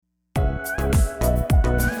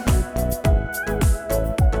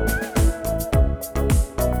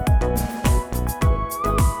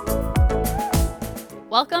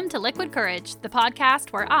Welcome to Liquid Courage, the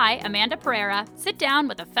podcast where I, Amanda Pereira, sit down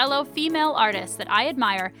with a fellow female artist that I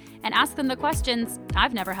admire and ask them the questions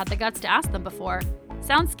I've never had the guts to ask them before.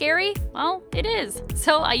 Sounds scary? Well, it is.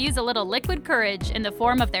 So I use a little liquid courage in the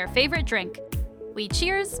form of their favorite drink. We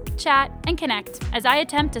cheers, chat, and connect as I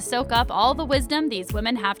attempt to soak up all the wisdom these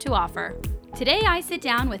women have to offer. Today I sit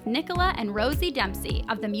down with Nicola and Rosie Dempsey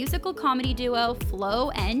of the musical comedy duo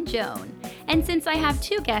Flo and Joan. And since I have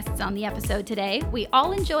two guests on the episode today, we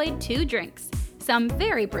all enjoyed two drinks. Some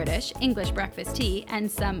very British English breakfast tea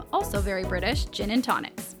and some also very British gin and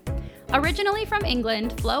tonics. Originally from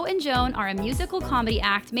England, Flo and Joan are a musical comedy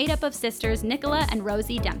act made up of sisters Nicola and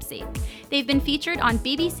Rosie Dempsey. They've been featured on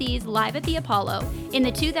BBC's Live at the Apollo, in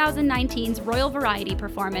the 2019's Royal Variety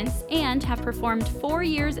performance, and have performed 4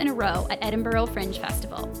 years in a row at Edinburgh Fringe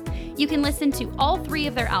Festival. You can listen to all three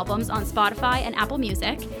of their albums on Spotify and Apple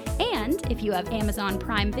Music, and if you have Amazon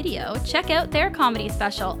Prime Video, check out their comedy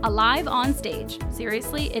special, Alive on Stage.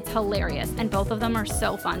 Seriously, it's hilarious, and both of them are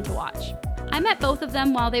so fun to watch. I met both of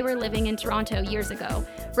them while they were living in Toronto years ago.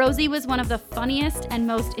 Rosie was one of the funniest and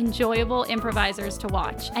most enjoyable improvisers to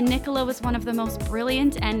watch, and Nicola was one of the most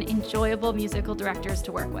brilliant and enjoyable musical directors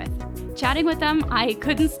to work with. Chatting with them, I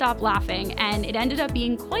couldn't stop laughing, and it ended up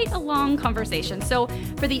being quite a long conversation. So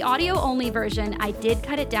for the audio-only version, I did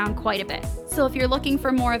cut it down quite a bit. So if you're looking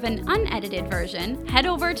for more of an unedited version, head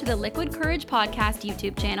over to the Liquid Courage Podcast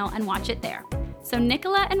YouTube channel and watch it there. So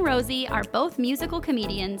Nicola and Rosie are both musical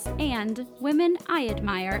comedians and women I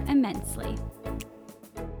admire immensely.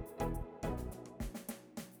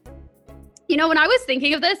 You know, when I was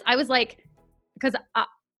thinking of this, I was like, because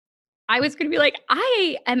I was going to be like,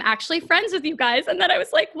 I am actually friends with you guys. And then I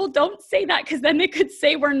was like, well, don't say that because then they could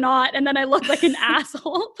say we're not. And then I look like an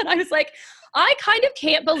asshole. But I was like, I kind of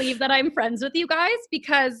can't believe that I'm friends with you guys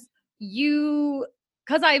because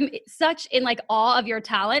I'm such in like awe of your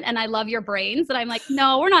talent and I love your brains that I'm like,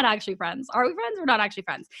 no, we're not actually friends. Are we friends? We're not actually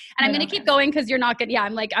friends. And I'm going to keep going because you're not going to,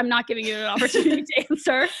 I'm not giving you an opportunity to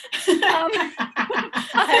answer.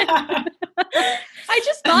 I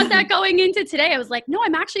just thought that going into today, I was like, no,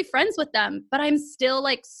 I'm actually friends with them, but I'm still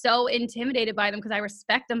like so intimidated by them because I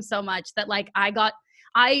respect them so much that like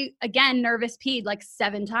I again nervous peed like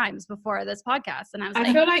 7 times before this podcast, and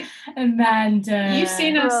I feel like Amanda, you've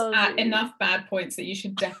seen us at enough bad points that you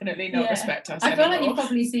should definitely not respect us. I feel like you've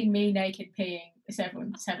probably seen me naked peeing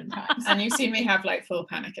 7 times, and you've seen me have like full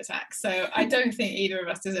panic attacks. So I don't think either of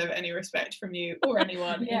us deserve any respect from you or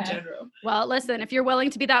anyone in general. Well, listen, if you're willing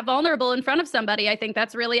to be that vulnerable in front of somebody, I think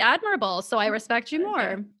that's really admirable. So I respect you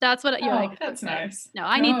more. That's what you're like. That's nice. No,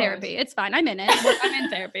 I need therapy. It's fine. I'm in it. I'm in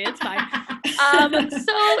therapy. It's fine.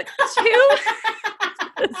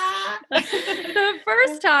 The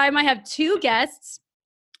first time I have 2 guests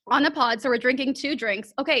on the pod, so we're drinking 2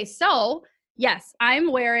 drinks. Okay, so yes,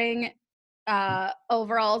 I'm wearing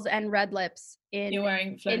overalls and red lips. You're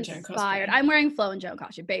wearing Flo and Joan costume. I'm wearing Flo and Joan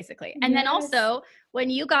costume, basically. And then also, when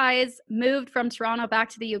you guys moved from Toronto back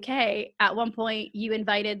to the UK, at one point you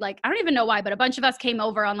invited, like, I don't even know why, but a bunch of us came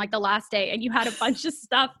over on like the last day, and you had a bunch of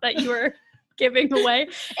stuff that you were giving away,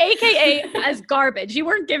 aka as garbage. You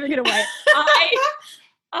weren't giving it away.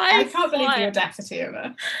 I can't believe the audacity of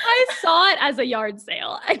it. I saw it as a yard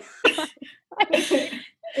sale.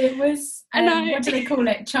 It was, what do they call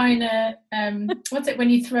it? China, what's it when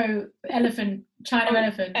you throw elephant?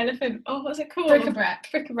 Elephant. Oh, what's it called? Bric-a-brac.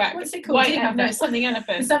 What's it called? Something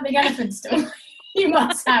elephant. Something elephant store. You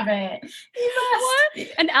must have it. You must. What?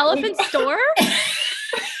 An elephant store?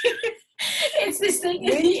 It's this thing.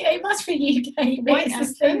 It must be UK. It's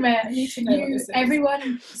this thing where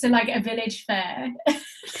everyone, so like a village fair,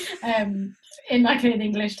 in like an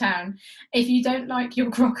English town. If you don't like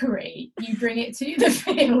your crockery, you bring it to the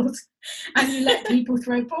field, and you let people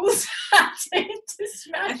throw balls at it to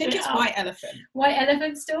smash it. I think it's up. White Elephant. White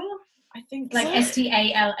Elephant store. I think like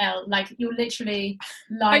STALL. Like you're literally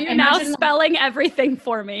like. Are you now spelling everything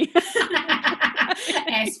for me?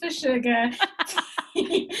 S for sugar.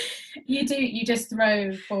 You just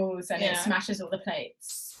throw balls and it smashes all the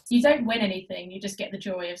plates. You don't win anything, you just get the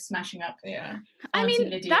joy of smashing up. I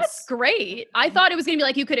mean, that's great. I thought it was gonna be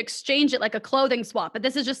like you could exchange it like a clothing swap, but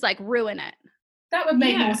this is just like ruin it. That would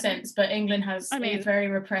make more sense, but England is very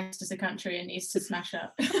repressed as a country and needs to smash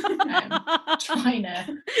up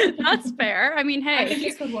China. That's fair. I mean, hey, I think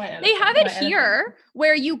it's called White Elephant. They have it here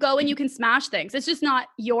where you go and you can smash things. It's just not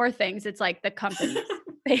your things. It's like the company's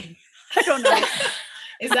thing. I don't know.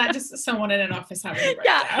 Is that just someone in an office having a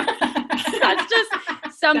breakdown? That's just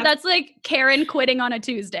that's like Karen quitting on a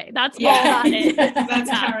Tuesday. That's all that is. That's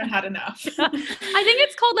Karen had enough. I think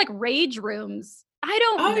it's called like rage rooms. I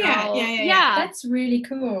don't know. Yeah. That's really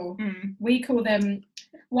cool. We call them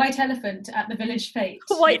white elephant at the village fete.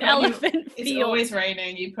 White elephant It's field. always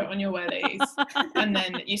raining. You put on your wellies, and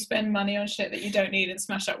then you spend money on shit that you don't need and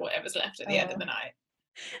smash up whatever's left at the end of the night.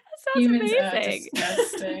 That sounds Humans amazing. are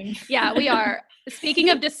disgusting. Yeah, we are. Speaking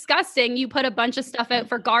of disgusting, you put a bunch of stuff out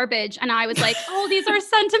for garbage, and I was like, oh, these are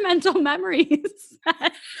sentimental memories.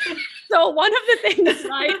 So one of the things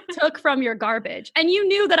I took from your garbage, and you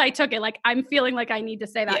knew that I took it, like I'm feeling like I need to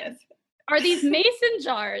say that, Yes. are these mason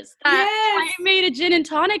jars that I made a gin and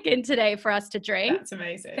tonic in today for us to drink. That's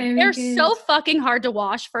amazing. They're so fucking hard to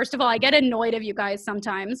wash. First of all, I get annoyed of you guys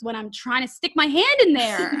sometimes when I'm trying to stick my hand in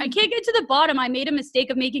there. I can't get to the bottom. I made a mistake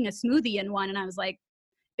of making a smoothie in one, and I was like,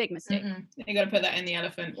 big mistake. You got to put that in the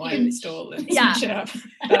elephant wine stall and Yeah. smash it up.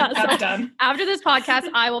 So Done. after this podcast,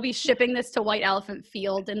 I will be shipping this to White Elephant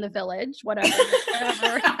Field in the village, whatever That's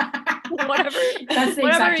the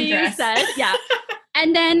whatever exact you address. said. Yeah.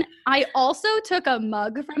 And then I also took a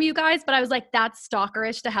mug from you guys, but I was like, that's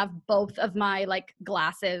stalkerish to have both of my like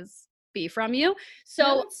glasses be from you.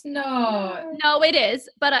 So It's not. no, it is,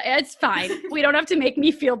 but it's fine. We don't have to make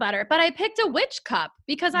me feel better. But I picked a witch cup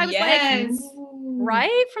because I was like,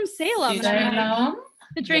 right from Salem, So long.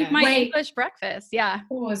 to drink Yeah. my Wait. English breakfast. Yeah.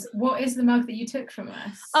 Pause. What is the mug that you took from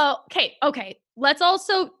us? Oh, okay. Let's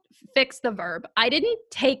also fix the verb. I didn't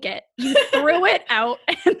take it. You threw it out,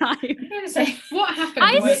 and I'm gonna say, What happened?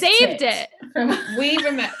 I was saved it. from we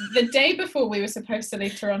remember the day before we were supposed to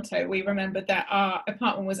leave Toronto. We remembered that our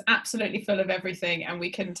apartment was absolutely full of everything, and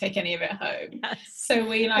we couldn't take any of it home. Yes. So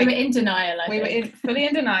we we were in denial. fully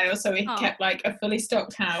in denial. So we Oh. kept like a fully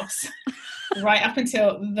stocked house right up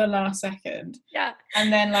until the last second. Yeah.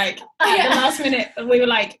 And then like at the last minute, we were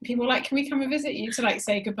like, people were like, can we come and visit you to like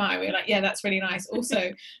say goodbye? We were like, yeah, that's really nice.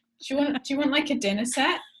 Also, do you want like a dinner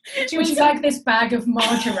set? Do you Which want is like this bag of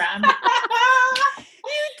margarine.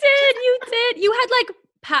 You did. You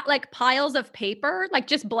had like piles of paper, like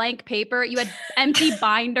just blank paper. You had empty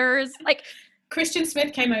binders. Like Christian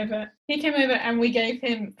Smith came over. He came over and we gave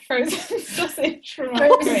him frozen sausage from our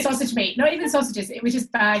Frozen fridge. sausage meat. Not even sausages. It was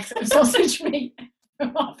just bags of sausage meat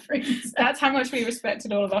from our freezer. That's how much we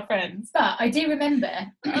respected all of our friends. But I do remember,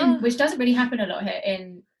 which doesn't really happen a lot here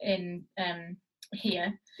in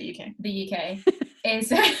here, The UK.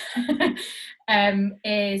 is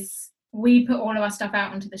is we put all of our stuff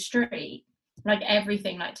out onto the street, like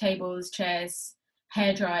everything, like tables, chairs,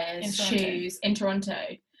 hair dryers, shoes, in Toronto,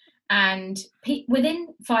 and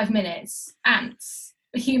within 5 minutes,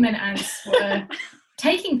 human ants were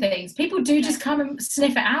taking things. People do just come and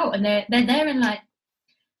sniff it out, and they're there, and like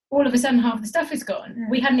all of a sudden half the stuff is gone. Yeah.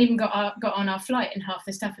 We hadn't even got on our flight, and half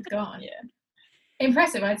the stuff had gone. Yeah.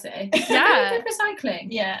 Impressive, I'd say. Yeah. Good recycling.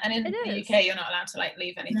 Yeah, and in It the is. UK, you're not allowed to like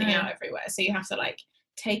leave anything No. out everywhere, so you have to like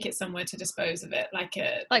take it somewhere to dispose of it, like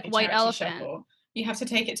a White charity Elephant. shop, or you have to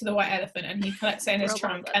take it to the White Elephant, and he collects it in his Throws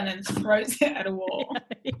trunk it. and then throws it at a wall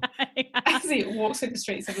as he walks through the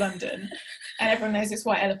streets of London. And everyone knows it's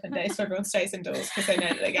White Elephant Day, so everyone stays indoors because they know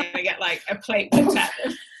that they're going to get like a plate whipped at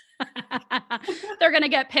them. They're gonna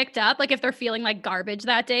get picked up. Like if they're feeling like garbage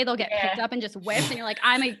that day, they'll get picked Yeah. up and just whipped. And you're like,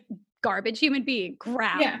 I'm a garbage human being.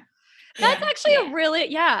 Grab. Yeah. That's Yeah. actually a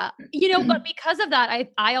really, but because of that,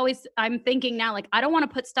 I'm thinking now, like, I don't want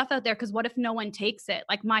to put stuff out there because what if no one takes it?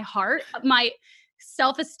 Like my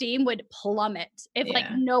self-esteem would plummet if like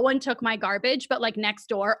Yeah. no one took my garbage, but like next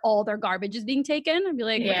door, all their garbage is being taken. I'd be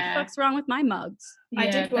like, what Yeah. the fuck's wrong with my mugs? I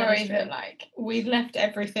Yeah, did that worry is that true. like we'd left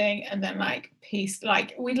everything and then like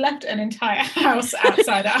we'd left an entire house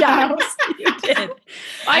outside our Yeah. house. You did.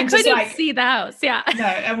 I And just, couldn't like- see the house. Yeah. No,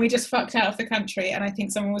 and we just fucked out of the country, and I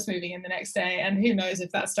think someone was moving in the next day, and who knows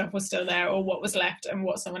if that stuff was still there or what was left and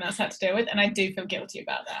what someone else had to deal with. And I do feel guilty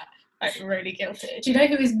about that, like really guilty. Do you know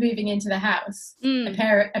who is moving into the house? Mm.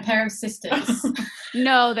 A pair of sisters.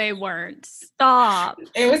 No, they weren't. Stop.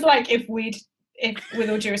 It was like if with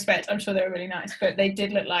all due respect, I'm sure they were really nice, but they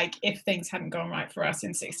did look like if things hadn't gone right for us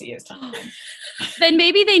in 60 years' time. Then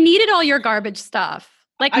maybe they needed all your garbage stuff.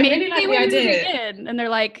 Like I maybe really like they the were idea. moving in and they're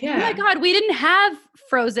like, oh my Yeah. God, we didn't have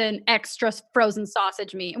extra frozen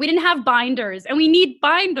sausage meat. We didn't have binders and we need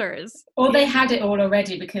binders. Or they had it all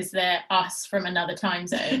already because they're us from another time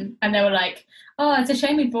zone. And they were like, oh, it's a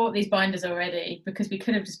shame we bought these binders already because we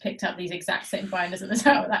could have just picked up these exact same binders at the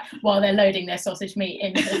top of that while they're loading their sausage meat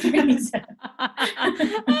into the freezer.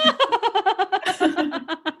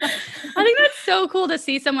 I think that's so cool to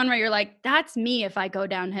see someone where you're like, that's me if I go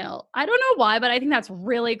downhill. I don't know why, but I think that's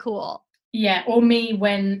really cool. Yeah, or me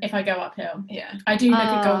if I go uphill. Yeah. I do look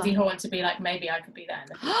at Goldie Hawn to be like, maybe I could be there in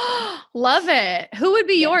the future. Love it. Who would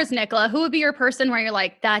be Yeah. yours, Nicola? Who would be your person where you're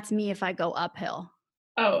like, that's me if I go uphill?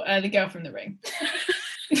 Oh, the girl from The Ring.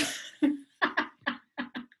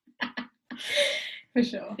 For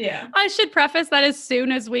sure. Yeah. I should preface that as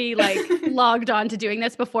soon as we logged on to doing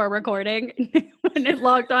this before recording, when it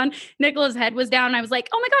logged on, Nicola's head was down. And I was like,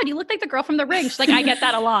 oh my God, you look like the girl from The Ring. She's like, I get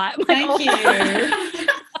that a lot. I'm Thank like, you.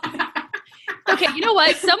 Okay, you know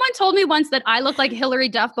what? Someone told me once that I look like Hilary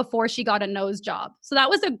Duff before she got a nose job. So that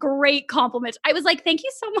was a great compliment. I was like, thank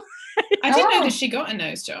you so much. I didn't know that she got a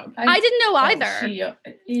nose job. I didn't know either.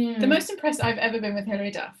 The most impressed I've ever been with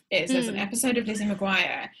Hilary Duff is there's an episode of Lizzie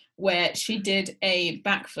McGuire where she did a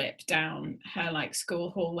backflip down her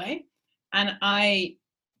school hallway, and I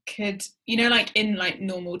could, in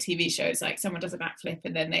normal TV shows, someone does a backflip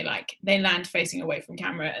and then they land facing away from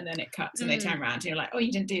camera and then it cuts and they turn around and you're like, oh,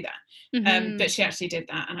 you didn't do that. But she actually did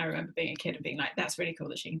that, and I remember being a kid and being like, that's really cool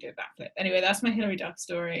that she can do a backflip. Anyway, that's my Hilary Duff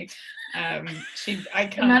story.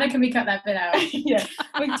 Amanda, can we cut that bit out? Yeah,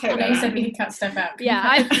 we can take that You said we could cut stuff out.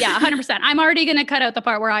 Yeah, 100%. I'm already going to cut out the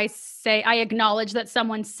part where I say I acknowledge that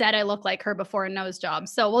someone said I look like her before a nose job.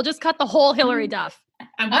 So we'll just cut the whole Hilary Duff.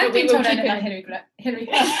 I've been told I look like Hilary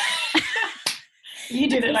Duff. You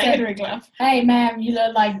did it like Hilary Duff. Hey, ma'am, you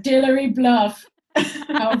look like Dillery Bluff.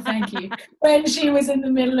 Oh, thank you. When she was in the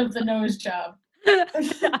middle of the nose job.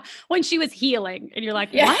 When she was healing, and you're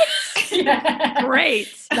like, what? Yeah. Great.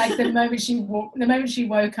 Like the moment she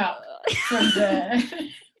woke up from the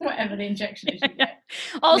whatever the injection is.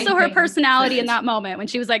 Also, her personality in that moment when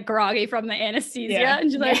she was groggy from the anesthesia,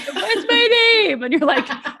 and she's like, "What's my name?" And you're like,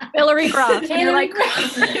 Hilary Gruff, and you're like,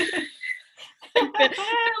 Billy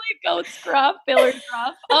Goats Gruff, Billy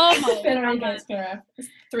Gruff. Oh my Billy Goats Gruff.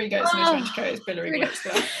 3 goats in a trench coat is Billy Goats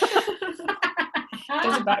Gruff.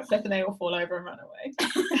 Does a backflip and they all fall over and run away.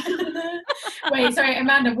 Wait, sorry,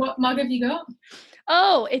 Amanda, what mug have you got?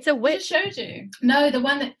 Oh, it's a witch. I just showed you. No, the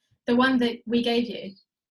one that we gave you.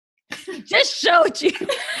 Just showed you.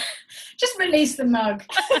 Just release the mug.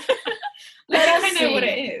 Let us know what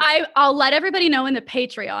it is. I'll let everybody know in the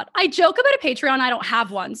Patreon. I joke about a Patreon. I don't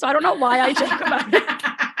have one, so I don't know why I joke about it.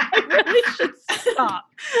 I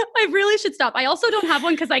really should stop. I also don't have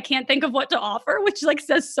one because I can't think of what to offer, which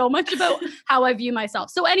says so much about how I view myself.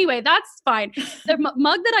 So anyway, that's fine. The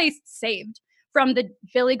mug that I saved from the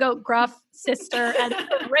Billy Goat Gruff sister and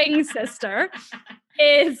the Ring sister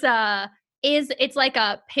is it's like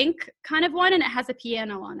a pink kind of one, and it has a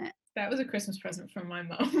piano on it. That was a Christmas present from my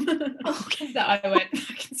mum. Okay. That I went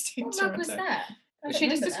back and stayed. What mug was that? She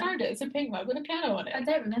just described it. It's a pink mug with a piano on it. I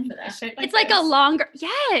don't remember that. It's like a longer,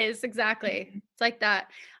 yes, exactly. It's like that.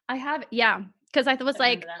 I have, because I was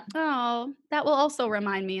like, oh, that will also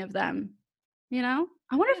remind me of them. I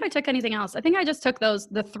wonder if I took anything else. I think I just took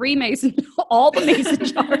the 3 mason, all the mason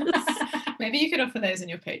jars. Maybe you could offer those in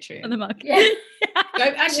your Patreon. On the mug. Yeah.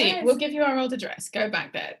 We'll give you our old address. Go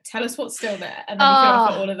back there. Tell us what's still there, and then you can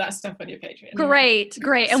offer all of that stuff on your Patreon. Great.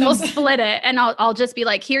 And we'll split it, and I'll just be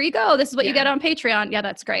like, here you go. This is what you get on Patreon. Yeah,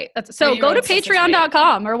 that's great. So go to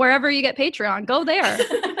patreon.com or wherever you get Patreon. Go there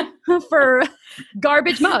for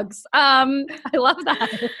garbage mugs. I love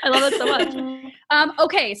that. I love it so much.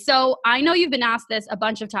 Okay, so I know you've been asked this a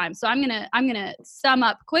bunch of times, so I'm gonna sum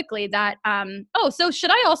up quickly that. So should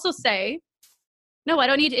I also say? No, I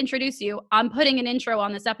don't need to introduce you. I'm putting an intro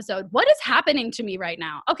on this episode. What is happening to me right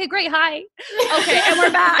now? Okay, great. Hi. Okay, and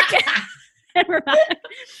we're back.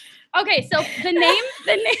 Okay, so the name.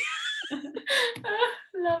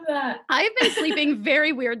 Love that. I've been sleeping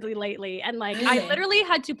very weirdly lately, and I literally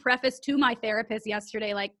had to preface to my therapist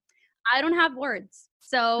yesterday, I don't have words.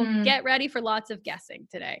 So get ready for lots of guessing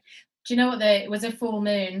today. Do you know what it was a full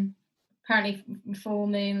moon? Apparently full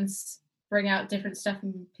moons bring out different stuff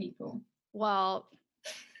in people. Well,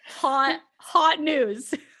 hot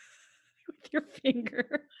news with your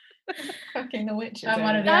finger. Fucking the witches. I'm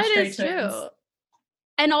one of the That Astro is twins. true.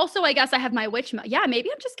 And also, I guess I have my witch. Yeah, maybe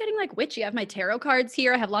I'm just getting witchy. I have my tarot cards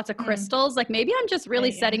here. I have lots of crystals. Maybe I'm just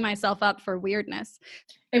really setting myself up for weirdness.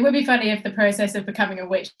 It would be funny if the process of becoming a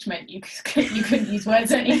witch meant you couldn't use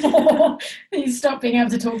words anymore. You stop being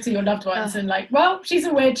able to talk to your loved ones and well, she's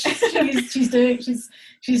a witch.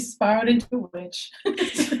 She's spiraled into a witch.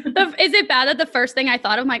 Is it bad that the first thing I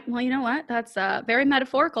thought of, well, you know what? That's very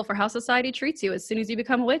metaphorical for how society treats you. As soon as you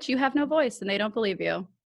become a witch, you have no voice and they don't believe you.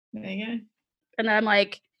 There you go. And then I'm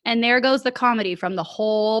like, and there goes the comedy from the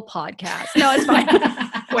whole podcast. No, it's fine.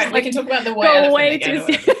 Wait, we can talk about the way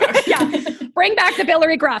Yeah. Bring back the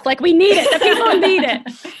Billy Gruff. We need it. The people need it.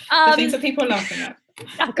 The things that people are laughing at.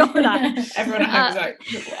 Yeah, go for that. Everyone at home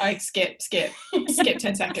is I skip 10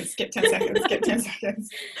 seconds, skip 10 seconds, skip 10 seconds.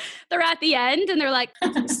 They're at the end and they're like,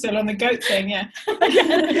 still on the goat thing, yeah.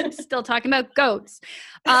 Still talking about goats.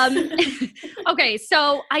 Okay,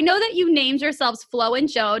 so I know that you named yourselves Flo and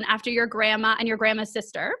Joan after your grandma and your grandma's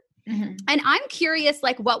sister. Mm-hmm. And I'm curious,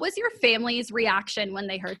 like, what was your family's reaction when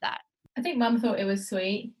they heard that? I think Mum thought it was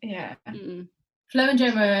sweet. Yeah. Flo and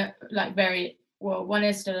Joan were like very, well, one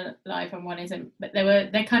is still alive and one isn't, but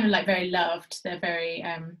they're kind of like very loved. They're very,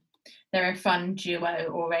 they're a fun duo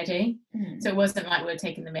already. So it wasn't like we were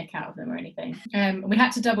taking the mick out of them or anything. We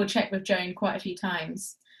had to double check with Joan quite a few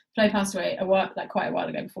times. Flo passed away quite a while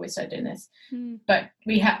ago before we started doing this. But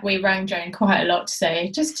we rang Joan quite a lot to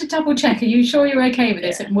say, just to double check, are you sure you're okay with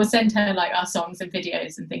this? And we'll send her like our songs and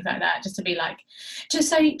videos and things like that, just to be like, just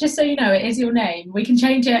so you know, it is your name. We can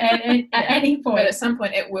change it at any point. But at some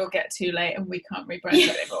point it will get too late and we can't rebrand it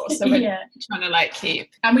anymore. So we're trying to like keep.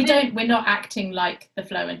 And we're not acting like the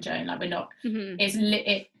Flo and Joan. Like we're not.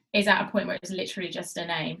 It is at a point where it's literally just a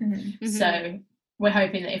name. So we're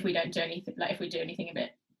hoping that if we don't do anything, like if we do anything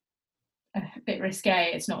a bit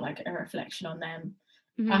risque, it's not like a reflection on them.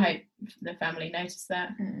 I hope the family notice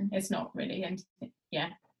that. It's not really anything.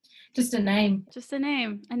 Just a name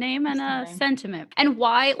And a sentiment. And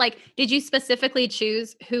why, like, did you specifically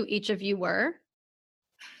choose who each of you were?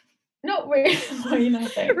 Not really. What are you not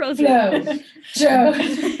saying? Rosie. No. Joe.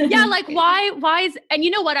 Yeah, like why is, and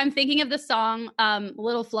you know what, I'm thinking of the song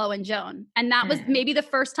Little Flo and Joan, and that was maybe the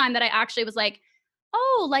first time that I actually was like,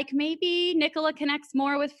 oh, like maybe Nicola connects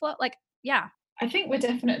more with Flo. Like, yeah. I think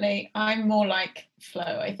I'm more like Flo,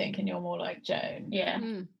 I think, and you're more like Joan. Yeah.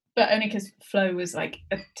 But only because Flo was like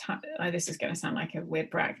this is going to sound like a weird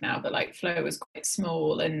brag now, but like Flo was quite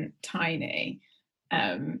small and tiny,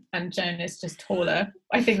 and Joan is just taller.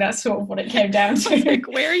 I think that's sort of what it came down to. Like,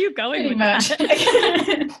 where are you going with that?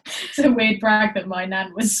 It's a weird brag that my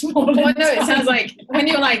nan was small. Well, no, it sounds like when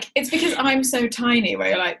you're like, it's because I'm so tiny, where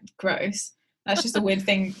you're like, gross. That's just a weird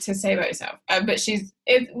thing to say about yourself. But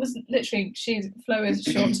Flo is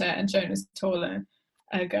shorter and Joan is taller.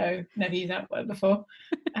 Ergo, never used that word before.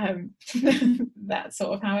 That's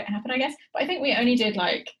sort of how it happened, I guess. But I think we only did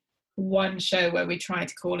like one show where we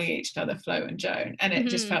tried calling each other Flo and Joan, and it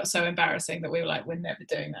just felt so embarrassing that we were like, we're never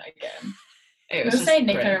doing that again. It was saying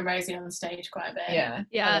Nicola and Rosie on the stage quite a bit.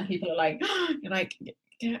 Yeah. And people are like, you're like,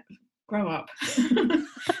 grow up.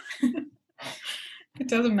 It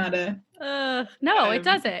doesn't matter. No, it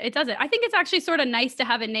doesn't. It doesn't. I think it's actually sort of nice to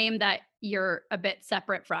have a name that you're a bit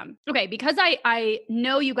separate from. Okay, because I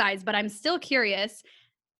know you guys, but I'm still curious.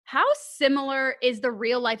 How similar is the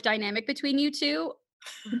real life dynamic between you two?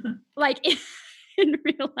 Like in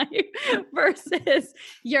real life versus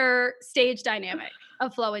your stage dynamic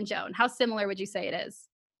of Flo and Joan? How similar would you say it is?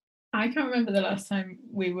 I can't remember the last time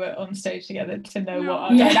we were on stage together to know what our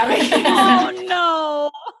dynamic is. Oh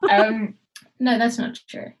no. No, that's not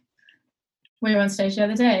true. We were on stage the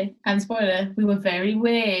other day, and spoiler, we were very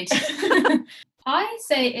weird. I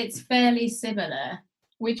say it's fairly similar.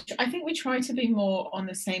 I think we try to be more on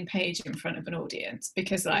the same page in front of an audience,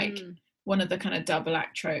 because like one of the kind of double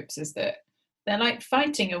act tropes is that they're like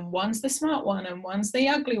fighting and one's the smart one and one's the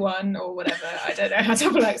ugly one or whatever. I don't know how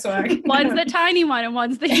double acts work. One's the tiny one and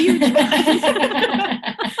one's the huge one.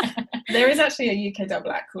 There is actually a UK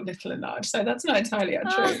double act called Little and Large, so that's not entirely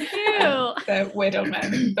untrue. Oh, cute. They're weird old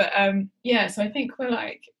men. But so I think we're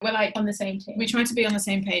like on the same team. We try to be on the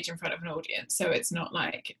same page in front of an audience, so it's not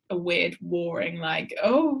like a weird warring, like,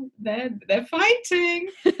 oh, they're fighting.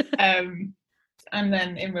 And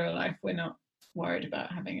then in real life we're not worried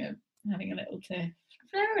about having a little tiff.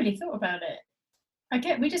 I've never really thought about it.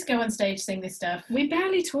 We just go on stage, sing this stuff. We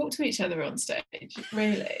barely talk to each other on stage,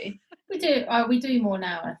 really. We do. We do more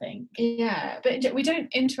now, I think. Yeah, but we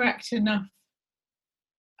don't interact enough.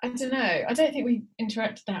 I don't know. I don't think we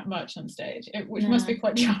interact that much on stage, which must be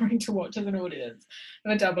quite jarring to watch as an audience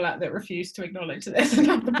of a double act that refused to acknowledge that there's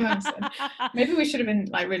another person. Maybe we should have been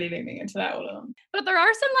like really leaning into that all along. But there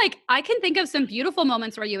are some, like, I can think of some beautiful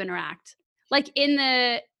moments where you interact, like in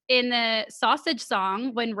the sausage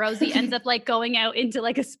song when Rosie ends up like going out into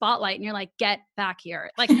like a spotlight and you're like, get back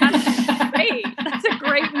here. Like, that's great. That's a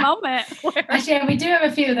great moment. Actually, we do have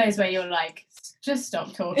a few of those where you're like, just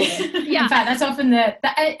stop talking. Yeah. In fact, that's often that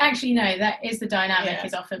is the dynamic. Yeah.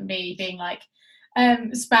 Is often me being like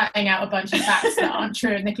spouting out a bunch of facts that aren't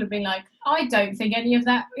true, and Nicola being like, I don't think any of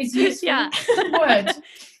that is useful. Word.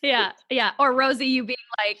 Yeah. Or Rosie, you being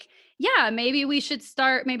like, yeah, maybe we should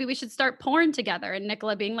start porn together, and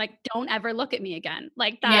Nicola being like, don't ever look at me again.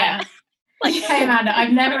 Like that. Yeah. Like, hey Amanda,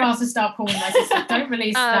 I've never asked to start porn with my sister. Don't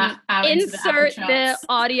release that out insert into the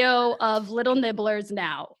audio of Little Nibblers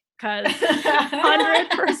now, because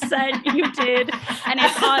 100% you did, and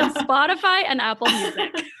it's on Spotify and Apple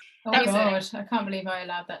Music. Oh God, I can't believe I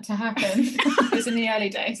allowed that to happen. It was in the early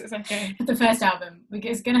days, it's okay. The first album,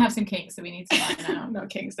 it's going to have some kinks, so we need to find out. Not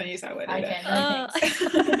kinks, don't use that word. Okay, no kinks.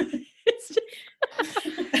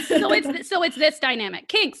 So it's this dynamic.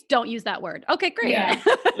 Kinks, don't use that word. Okay, great. Yeah.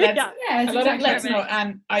 It's a lot of let's perfect. not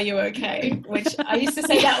and are you okay? Which I used to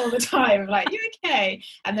say that all the time, like, you okay?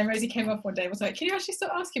 And then Rosie came up one day and was like, can you actually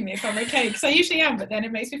start asking me if I'm okay? Because I usually am, but then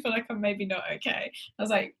it makes me feel like I'm maybe not okay. I was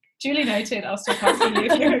like, duly noted, I'll stop asking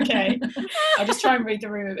you if you're okay. I'll just try and read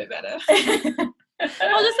the room a bit better.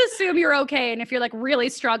 I'll just assume you're okay, and if you're like really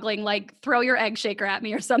struggling, like throw your egg shaker at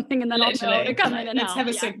me or something, and then I'll know to come in and let's help. have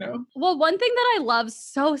a signal. Well, one thing that I love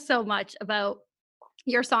so much about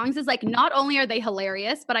your songs is like not only are they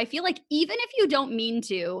hilarious, but I feel like even if you don't mean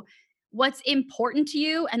to, what's important to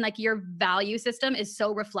you and like your value system is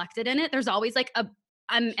so reflected in it. There's always like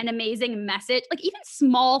an amazing message, like even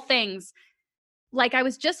small things. Like I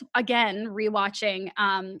was just again rewatching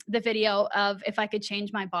the video of If I Could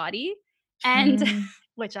Change My Body, and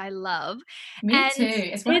which I love. Me too.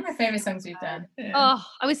 It's one of my favorite songs we've done. Oh,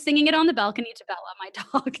 I was singing it on the balcony to Bella, my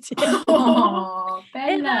dog too. Oh,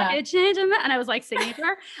 Bella. If I could change my and I was like singing to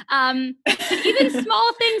her. But even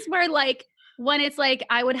small things where like when it's like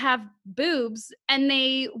I would have boobs and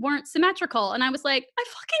they weren't symmetrical, and I was like, I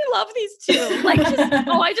fucking love these two. Like,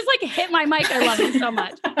 I just like hit my mic. I love them so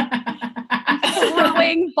much.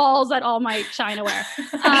 Throwing balls at all my chinaware.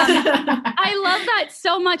 I love that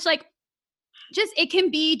so much. Like, just it can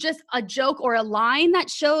be just a joke or a line that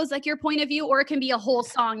shows like your point of view, or it can be a whole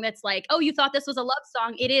song that's like, oh, you thought this was a love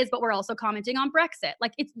song. It is, but we're also commenting on Brexit.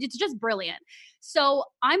 Like it's just brilliant. So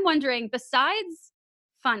I'm wondering, besides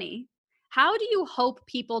funny, how do you hope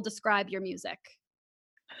people describe your music?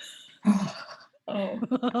 Oh.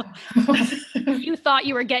 You thought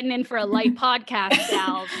you were getting in for a light podcast,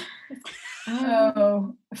 Gal.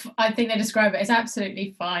 Oh, I think they describe it as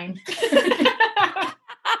absolutely fine.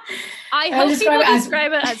 I hope people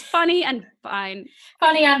describe it as funny and fine.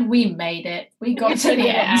 Funny, and we made it. We got to the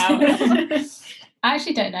end. I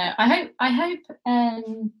actually don't know. I hope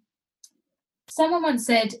someone once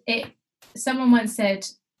said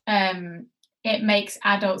it makes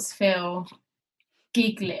adults feel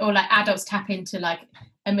giggly, or like adults tap into like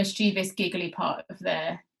a mischievous, giggly part of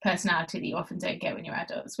their personality that you often don't get when you're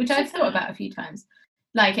adults, which I've thought about a few times.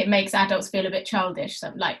 Like it makes adults feel a bit childish,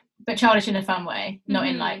 but childish in a fun way, not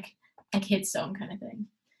in like a kid's song kind of thing.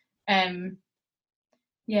 I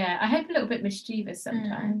hope a little bit mischievous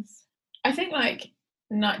sometimes. I think like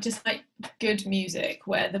not just like good music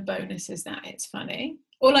where the bonus is that it's funny,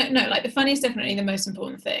 or like no, like the funny is definitely the most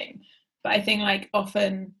important thing, but I think like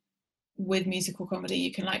often with musical comedy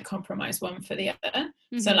you can like compromise one for the other.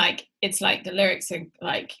 So like it's like the lyrics are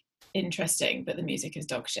like interesting but the music is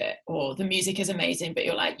dog shit, or the music is amazing but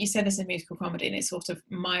you're like, you said this in musical comedy and it's sort of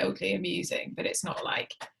mildly amusing but it's not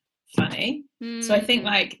like funny. So I think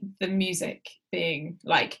like the music being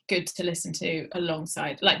like good to listen to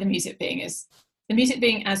alongside, like the music being as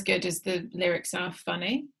good as the lyrics are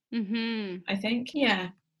funny. I think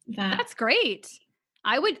that's great.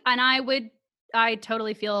 I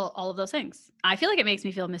totally feel all of those things. I feel like it makes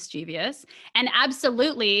me feel mischievous. And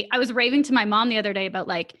absolutely, I was raving to my mom the other day about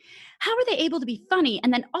like, how are they able to be funny?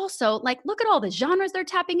 And then also like, look at all the genres they're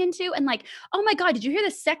tapping into. And like, oh my God, did you hear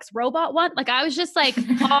the sex robot one? Like I was just like,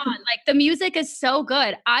 like the music is so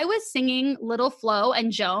good. I was singing Little Flo and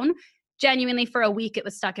Joan. Genuinely for a week, it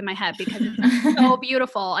was stuck in my head because it's so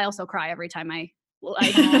beautiful. I also cry every time I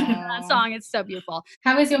like that song. It's so beautiful.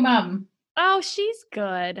 How is your mum? Oh, she's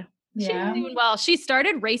good. Yeah. She's doing well. She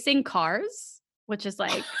started racing cars, which is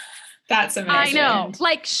like that's amazing. I know.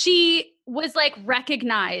 Like she was like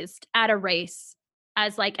recognized at a race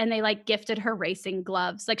as like, and they like gifted her racing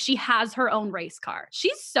gloves. Like she has her own race car.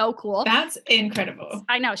 She's so cool. That's incredible.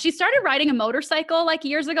 I know. She started riding a motorcycle like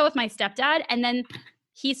years ago with my stepdad, and then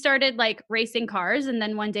he started like racing cars. And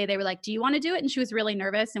then one day they were like, do you want to do it? And she was really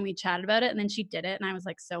nervous and we chatted about it. And then she did it. And I was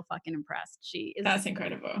like, so fucking impressed. That's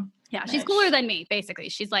incredible. Yeah. She's cooler than me, basically.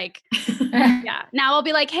 She's like, yeah. Now I'll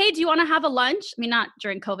be like, hey, do you want to have a lunch? I mean, not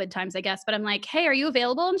during COVID times, I guess, but I'm like, hey, are you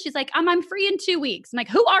available? And she's like, I'm free in 2 weeks. I'm like,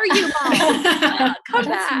 who are you, Mom? Come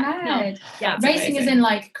back. No. Yeah. Racing is in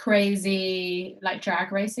like crazy, like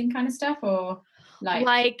drag racing kind of stuff, or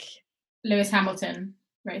like Lewis Hamilton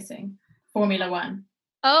racing, Formula One.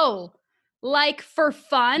 Oh, like for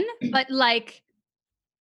fun, but like,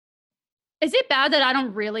 is it bad that I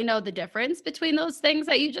don't really know the difference between those things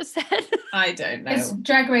that you just said? I don't know.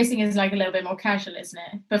 Drag racing is like a little bit more casual, isn't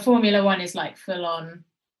it? But Formula One is like full on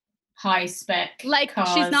high spec. Like cars.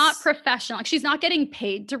 She's not professional. Like she's not getting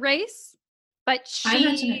paid to race, but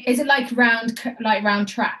is it like round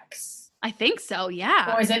tracks? I think so.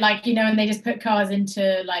 Yeah. Or is it like, and they just put cars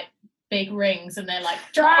into like big rings and they're like,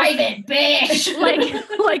 drive it, bitch.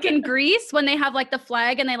 like in Greece when they have like the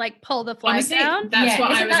flag and they like pull the flag down. That's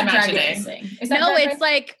what I was imagining. No, it's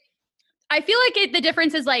like I feel like the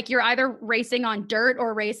difference is like you're either racing on dirt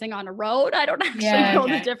or racing on a road. I don't actually know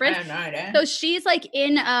the difference. I have no idea. So she's like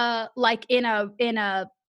in a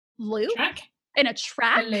loop. Track? In a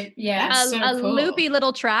track, That's cool. Loopy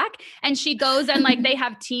little track, and she goes and like they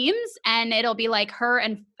have teams, and it'll be like her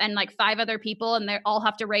and like 5 other people, and they all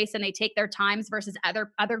have to race, and they take their times versus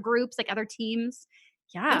other groups, like other teams.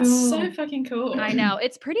 Yeah, it's so fucking cool. I know,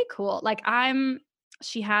 it's pretty cool. Like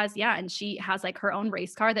she has like her own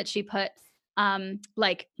race car that she put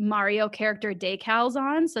like Mario character decals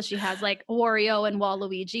on, so she has like Wario and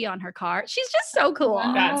Waluigi on her car. She's just so cool.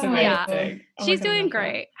 That's amazing. Yeah. She's doing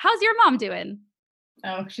great. How's your mom doing?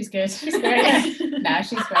 Oh, she's good. She's great. No,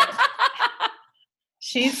 she's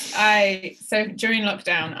great. So during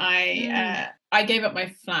lockdown, I gave up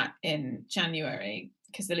my flat in January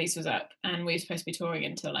because the lease was up, and we were supposed to be touring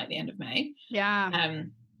until like the end of May. Yeah.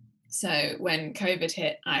 So when COVID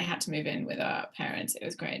hit, I had to move in with our parents. It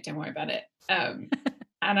was great. Don't worry about it. And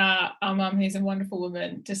our mum, who's a wonderful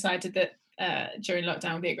woman, decided that during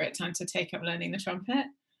lockdown would be a great time to take up learning the trumpet.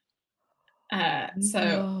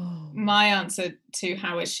 So my answer to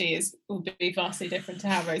how is she will be vastly different to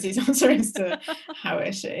how Rosie's answer is to how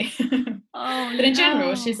is she. But in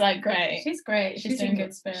general, she's like great. She's great. She's doing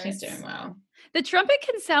good spirits. She's doing well. The trumpet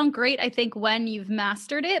can sound great, I think, when you've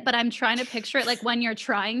mastered it, but I'm trying to picture it like when you're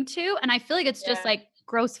trying to, and I feel like it's just like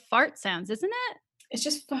gross fart sounds, isn't it? It's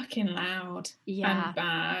just fucking loud and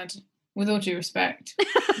bad, with all due respect.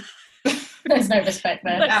 There's no respect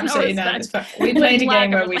there. Absolutely no respect. We played a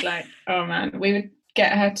game where we would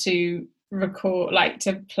get her to record, like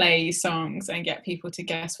to play songs and get people to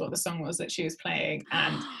guess what the song was that she was playing,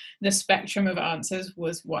 and the spectrum of answers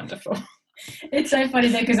was wonderful. It's so funny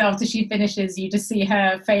though, because after she finishes, you just see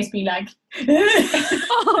her face be like,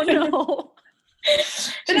 oh no.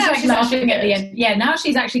 She's like laughing at the end. Yeah, now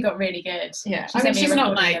she's actually got really good. Yeah, she's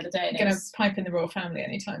not like going to pipe in the royal family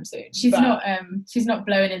anytime soon. She's not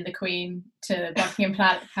blowing in the Queen to Buckingham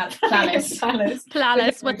Palace.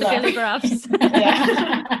 Palace with the Billy Gruffs.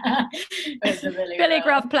 Yeah. Billy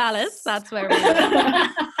Gruff Palace. That's where we are.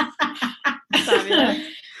 Fabulous.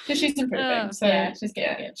 She's improving, so yeah, she's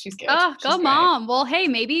good. She's good. Oh, go mom! Well, hey,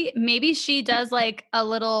 maybe she does like a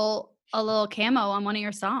little camo on one of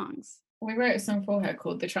your songs. We wrote a song for her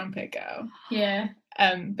called "The Trumpet Girl." Yeah.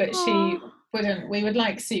 But she wouldn't. We would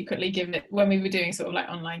like secretly give it when we were doing sort of like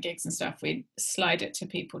online gigs and stuff. We'd slide it to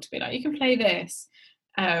people to be like, "You can play this,"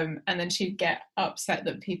 and then she'd get upset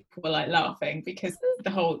that people were like laughing because the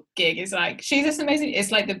whole gig is like, she's this amazing.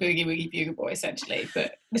 It's like the Boogie Woogie Bugle Boy essentially,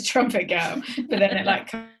 but the trumpet girl. But then it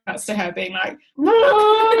like cuts to her being like,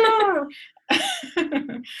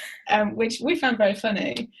 which we found very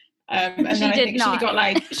funny. And then I think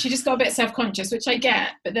she just got a bit self-conscious, which I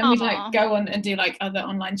get, but then we'd like go on and do like other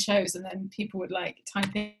online shows, and then people would like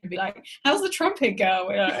type in and be like, how's the trumpet girl?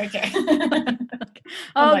 We're like, okay.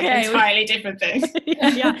 Like, entirely different things.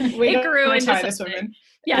 Yeah, we it grew into this woman.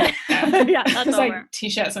 Yeah. Yeah, that's it's like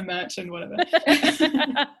t-shirts and merch and whatever.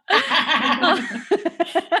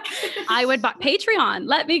 I would buy Patreon.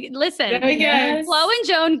 Let me listen. There we go. Flo and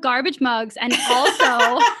Joan garbage mugs, and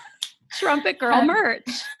also Trumpet Girl merch.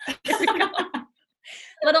 There we go.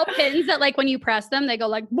 Little pins that like when you press them, they go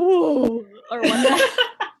like boo or whatever.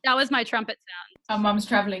 That was my trumpet sound. Our mum's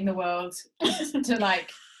traveling the world to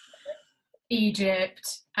like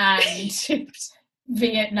Egypt and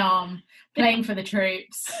Vietnam, playing for the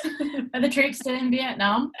troops. Are the troops still in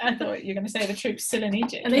Vietnam? I thought you were going to say the troops still in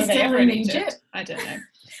Egypt. Are they still in Egypt? I don't know.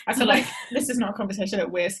 I feel like this is not a conversation that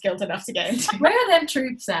we're skilled enough to get into. Where are them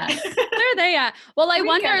troops at? Where are they at? Well, I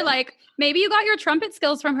wonder, like, maybe you got your trumpet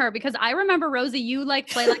skills from her, because I remember, Rosie, you like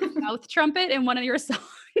play like a mouth trumpet in one of your songs.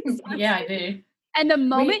 Yeah, I do. And the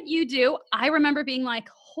moment you do, I remember being like,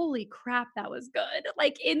 holy crap, that was good.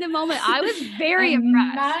 Like in the moment, I was very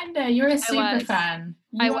impressed. Amanda, you're a super fan.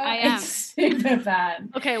 I am. Super fan.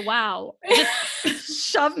 Okay, wow. Just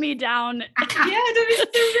shove me down. Yeah, don't be so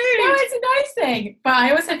rude. No, it's a nice thing. But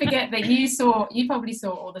I also forget that you probably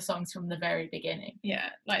saw all the songs from the very beginning. Yeah,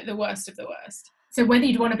 like the worst of the worst. So whether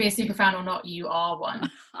you'd want to be a super fan or not, you are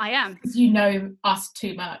one. I am. Because you know us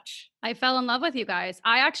too much. I fell in love with you guys.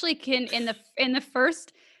 I actually can, in the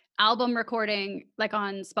first album recording, like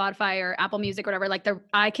on Spotify or Apple Music or whatever, like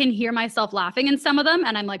I can hear myself laughing in some of them,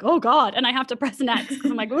 and I'm like, oh God, and I have to press next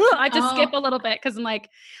because I'm like, ooh, I just skip a little bit because I'm like,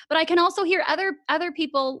 but I can also hear other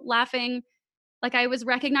people laughing. Like I was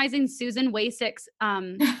recognizing Susan Wasick's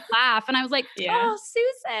laugh, and I was like, oh,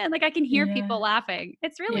 Susan, like I can hear people laughing.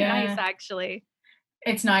 It's really nice, actually.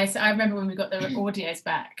 It's nice. I remember when we got the audios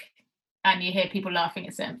back and you hear people laughing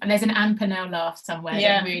at them, and there's an Anne Purnell laugh somewhere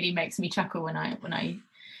that really makes me chuckle when I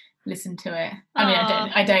listen to it. I mean,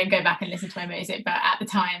 I don't go back and listen to my music, but at the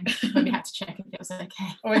time when we had to check if it was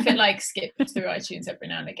okay, or if it like skips through iTunes every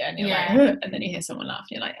now and again, you're like, and then you hear someone laugh,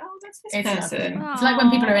 and you're like, oh, that's this person. It's like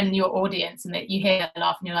when people are in your audience and that you hear a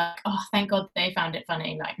laugh, and you're like, oh, thank God they found it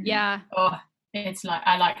funny. Like, oh, it's like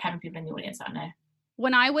I like having people in the audience. I know.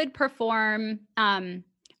 When I would perform,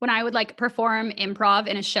 perform improv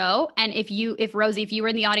in a show, and if Rosie, if you were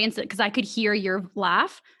in the audience, because I could hear your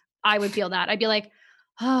laugh, I would feel that. I'd be like,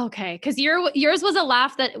 oh, okay. Because yours was a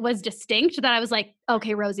laugh that was distinct that I was like,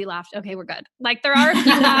 okay, Rosie laughed. Okay, we're good. Like there are a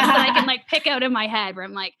few laughs that I can like pick out in my head where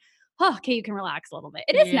I'm like, oh, okay, you can relax a little bit.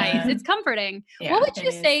 It is nice. It's comforting. Yeah, what would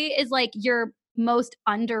you say is like your most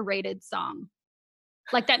underrated song?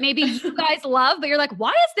 Like that maybe you guys love, but you're like, why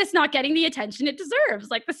is this not getting the attention it deserves?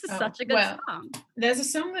 Like this is such a good song. There's a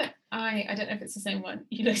song that I don't know if it's the same one.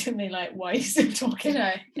 You look at me like, why are you still talking?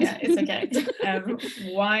 Yeah, it's okay.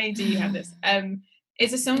 Why do you have this?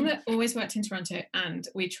 It's a song that always worked in Toronto, and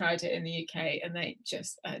we tried it in the UK, and they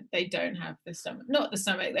just they don't have the stomach. Not the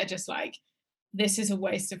stomach. They're just like, this is a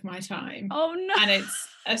waste of my time. Oh no! And it's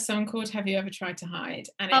a song called "Have You Ever Tried to Hide?"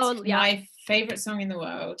 And it's my favorite song in the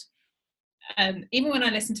world. And even when I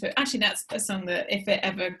listen to it, actually, that's a song that if it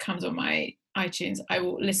ever comes on my iTunes, I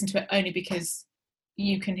will listen to it only because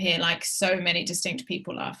you can hear like so many distinct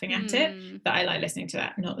people laughing at it that I like listening to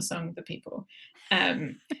that, not the song, the people.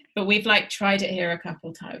 But we've like tried it here a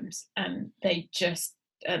couple times, and they just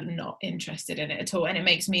are not interested in it at all, and it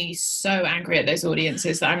makes me so angry at those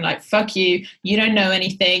audiences that I'm like, fuck you, you don't know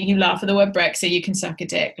anything, you laugh at the word Brexit, you can suck a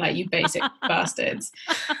dick, like you basic bastards.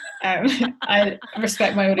 I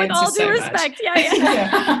respect my audiences so much. With all due respect,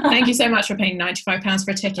 yeah. Thank you so much for paying £95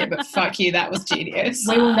 for a ticket, but fuck you, that was genius.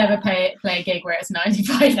 We will never play a gig where it's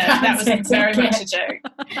 £95. No, that was very much a joke.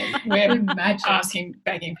 We're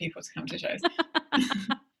begging people to come to shows.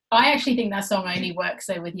 I actually think that song only works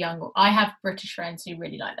though with young. I have British friends who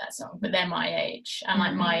really like that song, but they're my age and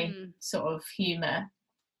like my sort of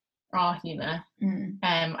our humour.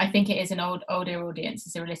 I think it is an older audience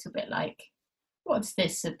is a little bit like, what's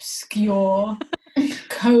this obscure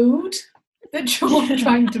code that you're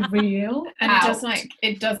trying to reel? And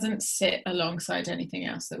it doesn't sit alongside anything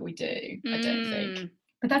else that we do. I don't think.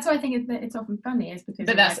 But that's why I think it's often funny, is because.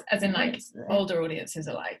 But that's as in like older audiences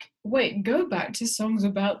are like, wait, go back to songs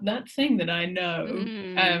about that thing that I know.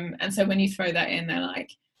 And so when you throw that in, they're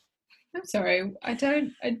like, I'm sorry, I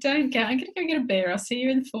don't get. I'm gonna go get a beer. I'll see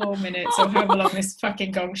you in 4 minutes, or however long this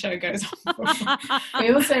fucking gong show goes on for.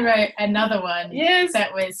 We also wrote another one. Yes,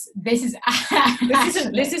 that was this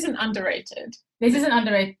isn't underrated. This isn't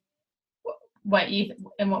underrated. Wait,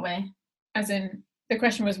 in what way? As in. The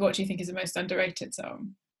question was, what do you think is the most underrated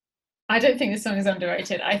song? I don't think this song is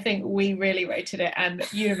underrated. I think we really rated it, and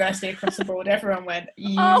universally across the board, everyone went,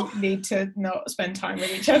 you need to not spend time with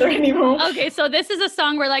each other anymore. Okay, so this is a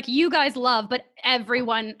song where like you guys love, but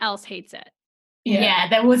everyone else hates it. Yeah,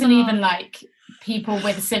 there wasn't even like people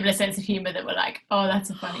with a similar sense of humour that were like, oh, that's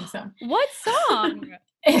a funny song. What song?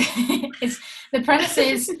 The premise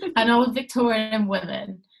is an old Victorian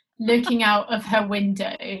woman looking out of her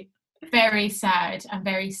window, very sad and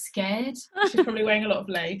very scared. She's probably wearing a lot of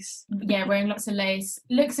lace. Yeah, wearing lots of lace.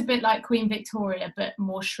 Looks a bit like Queen Victoria, but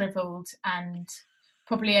more shriveled and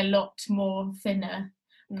probably a lot more thinner.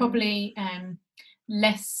 Probably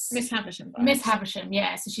less... Miss Havisham vibes. Miss Havisham,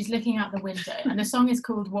 yeah. So she's looking out the window. And the song is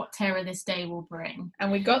called What Terror This Day Will Bring.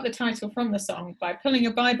 And we got the title from the song by pulling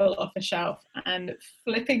a Bible off a shelf and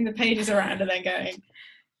flipping the pages around and then going...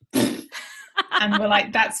 And we're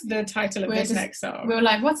like, that's the title of this next song. We were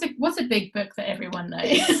like, what's a big book that everyone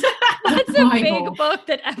knows? What's a big book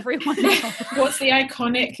that everyone knows? What's the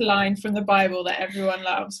iconic line from the Bible that everyone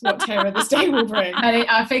loves? What terror this day will bring. And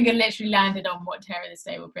our finger literally landed on what terror this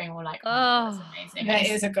day will bring. We're like, that's amazing.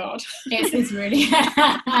 There is a God. It's really...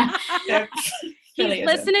 He's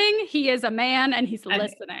listening. He is a man, and he's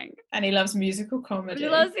listening. And he loves musical comedy. He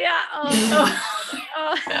loves,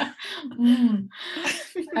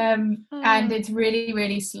 and it's really,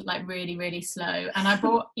 really, really, really slow. And I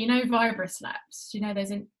bought, vibra slaps. Do you know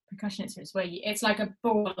those percussion instruments where it's like a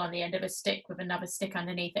ball on the end of a stick with another stick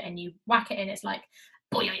underneath it, and you whack it in. It's like,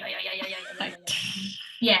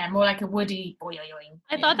 yeah, more like a woody.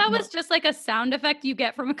 I thought that was just like a sound effect you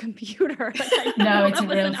get from a computer. No, it's a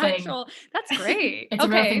real thing. That's great. It's a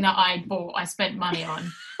real thing that I bought. I spent money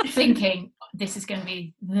on, thinking this is going to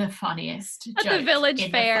be the funniest. At the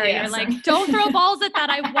village fair, you're like, don't throw balls at that.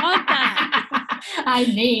 I want that. I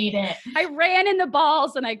need it. I ran in the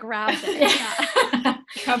balls and I grabbed it. Yeah.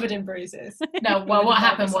 Covered in bruises. No, well, what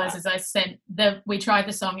happened was we tried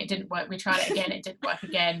the song, it didn't work. We tried it again, it didn't work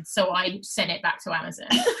again. So I sent it back to Amazon.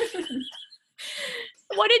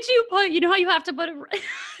 What did you put? You know how you have to put a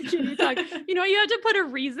you have to put a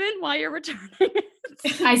reason why you're returning it.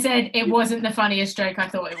 I said it wasn't the funniest joke I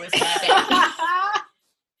thought it was.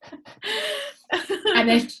 And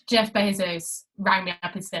then Jeff Bezos rang me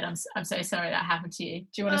up and said, I'm so sorry that happened to you. Do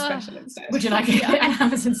you want a special instead? Would you like an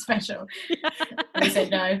Amazon special? Yeah. And we said,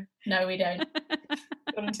 no, we don't.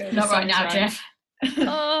 Not right now, right. Jeff.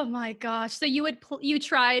 Oh my gosh. So you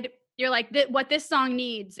tried, you're like, what this song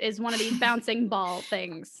needs is one of these bouncing ball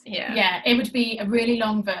things. Yeah, it would be a really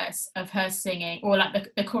long verse of her singing, or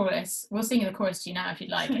like the chorus. We'll sing the chorus to you now if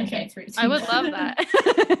you'd like. Okay, 3, 2, I would love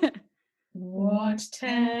that. What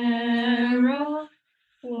terror,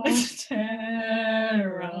 what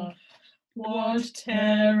terror, what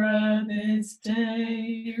terror this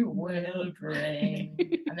day will bring.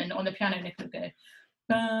 And then on the piano, Nicola would go,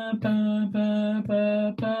 ba, ba, ba,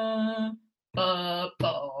 ba, ba, ba,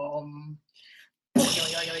 bum.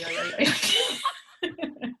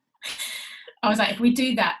 I was like, if we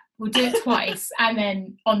do that, we'll do it twice, and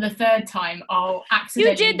then on the third time, I'll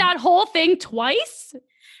accidentally... You did that whole thing twice?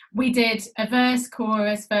 We did a verse,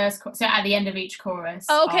 chorus, so at the end of each chorus,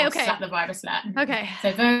 okay. slap the Viber slap. Okay.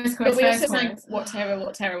 So verse, chorus, but we also chorus. sang what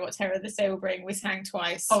terror this day will bring. We sang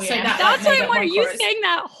twice. Oh yeah. So that's why I'm wondering, you sang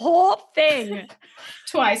that whole thing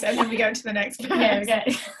twice, and then we go to the next verse. Yeah,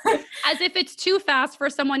 okay. As if it's too fast for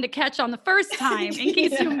someone to catch on the first time, in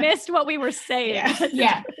case you missed what we were saying.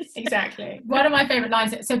 Yeah, exactly. One of my favorite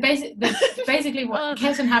lines. So basically what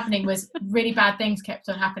kept on happening was really bad things kept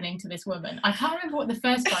on happening to this woman. I can't remember what the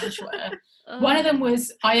first bunch were. One of them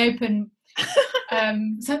was, I open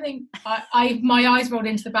something, my eyes rolled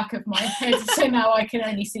into the back of my head, so now I can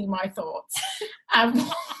only see my thoughts. And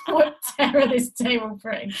what terror this day will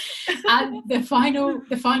bring. And the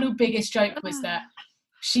final biggest joke was that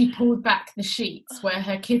she pulled back the sheets where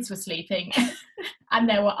her kids were sleeping and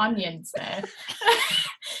there were onions there.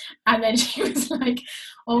 And then she was like,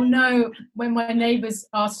 oh no, when my neighbours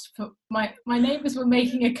asked for, my neighbours were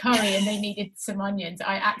making a curry and they needed some onions,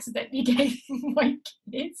 I accidentally gave my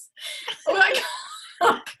kids. Like,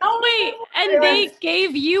 wait, and they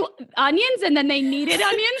gave you onions and then they needed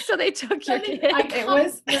onions, so they took your kids? It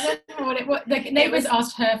was, what it was. The neighbours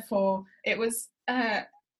asked her for... It was,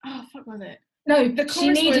 fuck was it? No, the chorus she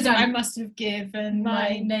needed was, I must have given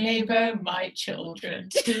my neighbour my children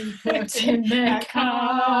to put in their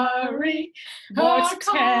curry. What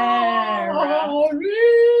terror.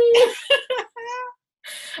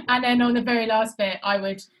 And then on the very last bit, I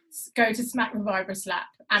would go to smack the Viber slap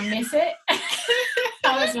and miss it.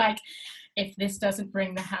 I was like, if this doesn't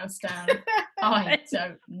bring the house down, I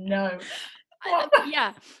don't know.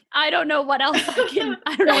 I don't know what else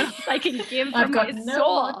I can give from my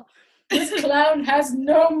soul. This clown has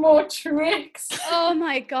no more tricks. Oh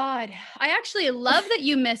my God. I actually love that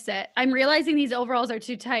you miss it. I'm realizing these overalls are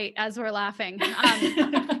too tight as we're laughing.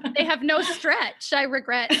 They have no stretch. I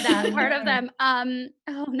regret that part of them.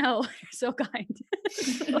 Oh no, you're so kind.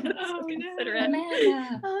 So considerate.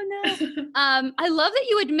 Oh no. I love that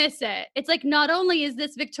you would miss it. It's like, not only is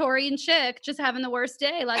this Victorian chick just having the worst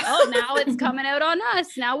day, like, oh, now it's coming out on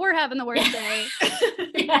us. Now we're having the worst day.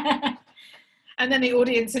 Yeah. And then the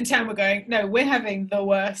audience in town were going, no, we're having the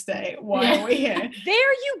worst day. Why are we here?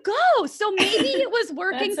 There you go. So maybe it was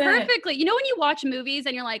working perfectly. You know, when you watch movies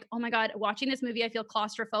and you're like, oh my God, watching this movie, I feel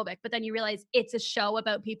claustrophobic. But then you realize it's a show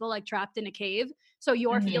about people like trapped in a cave. So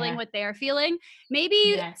you're feeling what they're feeling.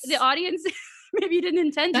 Maybe the audience, maybe you didn't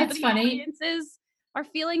intend to, but the audiences are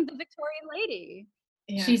feeling the Victorian lady.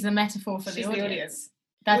 Yeah. She's the metaphor for the audience.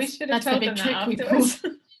 We should have told them that afterwards.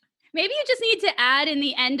 Maybe you just need to add in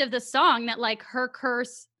the end of the song that like her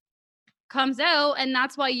curse comes out, and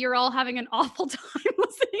that's why you're all having an awful time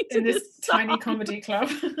listening to this tiny comedy club.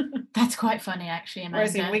 That's quite funny, actually, Amanda.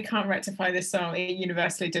 Rosie, we can't rectify this song. It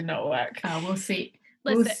universally did not work. Oh, we'll see.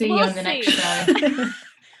 We'll see on the next show.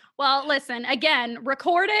 Well, listen, again,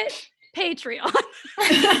 record it. Patreon.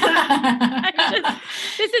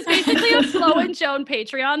 This is basically a Flo and Joan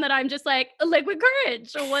Patreon that I'm just like, liquid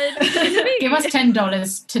courage. Give us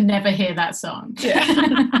 $10 to never hear that song. Yeah.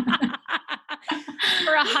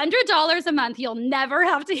 For $100 a month, you'll never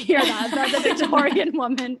have to hear that about the Victorian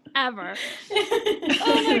woman ever.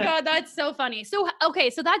 Oh my God, that's so funny. So, okay,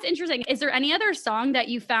 so that's interesting. Is there any other song that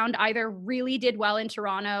you found either really did well in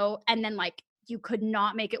Toronto and then like you could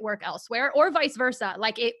not make it work elsewhere, or vice versa?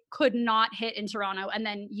 Like it could not hit in Toronto and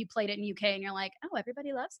then you played it in UK and you're like, oh,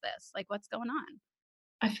 everybody loves this. Like, what's going on?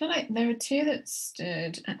 I feel like there were two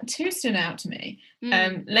stood out to me.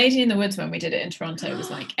 Lady in the Woods, when we did it in Toronto,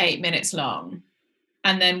 was like 8 minutes long.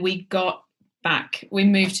 And then we got back, we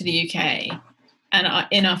moved to the UK, and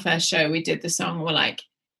in our first show, we did the song, we're like,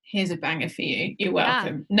 here's a banger for you. You're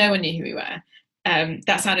welcome. No one knew who we were.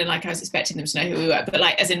 That sounded like I was expecting them to know who we were, but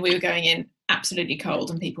like, as in we were going in absolutely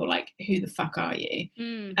cold and people were like, who the fuck are you?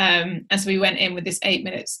 And so we went in with this 8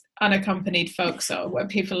 minutes unaccompanied folk song where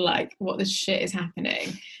people are like, what the shit is happening?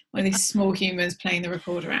 One of these small humans playing the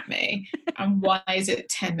recorder at me, and why is it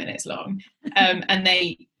 10 minutes long? And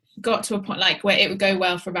they got to a point like where it would go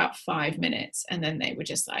well for about 5 minutes, and then they were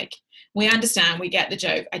just like, we understand, we get the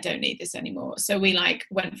joke, I don't need this anymore. So we like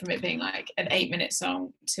went from it being like an 8-minute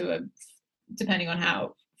song to a, depending on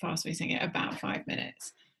how fast we sing it, about 5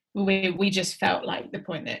 minutes. We just felt like the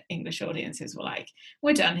point that English audiences were like,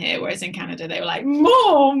 we're done here, whereas in Canada they were like,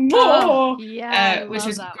 more, which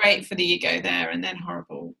was great for the ego there, and then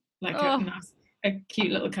horrible, like a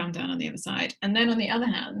cute little calm down on the other side. And then on the other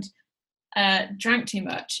hand, drank too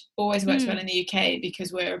much always works well in the UK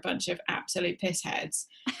because we're a bunch of absolute pissheads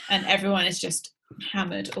and everyone is just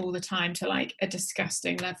hammered all the time to like a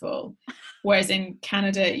disgusting level, whereas in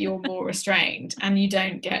Canada you're more restrained and you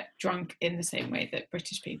don't get drunk in the same way that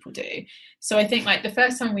British people do. So I think like the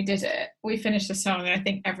first time we did it, we finished the song and I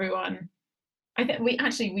think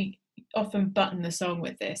we often button the song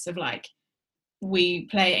with this of like, we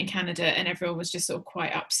play it in Canada and everyone was just sort of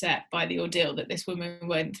quite upset by the ordeal that this woman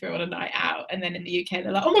went through on a night out, and then in the UK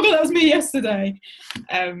they're like, oh my god, that was me yesterday.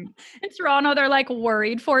 In Toronto they're like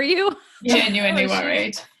worried for you, genuinely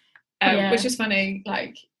worried, which is funny.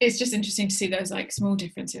 Like it's just interesting to see those like small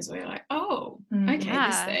differences where you're like,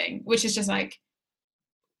 this thing, which is just like,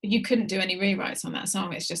 you couldn't do any rewrites on that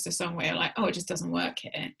song. It's just a song where you're like, it just doesn't work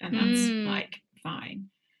here, and that's like fine.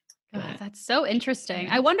 God, that's so interesting.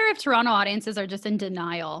 I wonder if Toronto audiences are just in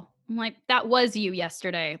denial. I'm like, that was you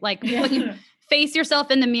yesterday. Like, face yourself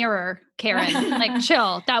in the mirror, Karen. Like,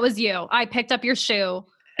 chill. That was you. I picked up your shoe.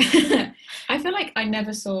 I feel like I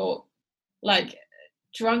never saw, like,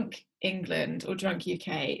 drunk England or drunk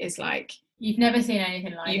UK is like... You've never seen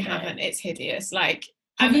anything like it. You haven't. It's hideous. Like...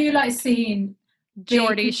 Have you, like, seen...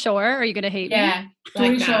 Geordie Shore? Are you going to hate me? Yeah,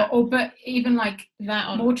 Geordie Shore. But even like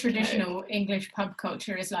that more traditional English pub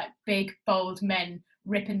culture is like big, bold men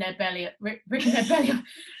ripping their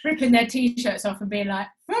t-shirts off and being like,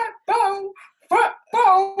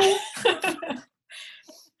 football,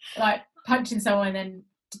 like punching someone and then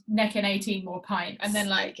necking 18 more pints. And then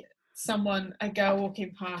like a girl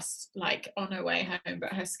walking past like on her way home,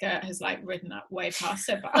 but her skirt has like ridden up way past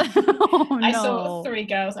her bum. I saw 3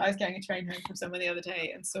 girls. I was getting a train home from somewhere the other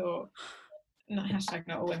day and saw not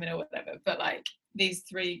all women or whatever, but like these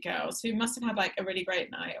 3 girls who must have had like a really great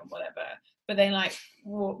night or whatever, but they like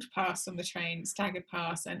walked past on the train, staggered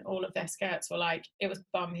past, and all of their skirts were like, it was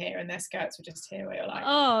bum here and their skirts were just here, where you're like,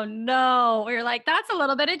 oh no, where you're like, that's a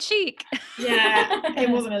little bit of cheek. Yeah, it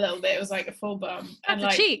wasn't a little bit, it was like a full bum. That's and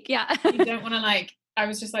like, a cheek, yeah. You don't want to like, I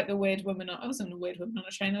was just like the weird woman. I wasn't a weird woman on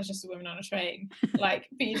a train. I was just a woman on a train. Like,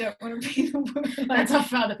 but you don't want to be the woman. Like, that's up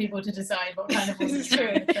for other people to decide what kind of woman is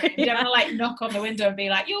true. You don't want to like knock on the window and be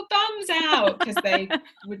like, your bum's out, because they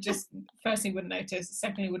would just, firstly wouldn't notice,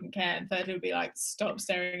 secondly wouldn't care, and thirdly would be like, stop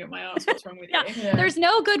staring at my ass. What's wrong with you? Yeah. There's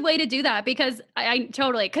no good way to do that, because I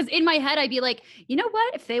totally, because in my head I'd be like, you know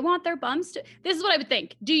what? If they want their bums to, this is what I would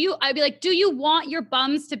think. I'd be like, do you want your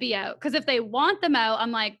bums to be out? Because if they want them out,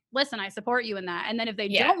 I'm like, listen, I support you in that. And then if they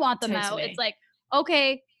don't want them out, it's like,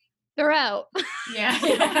 okay, they're out. Yeah.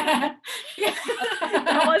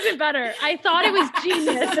 That wasn't better. I thought it was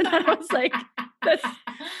genius. And then I was like,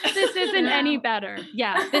 this isn't any better.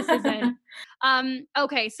 Yeah, this isn't.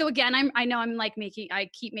 Okay. So again, I know I'm like I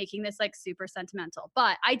keep making this like super sentimental,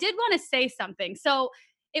 but I did want to say something. So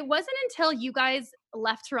it wasn't until you guys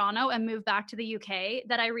left Toronto and moved back to the UK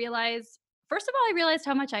that I realized, first of all, I realized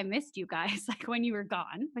how much I missed you guys, like when you were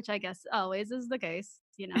gone, which I guess always is the case.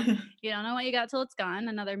 You know, you don't know what you got till it's gone.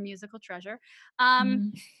 Another musical treasure.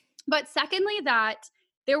 But secondly, that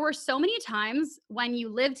there were so many times when you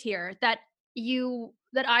lived here that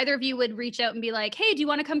either of you would reach out and be like, hey, do you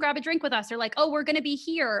want to come grab a drink with us? Or like, oh, we're going to be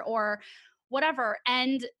here or whatever.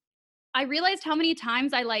 And I realized how many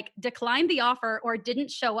times I like declined the offer or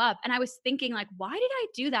didn't show up. And I was thinking like, why did I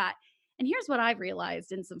do that? And here's what I've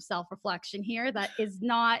realized in some self-reflection here that is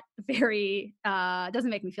not very,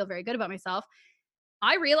 doesn't make me feel very good about myself.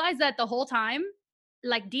 I realized that the whole time,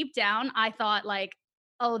 like deep down, I thought like,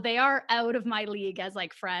 oh, they are out of my league as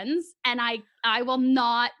like friends. And I will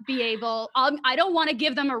not be able, I don't want to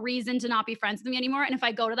give them a reason to not be friends with me anymore. And if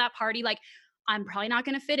I go to that party, like, I'm probably not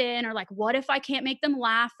going to fit in, or like, what if I can't make them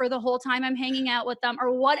laugh for the whole time I'm hanging out with them,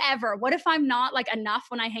 or whatever? What if I'm not like enough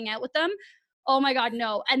when I hang out with them? oh my God,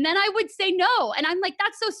 no. And then I would say no. And I'm like,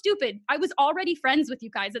 that's so stupid. I was already friends with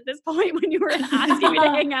you guys at this point when you were asking me to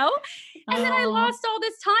hang out. And then I lost all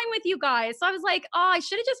this time with you guys. So I was like, oh, I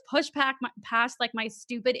should have just pushed past like my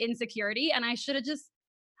stupid insecurity. And I should have just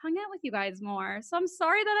hung out with you guys more. So I'm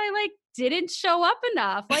sorry that I like didn't show up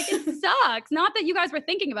enough. Like it sucks. Not that you guys were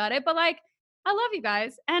thinking about it, but like, I love you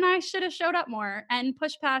guys. And I should have showed up more and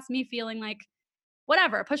pushed past me feeling like,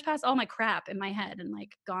 whatever, push past all my crap in my head and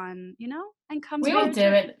like gone, you know, and come. We all do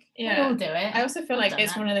it. Yeah. We all do it. I also feel like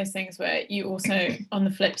it's one of those things where you also, on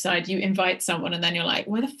the flip side, you invite someone and then you're like,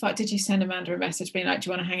 where the fuck did you send Amanda a message being like, do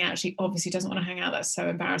you want to hang out? She obviously doesn't want to hang out. That's so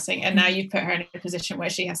embarrassing. And now you've put her in a position where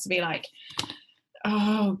she has to be like,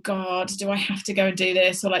 oh God, do I have to go and do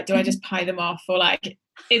this? Or like, do I just pie them off? Or like,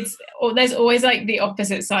 or there's always like the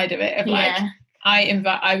opposite side of it of like,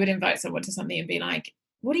 I would invite someone to something and be like,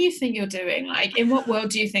 what do you think you're doing? Like, in what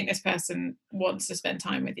world do you think this person wants to spend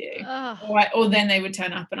time with you? Or then they would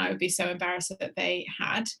turn up and I would be so embarrassed that they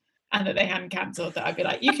had and that they hadn't cancelled that I'd be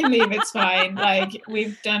like, you can leave, it's fine. Like,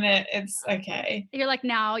 we've done it, it's okay. You're like,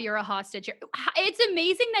 now you're a hostage. It's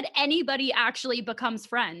amazing that anybody actually becomes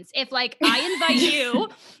friends. If like I invite you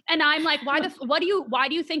and I'm like, why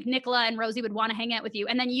do you think Nicola and Rosie would want to hang out with you?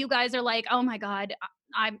 And then you guys are like, oh my God,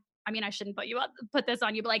 I mean, I shouldn't put this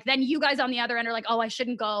on you, but like, then you guys on the other end are like, oh, I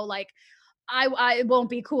shouldn't go. Like, I won't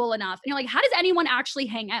be cool enough. And you're like, how does anyone actually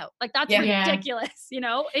hang out? Like, that's ridiculous. You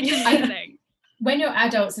know, it's amazing. When you're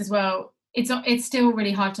adults as well, it's still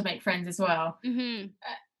really hard to make friends as well. Mm-hmm.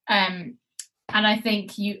 And I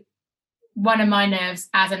think one of my nerves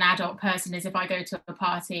as an adult person is if I go to a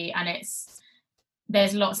party and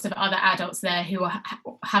there's lots of other adults there who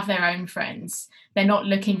have their own friends. They're not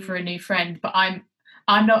looking for a new friend, but I'm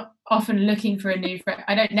not often looking for a new friend.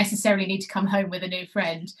 I don't necessarily need to come home with a new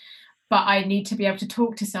friend, but I need to be able to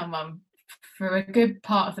talk to someone for a good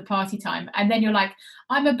part of the party time. And then you're like,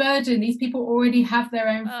 I'm a burden. These people already have their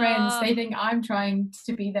own friends. They think I'm trying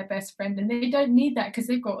to be their best friend and they don't need that because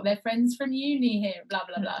they've got their friends from uni here, blah,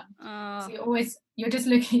 blah, blah. So you're just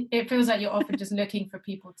looking, it feels like you're often just looking for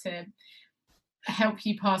people to help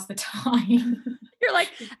you pass the time. You're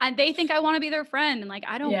like, and they think I want to be their friend and like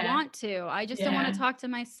I don't want to. I just don't want to talk to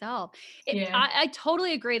myself. I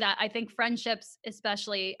totally agree that I think friendships,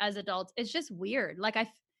 especially as adults, it's just weird. Like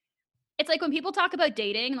it's like when people talk about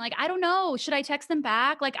dating, like I don't know, should I text them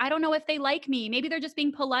back? Like I don't know if they like me. Maybe they're just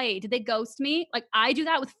being polite. Did they ghost me? Like I do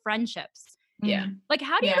that with friendships. Yeah. Like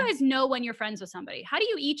how do you guys know when you're friends with somebody? How do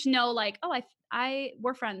you each know like, oh,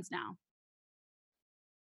 we're friends now?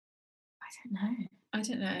 I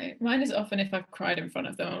don't know. Mine is often if I've cried in front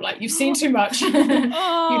of them, I'm like, you've seen too much. You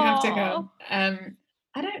have to go. I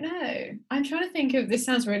don't know. I'm trying to think of, this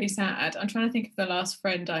sounds really sad. I'm trying to think of the last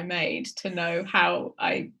friend I made to know how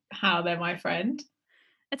they're my friend.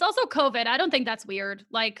 It's also COVID. I don't think that's weird.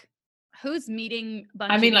 Like, who's meting a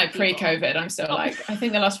bunch I mean, of like people? pre-COVID, I'm still like, I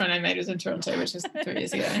think the last friend I made was in Toronto, which is 3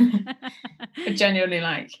 years ago. But genuinely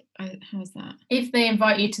like, how's that? If they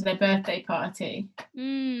invite you to their birthday party.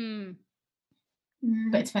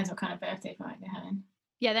 But it depends what kind of birthday party they're having.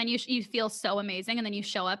 Yeah, then you feel so amazing, and then you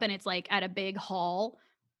show up, and it's like at a big hall.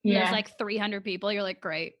 There's like 300 people. You're like,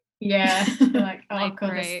 great. Yeah, you're like, oh like,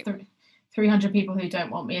 God, there's 300 people who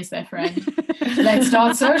don't want me as their friend. Let's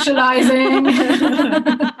start socializing.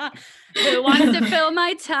 Who wants to fill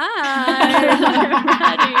my time?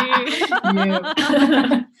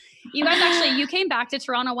 Ready. You guys actually, you came back to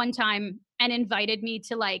Toronto one time and invited me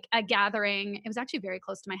to like a gathering. It was actually very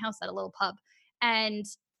close to my house at a little pub. And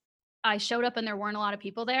I showed up and there weren't a lot of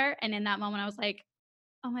people there. And in that moment, I was like,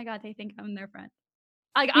 oh my God, they think I'm their friend.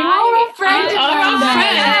 Like you're a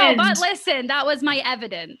friend. But listen, that was my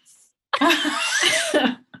evidence.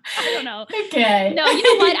 I don't know. Okay. No, you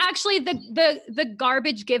know what? Actually, the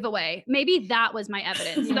garbage giveaway, maybe that was my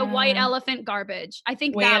evidence. The white elephant garbage. I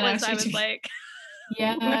think I was like...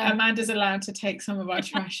 Yeah, Amanda's allowed to take some of our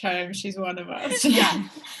trash home. She's one of us. Yeah.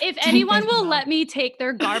 If anyone will let me take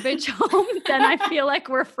their garbage home, then I feel like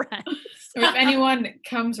we're friends. Or if anyone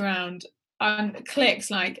comes around and clicks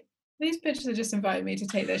like, these bitches have just invited me to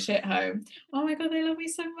take their shit home. Oh my God, they love me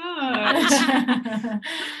so much. Has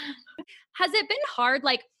it been hard?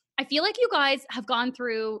 Like, I feel like you guys have gone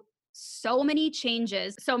through so many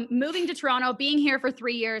changes. So moving to Toronto, being here for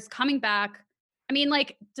 3 years, coming back. I mean,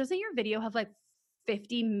 like, doesn't your video have like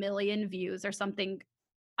 50 million views or something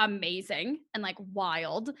amazing and like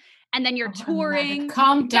wild? And then you're touring.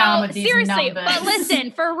 Calm down with these seriously, numbers. but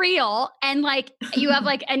listen, for real. And like you have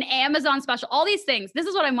like an Amazon special, all these things. This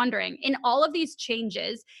is what I'm wondering. In all of these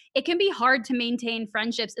changes, it can be hard to maintain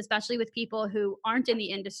friendships, especially with people who aren't in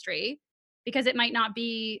the industry, because it might not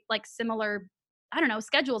be like similar I don't know,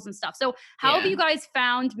 schedules and stuff. So how have Yeah. you guys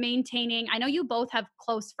found maintaining, I know you both have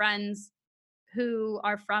close friends who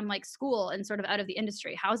are from like school and sort of out of the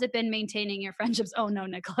industry. How's it been maintaining your friendships? Oh no,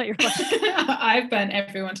 Nicola, you're like I've burnt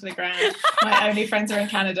everyone to the ground. My only friends are in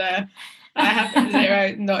Canada. I have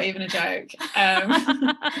zero, not even a joke.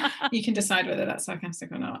 You can decide whether that's sarcastic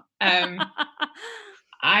or not.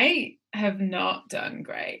 I have not done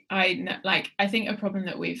great. I think a problem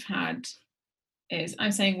that we've had is,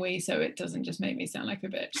 I'm saying we so it doesn't just make me sound like a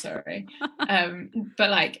bitch, sorry. But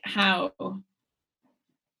like how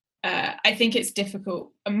I think it's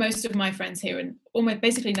difficult. Most of my friends here, and almost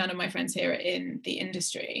basically none of my friends here, are in the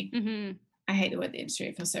industry. Mm-hmm. I hate the word the industry,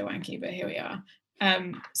 it feels so wanky, but here we are.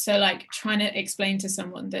 So like trying to explain to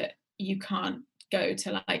someone that you can't go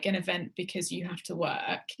to like an event because you have to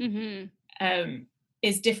work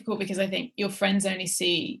is difficult, because I think your friends only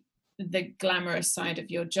see the glamorous side of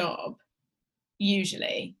your job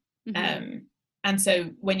usually. And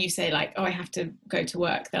so when you say like, oh, I have to go to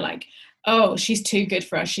work, they're like, oh, she's too good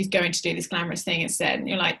for us, she's going to do this glamorous thing instead. And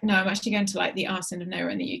you're like, no, I'm actually going to like the arse end of nowhere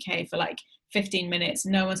in the UK for like 15 minutes,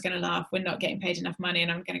 no one's going to laugh, we're not getting paid enough money,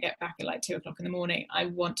 and I'm going to get back at like 2 o'clock in the morning. I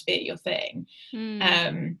want to be at your thing.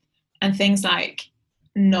 And things like,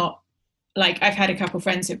 not like, I've had a couple of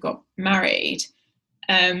friends who've got married,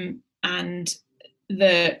 and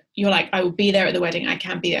you're like, I will be there at the wedding, I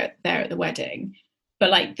can be there at the wedding,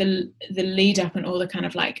 but like the lead up and all the kind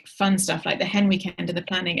of like fun stuff, like the hen weekend and the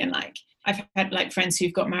planning, and like I've had like friends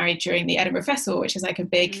who've got married during the Edinburgh Festival, which is like a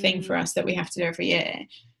big thing for us that we have to do every year.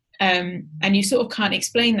 And you sort of can't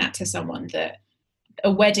explain that to someone, that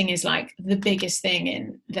a wedding is like the biggest thing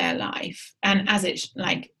in their life, and as it's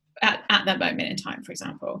like at that moment in time, for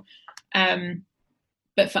example.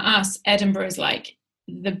 But for us, Edinburgh is like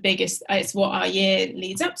the biggest, it's what our year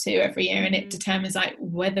leads up to every year, and it determines like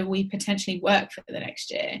whether we potentially work for the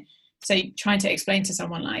next year. So trying to explain to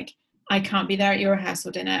someone like, I can't be there at your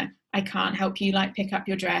rehearsal dinner, I can't help you like pick up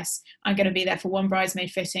your dress, I'm going to be there for one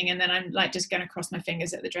bridesmaid fitting, and then I'm like just going to cross my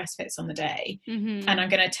fingers that the dress fits on the day, and I'm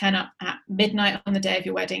going to turn up at midnight on the day of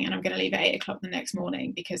your wedding, and I'm going to leave at 8 o'clock the next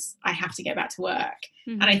morning because I have to get back to work.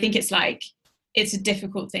 And I think it's like, it's a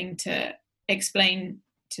difficult thing to explain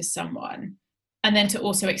to someone, and then to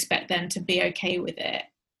also expect them to be okay with it,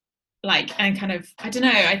 like, and kind of, I don't know,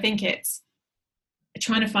 I think it's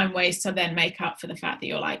trying to find ways to then make up for the fact that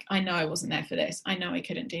you're like, I know I wasn't there for this, I know I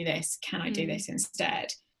couldn't do this, can I do this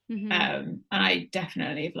instead? And I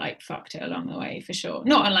definitely have like fucked it along the way, for sure,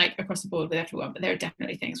 not like across the board with everyone, but there are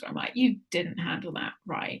definitely things where I'm like, you didn't handle that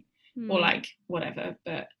right, or like whatever.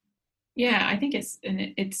 But yeah, I think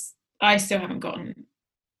it's I still haven't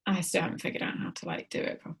figured out how to like do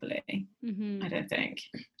it properly. I don't think.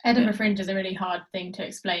 Edinburgh Fringe is a really hard thing to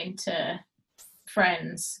explain to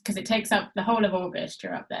friends, because it takes up the whole of August,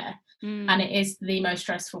 you're up there, and it is the most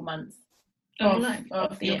stressful month of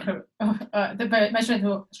the year. The most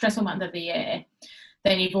stressful month of the year.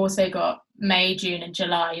 Then you've also got May, June and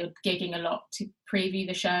July, you're gigging a lot to preview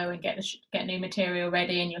the show and get new material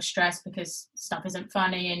ready, and you're stressed because stuff isn't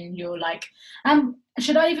funny, and you're like,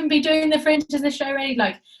 should I even be doing the Fringe? Is the show ready?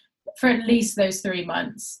 Like, for at least those 3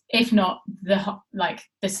 months, if not the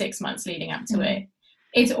 6 months leading up to it,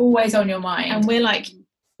 it's always on your mind. And we're like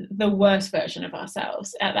the worst version of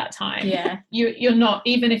ourselves at that time. Yeah. You're not,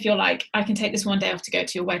 even if you're like, I can take this one day off to go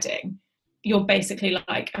to your wedding, you're basically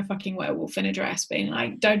like a fucking werewolf in a dress, being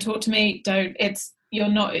like, don't talk to me, you're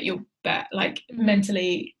not at your best, like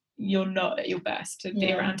mentally you're not at your best to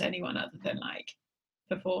be around anyone other than like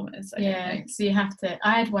performers. I don't think. So you have to,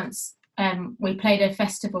 I had once, we played a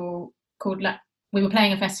festival called we were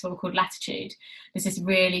playing a festival called Latitude. There's this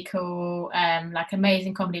really cool, like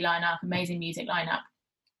amazing comedy lineup, amazing music lineup.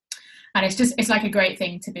 And it's like a great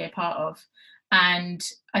thing to be a part of. And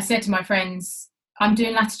I said to my friends, I'm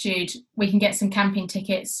doing Latitude, we can get some camping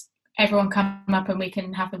tickets, everyone come up and we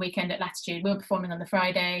can have the weekend at Latitude. We were performing on the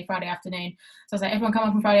Friday afternoon. So I was like, everyone come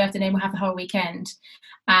up on Friday afternoon, we'll have the whole weekend.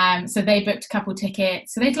 So they booked a couple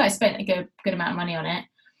tickets. So they'd like spent a good amount of money on it.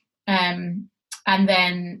 And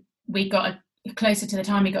then we got closer to the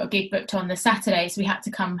time, we got a gig booked on the Saturday, so we had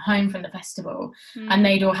to come home from the festival, and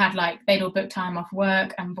they'd all booked time off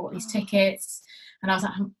work and bought these tickets, and I was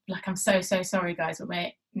like, I'm so sorry guys, but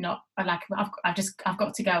we're not, like, I've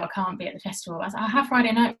got to go, I can't be at the festival. I was like, I'll have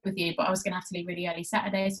Friday night with you, but I was gonna have to leave really early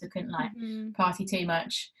Saturday, so I couldn't like party too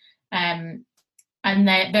much. And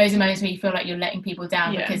those are moments where you feel like you're letting people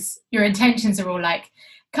down, because your intentions are all like,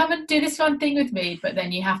 come and do this fun thing with me, but then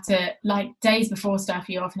you have to, like, days before stuff,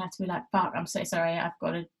 you often have to be like, fuck, I'm so sorry, I've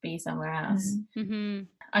got to be somewhere else.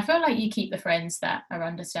 I feel like you keep the friends that are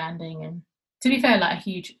understanding, and to be fair, like a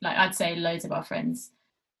huge, like I'd say loads of our friends,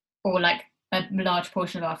 or like a large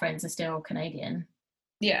portion of our friends are still Canadian.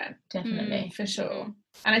 Yeah, definitely, for sure.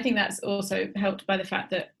 And I think that's also helped by the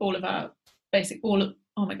fact that almost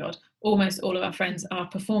all of our friends are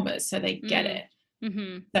performers, so they get it.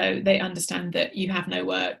 So they understand that you have no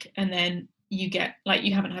work, and then you get, like,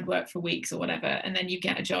 you haven't had work for weeks or whatever, and then you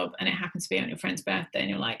get a job and it happens to be on your friend's birthday, and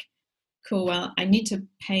you're like, cool, well, I need to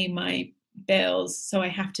pay my bills, so I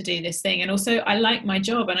have to do this thing. And also I like my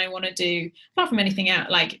job, and I want to do, apart from anything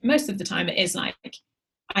else, like most of the time it is like,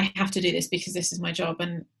 I have to do this because this is my job,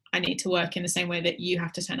 and I need to work in the same way that you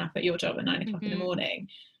have to turn up at your job at 9 o'clock in the morning.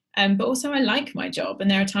 But also I like my job,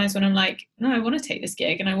 and there are times when I'm like, no, I want to take this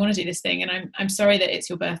gig and I want to do this thing, and I'm sorry that it's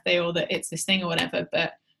your birthday or that it's this thing or whatever.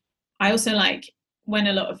 But I also like when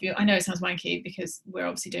a lot of you, I know it sounds wanky because we're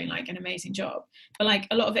obviously doing like an amazing job, but like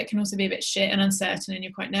a lot of it can also be a bit shit and uncertain, and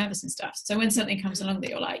you're quite nervous and stuff. So when something comes along that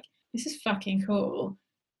you're like, this is fucking cool,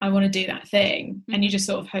 I want to do that thing, and you just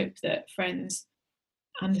sort of hope that friends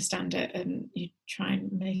understand it and you try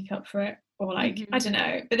and make up for it, or like I don't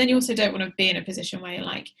know. But then you also don't want to be in a position where you're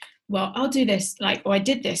like, well, I'll do this, like, oh, I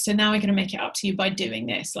did this, so now I'm going to make it up to you by doing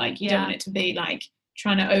this. Like, you don't want it to be like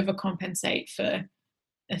trying to overcompensate for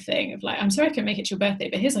a thing of like, I'm sorry I couldn't make it to your birthday,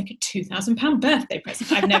 but here's like a £2,000 birthday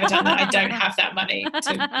present. I've never done that. I don't have that money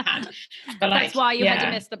to hand. But like, that's why you had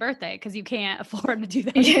to miss the birthday, because you can't afford to do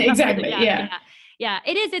that. Yeah, exactly. Yeah.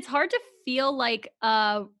 It is. It's hard to feel like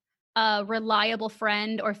a reliable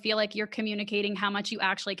friend, or feel like you're communicating how much you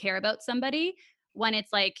actually care about somebody, when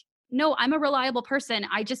it's like, no, I'm a reliable person,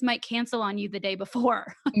 I just might cancel on you the day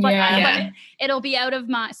before. But it'll be out of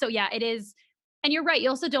my, so yeah, it is. And you're right, you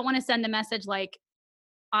also don't want to send the message like,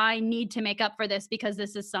 I need to make up for this because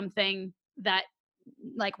this is something that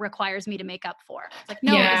like requires me to make up for. It's like,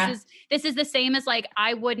 no, this is the same as like,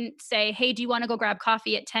 I wouldn't say, hey, do you want to go grab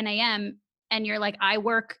coffee at 10 a.m.? And you're like, I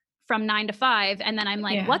work from 9 to 5. And then I'm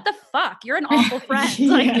like, what the fuck? You're an awful friend.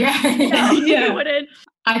 Like, you wouldn't.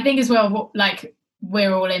 I think as well, like,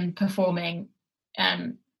 we're all in performing,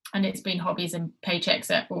 and it's been hobbies and paychecks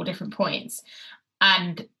at all different points.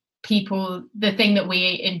 And people, the thing that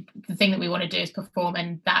we want to do is perform,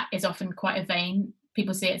 and that is often quite a vain,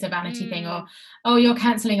 people see it as a vanity thing, or, oh, you're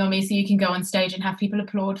cancelling on me so you can go on stage and have people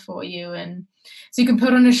applaud for you, and so you can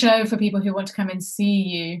put on a show for people who want to come and see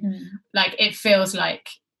you. Like, it feels like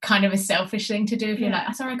kind of a selfish thing to do if you're like,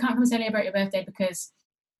 oh, sorry, I can't come celebrate your birthday because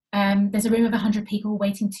there's a room of 100 people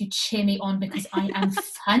waiting to cheer me on because I am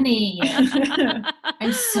funny.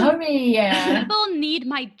 I'm sorry. People need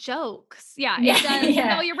my jokes. It does.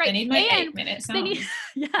 No, you're right. They need my 8-minute songs.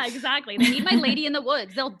 Exactly. They need my Lady in the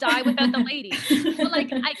Woods. They'll die without the lady. But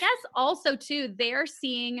like, I guess also too, they're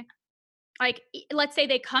seeing, like, let's say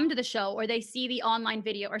they come to the show or they see the online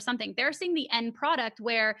video or something, they're seeing the end product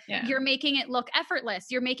where you're making it look effortless.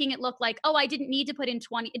 You're making it look like, oh, I didn't need to put in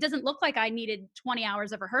 20. It doesn't look like I needed 20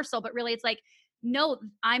 hours of rehearsal, but really it's like, no,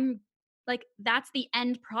 I'm like, that's the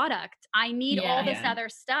end product. I need all this other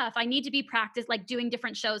stuff. I need to be practiced, like doing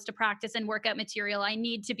different shows to practice and work out material. I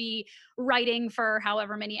need to be writing for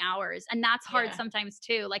however many hours. And that's hard sometimes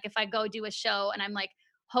too. Like if I go do a show and I'm like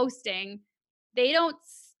hosting,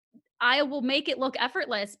 I will make it look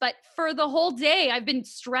effortless, but for the whole day I've been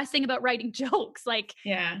stressing about writing jokes. Like,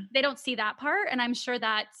 they don't see that part. And I'm sure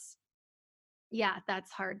that's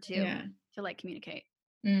hard to like communicate.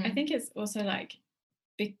 I think it's also like,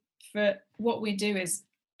 for what we do is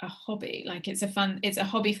a hobby. Like it's a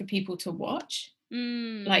hobby for people to watch.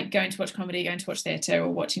 Like going to watch comedy, going to watch theatre, or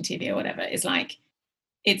watching TV or whatever is like,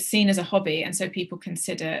 it's seen as a hobby, and so people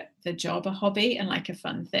consider the job a hobby and like a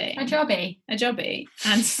fun thing. A jobby.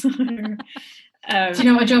 And so, do you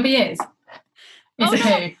know what a jobby is? It's a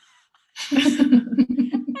poo.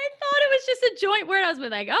 I thought it was just a joint word. I was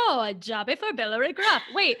like, oh, a jobby for Billericay Gruff.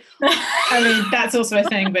 Wait. I mean, that's also a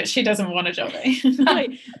thing, but she doesn't want a jobby.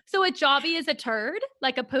 Wait, so a jobby is a turd?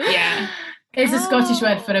 Like a poo? Yeah. It's a Scottish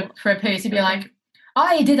word for a poo. To be like,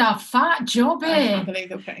 I did a fat jobby. I can't believe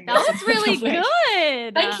they're putting that was really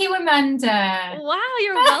good. Thank you, Amanda. Wow,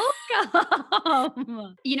 you're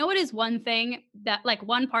welcome. You know what is one thing that, like,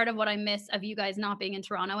 one part of what I miss of you guys not being in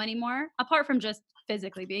Toronto anymore, apart from just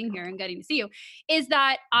physically being here and getting to see you, is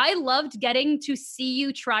that I loved getting to see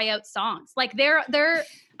you try out songs. Like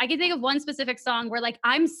I can think of one specific song where like,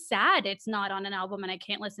 I'm sad it's not on an album and I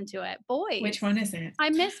can't listen to it. Boys. Which one is it? I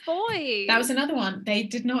miss Boys. That was another one. They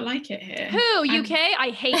did not like it here. Who? UK? I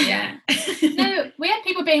hate it. No, we had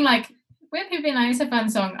people being like, it's a fun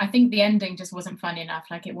song. I think the ending just wasn't fun enough.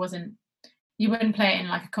 Like it wasn't, you wouldn't play it in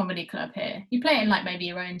like a comedy club here. You play it in like maybe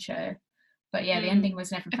your own show. But yeah, the ending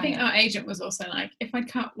was never I funny. think our agent was also like, if I'd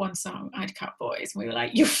cut one song, I'd cut boys. And we were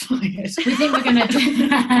like, you're fired. We think we're going to do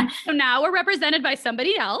that. So now we're represented by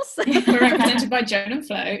somebody else. We're represented by Joan and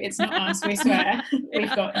Flo. It's not us, we swear.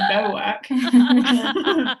 We've got no work.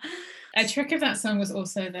 A trick of that song was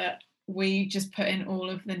also that we just put in all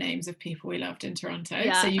of the names of people we loved in Toronto.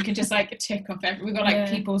 Yeah. So you can just like tick off we've got like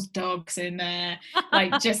people's dogs in there.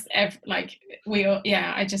 Like just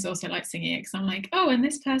I just also like singing it because I'm like, oh, and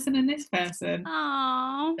this person and this person.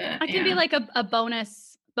 Oh, I can be like a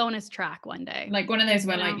bonus track one day. Like one of those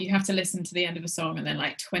where like you have to listen to the end of a song and then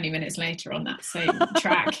like 20 minutes later on that same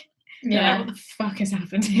track. Like, what the fuck has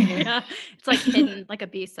happened here? Yeah. It's like hidden, like a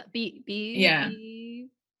B-side. B-side?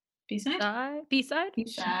 B-side?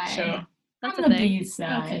 Sure. That's From a the thing. B-side.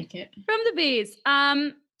 I'll take it. From the bees.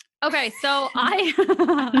 Okay, so I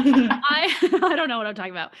don't know what I'm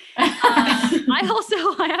talking about. I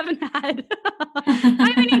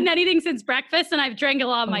haven't eaten anything since breakfast, and I've drank a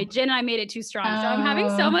lot of my gin, and I made it too strong. So I'm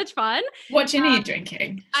having so much fun. What gin are you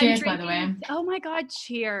drinking? Cheers, by the way. Oh my God,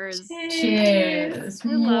 cheers. Cheers. I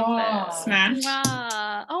love this. Smash.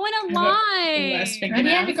 Wow. Oh, and a lime. Oh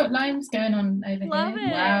yeah, we've got limes going on over Love here.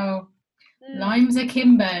 it. Wow. Limes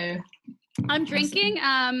akimbo. I'm drinking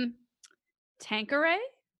Tanqueray.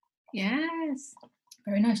 Yes.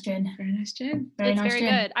 Very nice gin. Very nice gin. Very It's nice very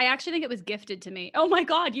gin. good. I actually think it was gifted to me. Oh my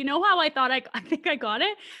God. You know how I thought I think I got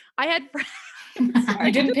it? I had friends. I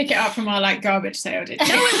didn't pick it up from our like garbage sale, did you?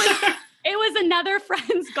 No, it was another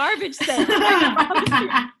friend's garbage sale.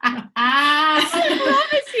 I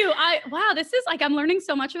promise you. Wow, this is like, I'm learning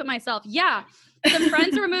so much about myself. Yeah. Some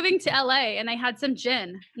friends were moving to LA and they had some gin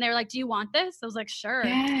and they were like, do you want this? I was like, sure.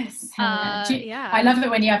 Yes. Yeah. I love that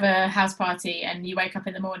when you have a house party and you wake up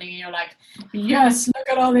in the morning and you're like, yes, look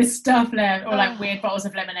at all this stuff there. Or like weird bottles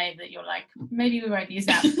of lemonade that you're like, maybe we won't use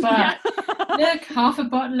that. But look, half a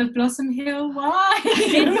bottle of Blossom Hill wine.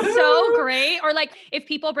 It's so great. Or like if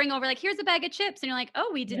people bring over like, here's a bag of chips and you're like, oh,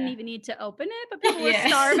 we didn't even need to open it, but people were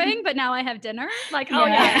starving, but now I have dinner. Like, oh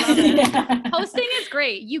yeah, I love it. Hosting is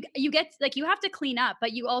great. You get like, you have to clean up,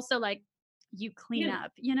 but you also like, you clean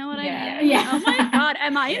up. You know what I mean? Yeah. Oh my God,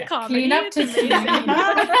 am I in comedy? Clean up to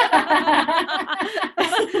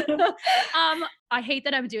I hate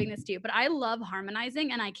that I'm doing this to you, but I love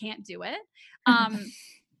harmonizing and I can't do it.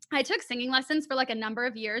 I took singing lessons for like a number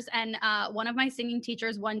of years, and one of my singing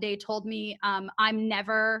teachers one day told me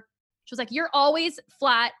she was like, you're always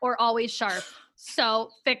flat or always sharp. So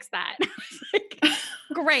fix that. Like,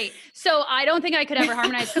 great. So I don't think I could ever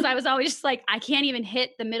harmonize because I was always just like, I can't even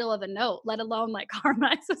hit the middle of a note, let alone like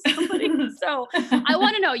harmonize with somebody. So I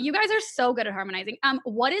want to know, you guys are so good at harmonizing.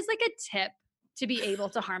 What is like a tip to be able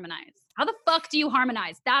to harmonize? How the fuck do you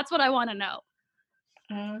harmonize? That's what I want to know.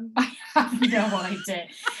 I have no idea.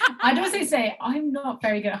 I'd also say I'm not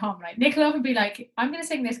very good at harmonizing. Nicola would be like, I'm going to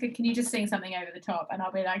sing this. Can you just sing something over the top? And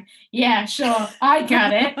I'll be like, yeah, sure, I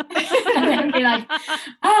got it. And then be like,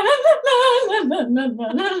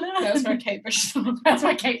 that was for a Kate Bush song. That's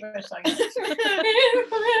my Kate Bush song.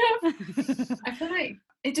 I feel like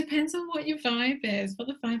it depends on what your vibe is, what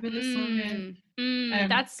the vibe of the song is.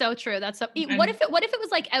 That's so true. That's so. What if it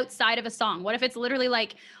was like outside of a song? What if it's literally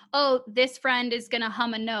like, oh, this friend is gonna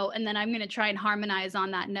hum a note, and then I'm gonna try and harmonize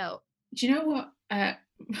on that note? Do you know what?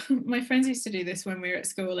 My friends used to do this when we were at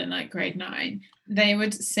school in like grade 9. They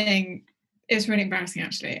would sing. It was really embarrassing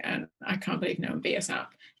actually, and I can't believe no one beat us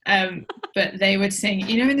up. But they would sing,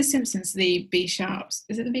 you know, in The Simpsons, the B sharps.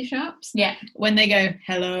 Is it the B sharps? Yeah. When they go,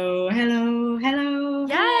 hello, hello, hello.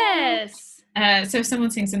 Yes. So if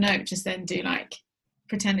someone sings a note, just then do like,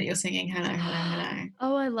 pretend that you're singing hello, hello, hello.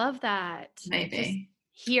 Oh, I love that. Maybe.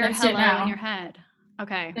 Just hear Let's do it hello now. in your head.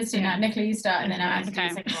 Okay. Let's do that. Nicola, you start, and then I'll do the Okay.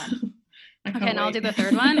 second one. Okay, and I'll do the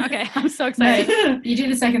third one. Okay, I'm so excited. No, you do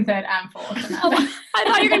the second, third, and fourth. Oh, I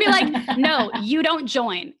thought you were gonna be like, no, you don't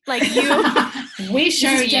join. Like you. We show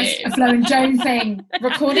This is you. just a Flo and Joan thing.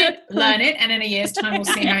 Record it, learn it, and in a year's time we'll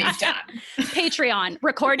see how you've done. Patreon.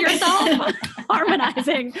 Record yourself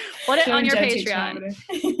harmonizing. Put it on your Patreon.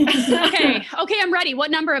 Okay, I'm ready. What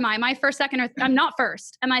number am I? Am I first, second, or I'm not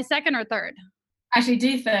first. Am I second or third? Actually,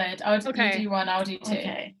 do third. I'll Okay. do one. I'll do two.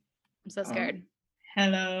 Okay. I'm so scared.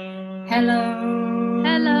 Hello. Hello.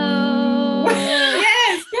 Hello.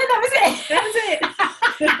 Yes. Yeah, that was it. That was it.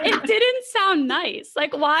 It didn't sound nice.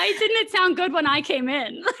 Like, why didn't it sound good when I came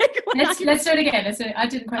in? Like, Let's do it again. Let's do it. I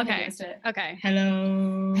didn't quite Okay. think let's do it. Okay.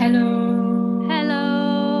 Hello. Hello.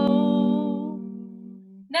 Hello.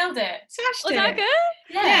 Nailed it. Smashed Was it. that good?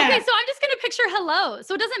 Yeah. Okay, so I'm just gonna picture hello.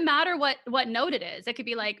 So it doesn't matter what note it is. It could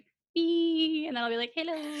be like me, and then I'll be like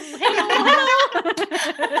hello, hello,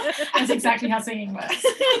 hello. That's exactly how singing works.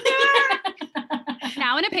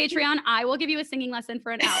 Now in a Patreon, I will give you a singing lesson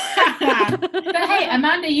for an hour. But hey,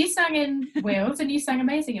 Amanda, you sang in Wales and you sang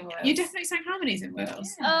amazing in Wales. You definitely sang harmonies in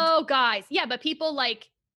Wales. Yeah. Oh, guys. Yeah, but people like,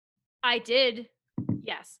 I did.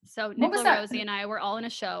 Yes. So Nicola, Rosie, and I were all in a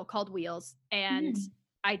show called Wheels, and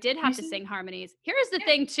I did have to sing harmonies. Here's the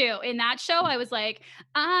thing too. In that show, I was like,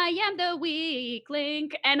 I am the weak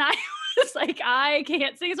link. And I was like, I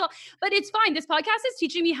can't sing as well. But it's fine. This podcast is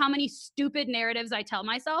teaching me how many stupid narratives I tell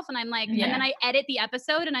myself. And I'm like, and then I edit the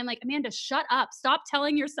episode and I'm like, Amanda, shut up. Stop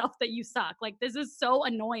telling yourself that you suck. Like, this is so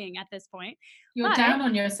annoying at this point. You're down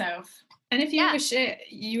on yourself. And if you were shit,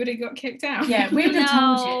 you would have got kicked out. Yeah, we would have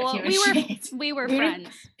told you if you were shit. We were friends.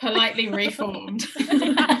 Politely reformed.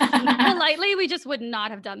 Politely, we just would not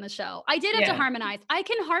have done the show. I did have to harmonize. I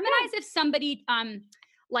can harmonize if somebody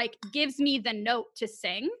like gives me the note to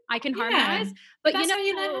sing. I can harmonize. But that's how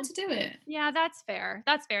you learn how to do it. Yeah, that's fair.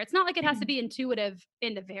 That's fair. It's not like it has to be intuitive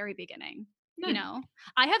in the very beginning. No. You know,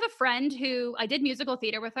 I have a friend who I did musical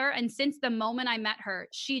theater with her. And since the moment I met her,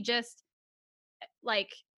 she just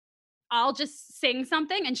like, I'll just sing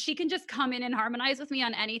something and she can just come in and harmonize with me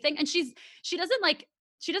on anything. And she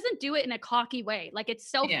doesn't do it in a cocky way. Like,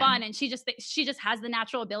 it's so fun. And she just has the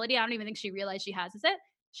natural ability. I don't even think she realized she has it.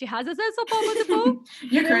 She has it.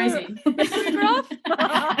 You're crazy.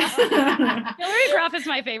 Hillary Graff is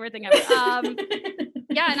my favorite thing ever.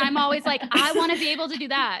 Yeah, and I'm always like, I want to be able to do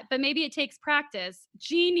that, but maybe it takes practice.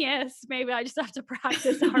 Genius. Maybe I just have to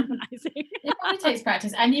practice harmonizing. It probably takes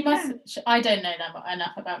practice, and you must. I don't know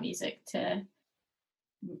enough about music to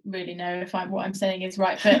really know if what I'm saying is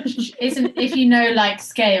right. But if you know like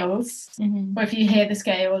scales, or if you hear the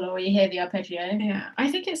scale or you hear the arpeggio? Yeah,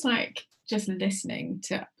 I think it's like just listening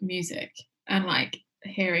to music and like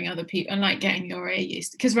hearing other people and like getting your ear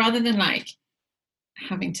used. Because rather than like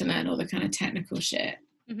having to learn all the kind of technical shit,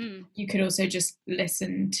 you could also just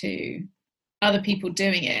listen to other people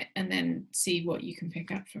doing it and then see what you can pick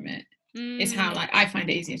up from it. Is how like I find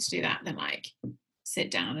it easier to do that than like sit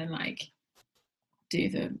down and like do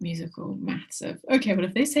the musical maths of, okay, well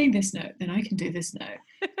if they say this note then I can do this note.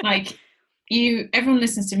 Like everyone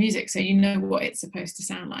listens to music, so you know what it's supposed to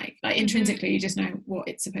sound like intrinsically you just know what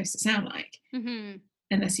it's supposed to sound like,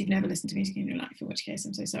 unless you've never listened to music in your life, in which case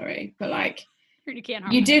I'm so sorry, but like you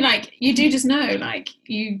can't you do just know, like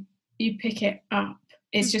you pick it up.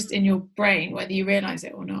 It's just in your brain whether you realize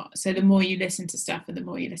it or not. So the more you listen to stuff and the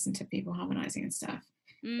more you listen to people harmonizing and stuff,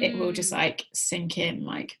 it will just like sink in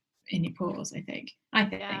like in your pores, I think.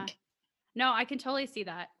 No, I can totally see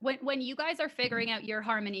that. When you guys are figuring out your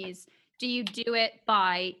harmonies, do you do it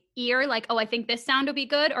by ear? Like, oh, I think this sound will be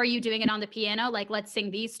good. Or are you doing it on the piano? Like, let's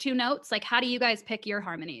sing these two notes. Like, how do you guys pick your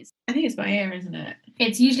harmonies? I think it's by ear, isn't it?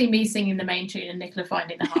 It's usually me singing the main tune and Nicola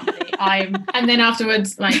finding the harmony. And then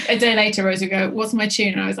afterwards, like a day later, Rosie would go, what's my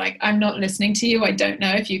tune? And I was like, I'm not listening to you. I don't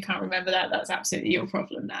know. If you can't remember that, that's absolutely your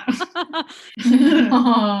problem now.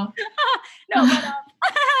 No,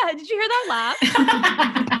 but did you hear that laugh?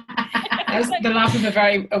 That's the laugh of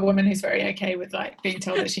a woman who's very okay with like being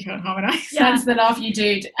told that she can't harmonize. That's the laugh you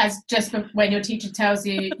do as just when your teacher tells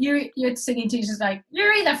you your singing teacher's like,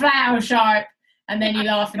 you're either flat or sharp, and then you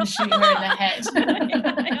laugh and shoot her in the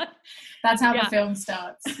head. That's how the film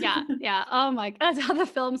starts. Yeah. Oh my, that's how the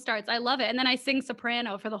film starts. I love it. And then I sing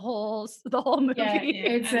soprano for the whole movie. Yeah,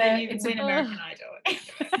 it's an American Idol.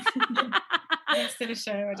 It's still a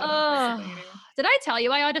show. I don't know. Did I tell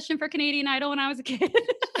you I auditioned for Canadian Idol when I was a kid?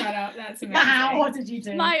 Shut up, that's amazing. What did you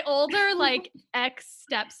do? My older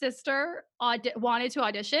ex-stepsister wanted to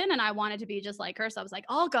audition and I wanted to be just like her. So I was like,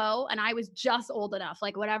 I'll go. And I was just old enough,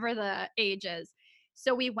 like whatever the age is.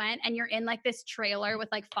 So we went and you're in like this trailer with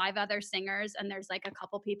like 5 other singers and there's like a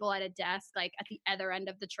couple people at a desk like at the other end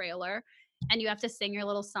of the trailer. And you have to sing your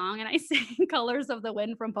little song. And I sang Colors of the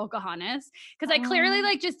Wind from Pocahontas because I clearly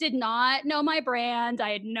like just did not know my brand. I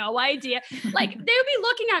had no idea. Like they would be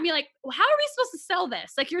looking at me like, well, how are we supposed to sell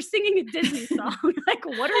this? Like you're singing a Disney song. Like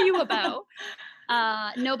what are you about?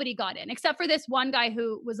 Nobody got in except for this one guy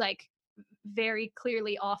who was like very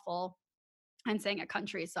clearly awful and sang a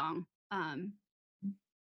country song.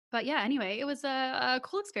 But yeah, anyway, it was a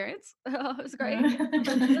cool experience. It was great.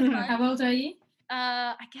 How old are you?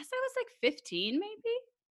 I guess I was like 15, maybe.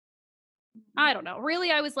 I don't know.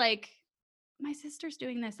 Really, I was like, my sister's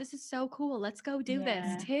doing this. This is so cool. Let's go do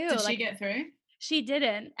this too. Did she get through? She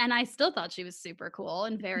didn't. And I still thought she was super cool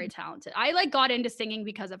and very talented. I like got into singing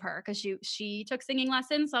because of her because she took singing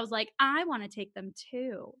lessons. So I was like, I want to take them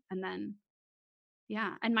too. And then,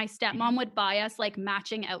 yeah. And my stepmom would buy us like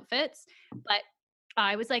matching outfits, but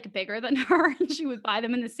I was like bigger than her and she would buy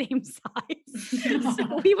them in the same size.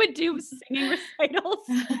 So we would do singing recitals.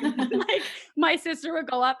 Like my sister would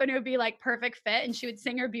go up and it would be like perfect fit and she would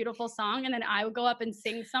sing her beautiful song. And then I would go up and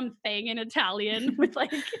sing something in Italian with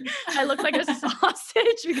like, I looked like a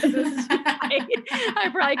sausage because it was I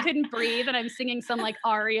probably couldn't breathe. And I'm singing some like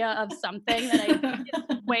aria of something that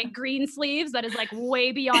I green sleeves that is like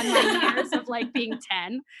way beyond my years of like being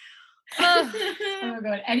 10. Oh my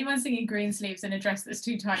god, anyone singing green sleeves in a dress that's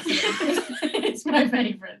too tight it's my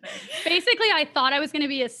favorite thing. Basically I thought I was going to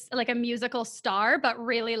be a musical star, but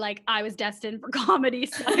really like I was destined for comedy,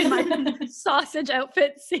 so in my sausage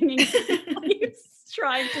outfit singing sleeves,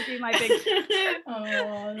 trying to be my big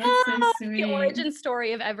oh, that's so sweet. The origin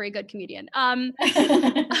story of every good comedian.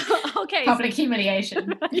 Okay, public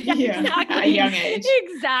humiliation. Yeah, exactly. at a young age,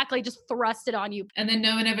 exactly, just thrust it on you, and then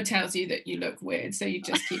no one ever tells you that you look weird, so you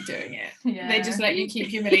just keep doing it. Yeah. They just let you keep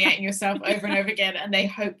humiliating yourself over and over again, and they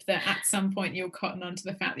hope that at some point you'll cotton on to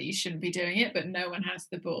the fact that you shouldn't be doing it, but no one has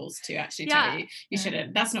the balls to actually tell you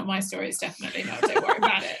shouldn't. That's not my story. It's definitely not. Don't worry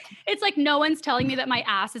about it. It's like no one's telling me that my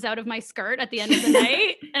ass is out of my skirt at the end of the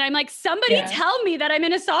night, and I'm like, somebody tell me that I'm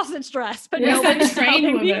in a sausage dress, but nobody's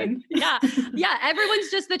train woman. Yeah, everyone's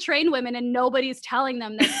just the train women, and nobody's telling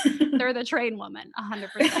them that they're the train woman.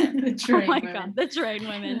 100%. Oh my god, the train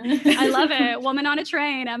women. I love it. Woman on a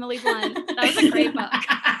Train, Emily Blunt. That was a great book.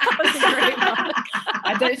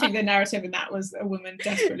 I don't think the narrative in that was a woman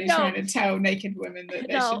desperately trying to tell naked women that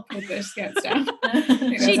they should pull their skirts down.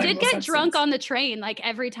 She did get drunk on the train, like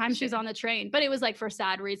every time she was on the train, but it was like for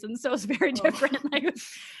sad reasons, so it was very different. Like,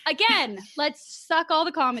 again, let's suck all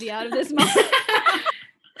the comedy out of this moment.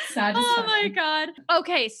 Oh my god.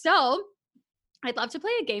 Okay, so I'd love to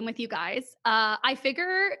play a game with you guys.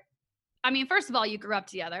 First of all, you grew up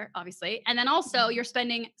together, obviously. And then also you're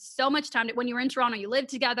spending so much time, when you were in Toronto, you lived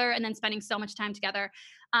together and then spending so much time together.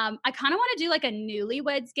 I kind of want to do like a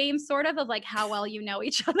newlyweds game, sort of like how well you know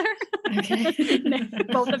each other. Okay.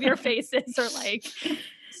 Both of your faces are like,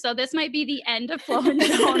 so this might be the end of Flo and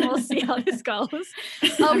Joan. We'll see how this goes.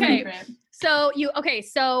 Okay. So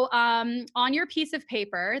on your piece of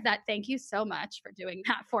paper thank you so much for doing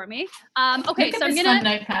that for me. Okay, so I'm gonna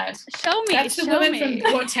notepad. Show me. That's the woman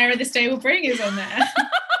from What Terror This Day Will Bring is on there.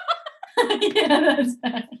 Yeah, that's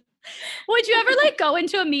her. Would you ever like go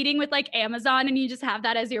into a meeting with like Amazon and you just have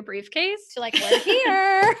that as your briefcase? You're like, we're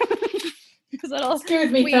here.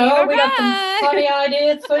 Excuse me, Phil. We got some funny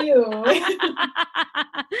ideas for you.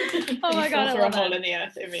 Oh my god, I love a hole in the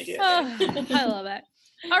earth immediately. Oh, I love it.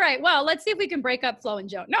 All right, well, let's see if we can break up Flo and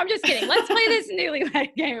Joan. No, I'm just kidding. Let's play this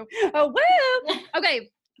newlywed game. Oh, woo!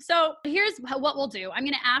 Okay, so here's what we'll do. I'm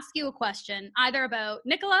going to ask you a question either about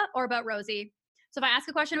Nicola or about Rosie. So if I ask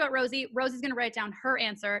a question about Rosie, Rosie's going to write down her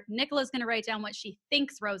answer. Nicola's going to write down what she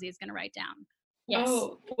thinks Rosie is going to write down. Yes.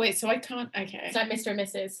 Oh, wait, so I can't, okay. It's like Mr. and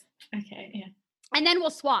Mrs. Okay, yeah. And then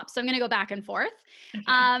we'll swap. So I'm going to go back and forth.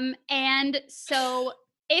 Okay. And so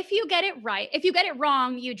if you get it right, if you get it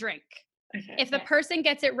wrong, you drink. Okay. If the person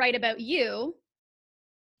gets it right about you,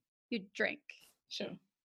 you drink. Sure.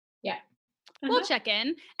 Yeah. We'll check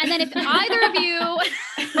in. And then if either of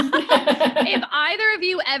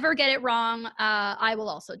you ever get it wrong, I will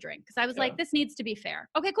also drink. Because I was like, this needs to be fair.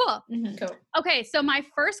 Okay, cool. Mm-hmm. Cool. Okay, so my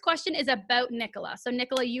first question is about Nicola. So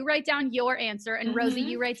Nicola, you write down your answer, and Rosie,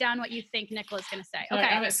 you write down what you think Nicola's going to say. Okay.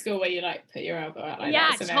 I'm at school where you like put your elbow out like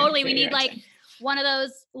that. So totally. We need like one of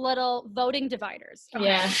those little voting dividers. Okay.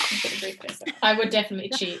 Yeah. I would definitely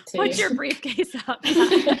cheat too. Put your briefcase up.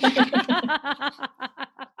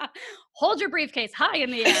 Hold your briefcase high in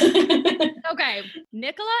the air. Okay.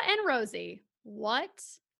 Nicola and Rosie, what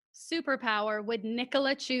superpower would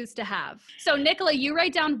Nicola choose to have? So Nicola, you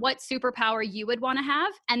write down what superpower you would want to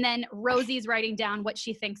have, and then Rosie's writing down what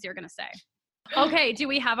she thinks you're going to say. Okay. Do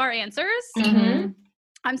we have our answers? Mm-hmm.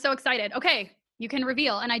 I'm so excited. Okay. You can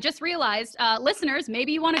reveal. And I just realized, listeners,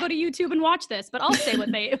 maybe you want to go to YouTube and watch this, but I'll say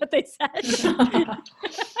what they said.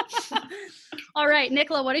 All right,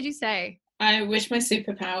 Nicola, what did you say? I wish my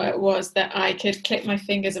superpower was that I could click my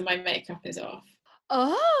fingers and my makeup is off.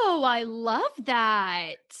 Oh, I love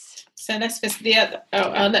that. So that's for the other. Oh,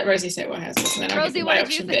 I'll let Rosie say what hers is, and then I'll give Rosie, my what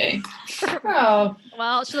did you option think? B. Oh,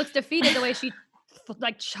 well, she looks defeated the way she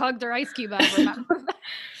like chugged her ice cube out of her mouth.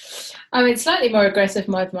 I mean, slightly more aggressive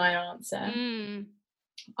with my answer. Mm.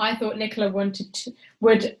 I thought Nicola would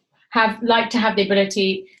like to have the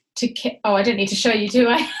ability to kill. Oh, I don't need to show you, do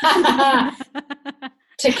I?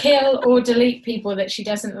 To kill or delete people that she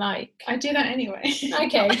doesn't like. I do that anyway.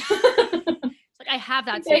 Okay. It's like I have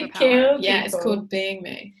that superpower. Kill yeah, people. It's called being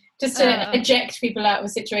me. Just to eject people out of a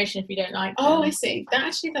situation if you don't like them. Oh, I see.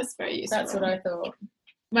 That's very useful. That's what I thought.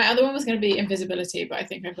 My other one was going to be invisibility, but I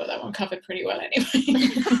think I've got that one covered pretty well anyway.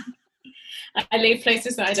 I leave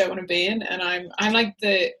places that I don't want to be in, and I'm like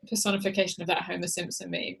the personification of that Homer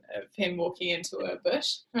Simpson meme of him walking into a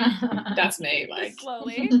bush. That's me, like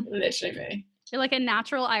slowly. Literally me. You're like a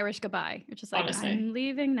natural Irish goodbye. You're just like, Honestly. I'm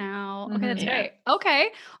leaving now. Okay, that's Yeah. great. Okay.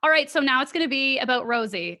 All right. So now it's going to be about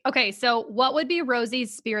Rosie. Okay. So what would be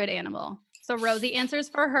Rosie's spirit animal? So Rosie answers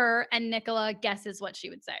for her and Nicola guesses what she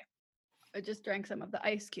would say. I just drank some of the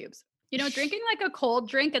ice cubes. You know, drinking like a cold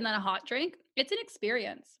drink and then a hot drink, it's an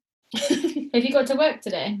experience. Have you got to work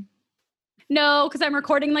today? No, because I'm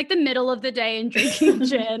recording like the middle of the day and drinking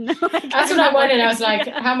gin. Like, That's what I wanted. I was like,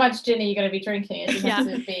 how much gin are you going to be drinking? It has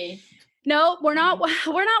to be. No, we're not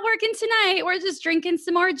working tonight. We're just drinking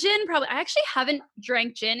some more gin. Probably. I actually haven't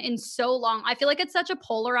drank gin in so long. I feel like it's such a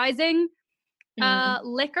polarizing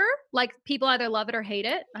liquor. Like people either love it or hate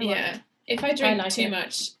it. I love it. If I drink too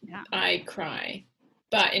much, I cry.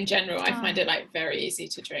 But in general, I find it like very easy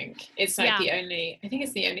to drink. It's like I think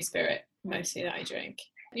it's the only spirit mostly that I drink.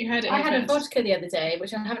 You heard it. I had a vodka the other day,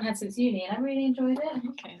 which I haven't had since uni, and I really enjoyed it.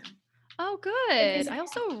 Okay. Oh, good. I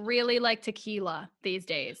also really like tequila these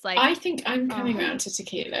days. Like, I think I'm coming around to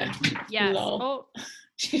tequila. Yes. Lol. Oh,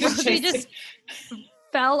 She just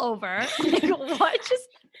fell over. Like, what?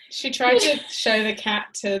 She tried to show the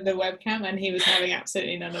cat to the webcam, and he was having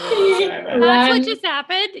absolutely none of it whatsoever. That's what just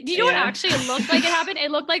happened. You know what actually looked like it happened?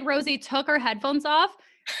 It looked like Rosie took her headphones off,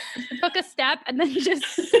 took a step, and then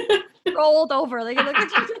just rolled over. Like it looked like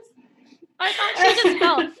she just. I thought she just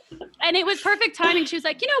fell. And it was perfect timing. She was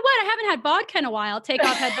like, you know what? I haven't had vodka in a while. Take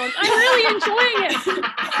off headphones. I'm really enjoying it.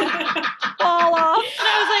 Fall off. And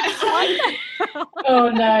I was like, what the hell? Oh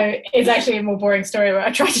no. It's actually a more boring story where I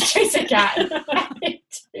tried to chase a cat and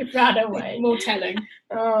it ran away. More telling.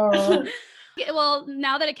 Oh. Well,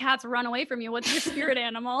 now that a cat's run away from you, what's your spirit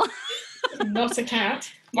animal? Not a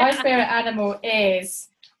cat. My spirit animal is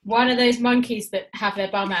one of those monkeys that have their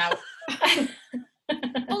bum out.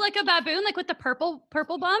 Oh, like a baboon, like with the purple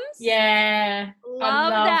bums? Yeah.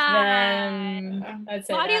 Love that. them.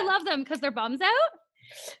 Why do you love them? Because their bums out?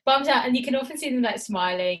 Bums out, and you can often see them like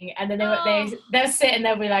smiling, and then they'll sit and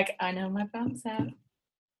they'll be like, I know my bum's out.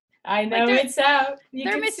 I know like it's out.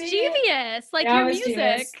 They're mischievous, like your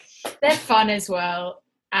music. They're fun as well,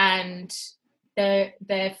 and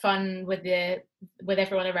they're fun with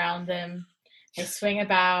everyone around them. They swing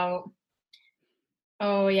about.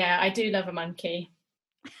 Oh yeah, I do love a monkey.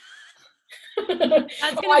 I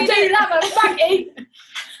do love a monkey.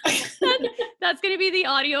 That's going to be the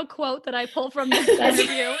audio quote that I pull from this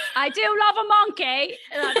interview. I do love a monkey.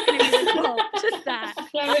 That's going to be the quote. Just that.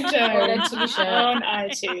 On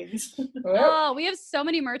iTunes. Oh, we have so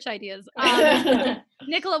many merch ideas.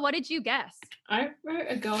 Nicola, what did you guess? I wrote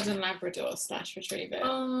a golden Labrador / retriever.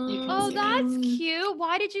 Oh, that's cute.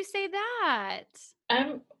 Why did you say that?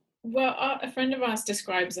 Well, a friend of ours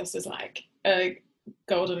describes us as like a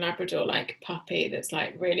golden Labrador like puppy that's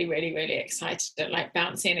like really, really, really excited, like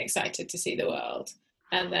bouncy and excited to see the world.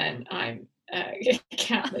 And then I'm a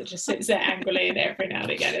cat that just sits there angrily and every now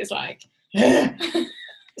and again is like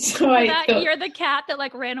so you're the cat that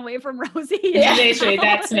like ran away from Rosie. Yeah, literally,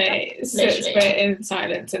 that's me. Sits in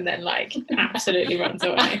silence and then like absolutely runs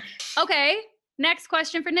away. Okay, next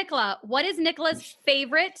question for Nicola. What is Nicola's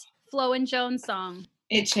favorite Flo and Joan song?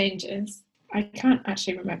 It changes. I can't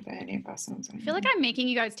actually remember any of our songs. I feel like I'm making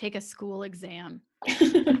you guys take a school exam.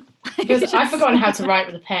 Because I've forgotten how to write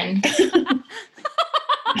with a pen.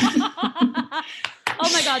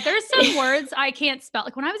 Oh my God, there's some words I can't spell.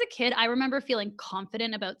 Like when I was a kid, I remember feeling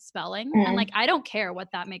confident about spelling. And like, I don't care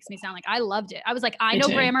what that makes me sound like. I loved it. I was like, I know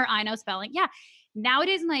grammar, I know spelling. Yeah.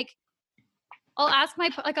 Nowadays, I'm like, I'll ask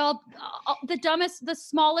the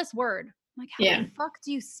smallest word. I'm like, how the fuck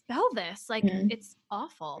do you spell this? Like, it's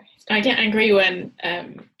awful. I get angry when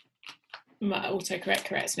my autocorrect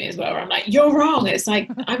corrects me as well. Where I'm like, you're wrong. It's like,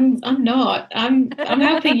 I'm not. I'm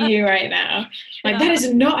helping you right now. Like, that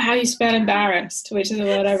is not how you spell embarrassed, which is a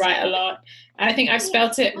word I write a lot. And I think I've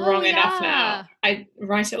spelt it wrong enough now. I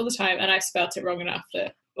write it all the time, and I've spelt it wrong enough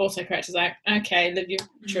that autocorrect is like, okay, live your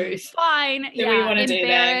truth. Fine. Do we want to do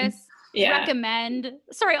then? Recommend.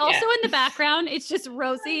 Sorry, also in the background, it's just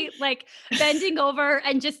Rosie like bending over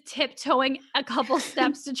and just tiptoeing a couple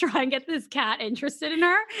steps to try and get this cat interested in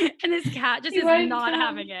her. And this cat just is not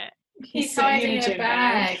having it. He's hiding in a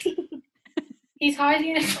bag. He's hiding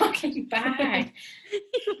in a fucking bag.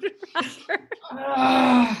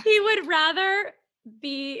 He would rather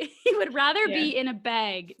be in a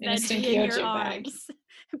bag than be in your arms.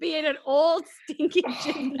 being an old stinky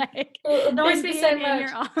gin bag. It annoys me so in much.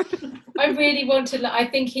 your arms. I really want to. I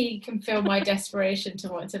think he can feel my desperation to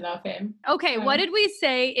want to love him. Okay, what did we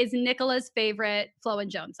say is Nicola's favorite Flo and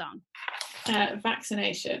Joan song?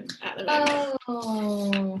 Vaccination at the moment.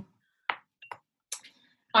 Oh.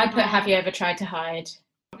 I put Have You Ever Tried to Hide?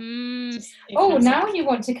 Oh, now you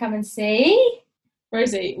want to come and see?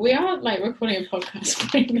 Rosie, we are like recording a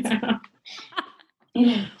podcast right now.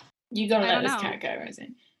 You gotta let this cat go,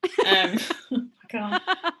 Rosie. I can't.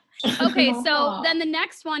 Okay, so then the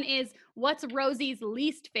next one is, what's Rosie's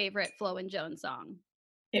least favorite Flo and Joan song?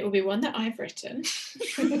 It will be one that I've written.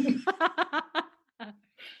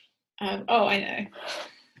 I know.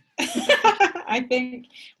 I think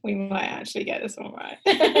we might actually get this one right.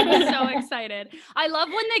 I'm so excited. I love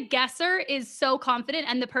when the guesser is so confident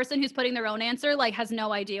and the person who's putting their own answer like has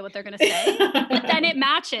no idea what they're going to say, but then it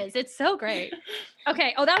matches. It's so great.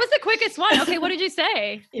 Okay. Oh, that was the quickest one. Okay. What did you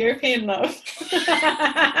say? European Love. Is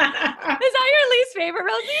that your least favorite,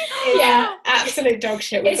 Rosie? Yeah. Absolute dog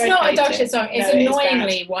shit. It's not a dog shit song. It's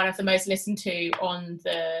annoyingly one of the most listened to on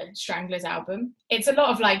the Stranglers album. It's a lot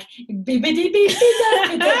of like, and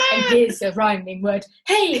here's a rhyming word.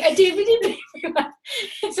 Hey, a doobie.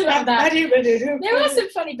 It's a lot of that. There are some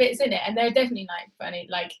funny bits in it, and they're definitely like funny.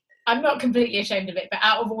 Like, I'm not completely ashamed of it, but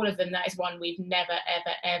out of all of them, that is one we've never,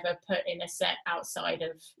 ever, ever put in a set outside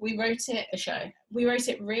of we wrote it the show. We wrote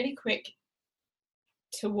it really quick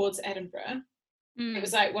towards Edinburgh. It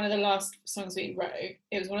was like one of the last songs we wrote.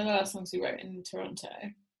 It was one of the last songs we wrote in Toronto.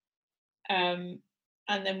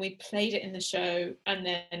 And then we played it in the show, and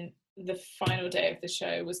then the final day of the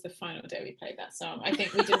show was the final day we played that song. I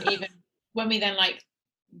think we didn't even, when we then like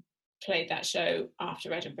played that show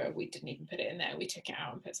after Edinburgh, we didn't even put it in there. We took it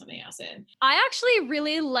out and put something else in. I actually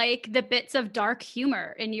really like the bits of dark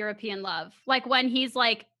humor in European Love. Like when he's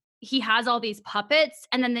like, he has all these puppets,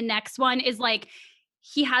 and then the next one is like,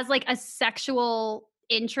 he has like a sexual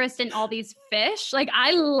interest in all these fish. Like,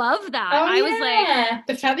 I love that. I was like,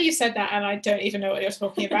 the fact that you said that and I don't even know what you're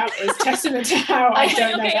talking about is testament to how I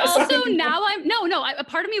don't know that also song. Now a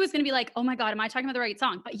part of me was going to be like, oh my God, am I talking about the right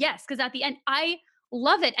song? But yes, because at the end, I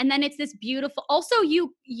love it. And then it's this beautiful, also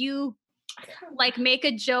you like make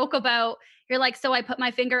a joke about, you're like, so I put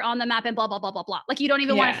my finger on the map and blah, blah, blah, blah, blah. Like, you don't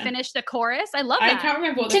even want to finish the chorus. I love that. I can't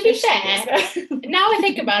remember what the To be fair, now I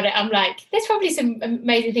think about it, I'm like, there's probably some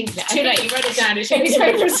amazing things in it. Too late, you wrote it down. It's your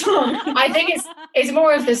favourite song. I think it's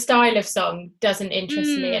more of the style of song doesn't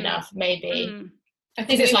interest me enough, maybe. I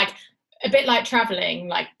think it's like a bit like travelling,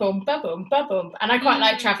 like boom, ba boom, ba boom. And I quite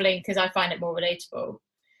like travelling because I find it more relatable.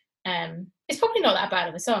 It's probably not that bad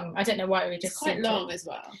of a song. I don't know why we just. It's quite long as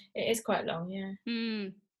well. It is quite long, yeah.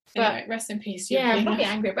 But anyway, rest in peace. Yeah, I'm probably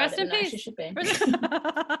angry about rest it. In peace. She should be.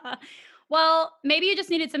 Well, maybe you just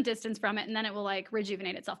needed some distance from it, and then it will like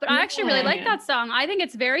rejuvenate itself. But I actually really like that song. I think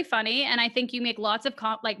it's very funny, and I think you make lots of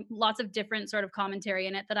lots of different sort of commentary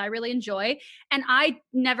in it that I really enjoy. And I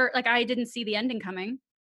didn't see the ending coming.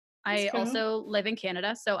 I also live in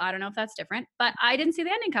Canada, so I don't know if that's different, but I didn't see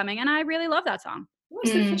the ending coming, and I really love that song.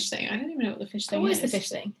 What's the fish thing? I don't even know what the fish thing is. What is the fish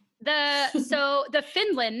thing? So the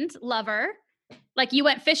Finland lover, like you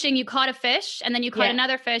went fishing, you caught a fish, and then you caught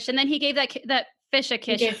another fish, and then he gave that fish a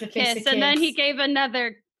kiss, and then he gave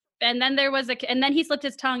another, and then and then he slipped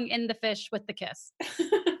his tongue in the fish with the kiss.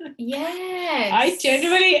 Yes. I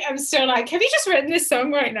genuinely am still like, have you just written this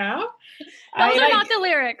song right now? Those are not the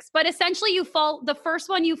lyrics, but essentially the first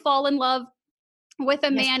one you fall in love with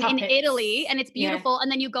a man in Italy, and it's beautiful,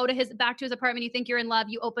 and then you go back to his apartment, you think you're in love,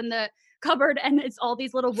 you open the cupboard and it's all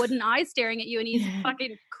these little wooden eyes staring at you, and he's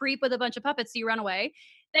fucking creep with a bunch of puppets, so you run away.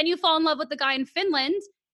 Then you fall in love with the guy in Finland,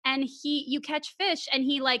 and you catch fish, and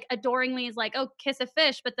he like adoringly is like, oh, kiss a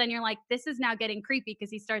fish, but then you're like, this is now getting creepy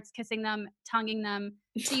because he starts kissing them, tonguing them,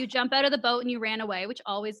 so you jump out of the boat and you ran away, which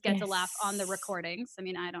always gets a laugh on the recordings. I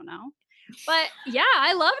mean, I don't know. But yeah,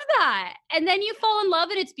 I loved that. And then you fall in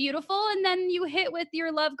love and it's beautiful. And then you hit with your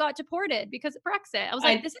love got deported because of Brexit. I was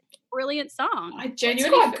like, this is a brilliant song. I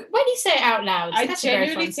genuinely, when you say it out loud, I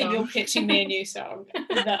genuinely think you're pitching me a new song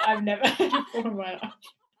that I've never heard before in my life.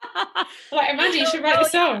 Like, Amanda, you should write a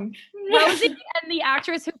song. Rosie and the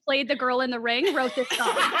actress who played the girl in the ring wrote this song.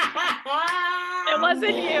 It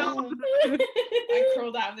wasn't you. I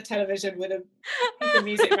crawled out of the television with the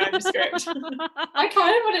music rhyme script. I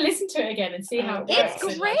kind of want to listen to it again and see how it works.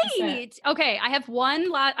 It's great. Okay, I have one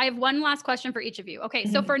last question for each of you. Okay,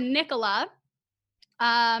 so for Nicola,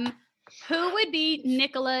 who would be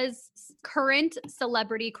Nicola's current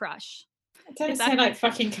celebrity crush? Don't say like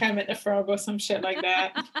fucking Kermit the Frog or some shit like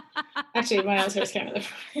that. Actually, my answer is Kermit the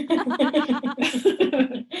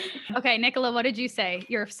Frog. Okay, Nicola, what did you say?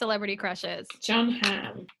 Your celebrity crushes. John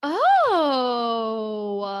Hamm.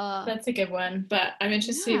 Oh. That's a good one. But I'm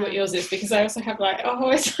interested to see what yours is, because I also have like,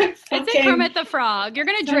 it's like fucking... It's a Kermit the Frog. You're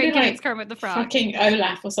going to drink and it's Kermit the Frog. Fucking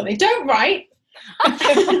Olaf or something. Don't write!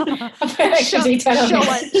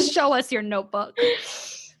 Show us your notebook.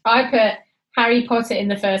 I put Harry Potter in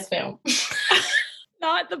the first film.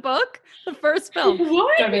 Not the book, the first film.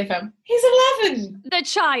 What? Gotta be a film. He's 11. The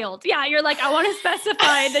child. Yeah, you're like, I want to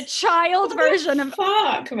specify the child version of...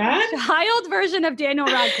 Fuck, man. Child version of Daniel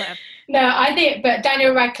Radcliffe. No, I think, but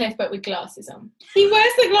Daniel Radcliffe, but with glasses on. He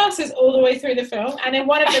wears the glasses all the way through the film, and in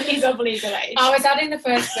one of them he's of legal age. I was adding the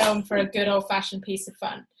first film for a good old-fashioned piece of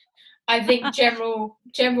fun. I think general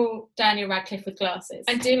Daniel Radcliffe with glasses.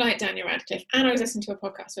 I do like Daniel Radcliffe, and I was listening to a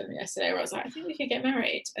podcast with him yesterday where I was like, I think we could get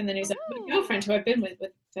married. And then he was like, my girlfriend who I've been with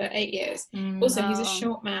for 8 years. Also, he's a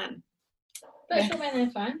short man. But short men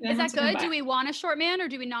are fine. Is that good? Do we want a short man or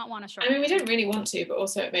do we not want a short man? I mean, we don't really want to, but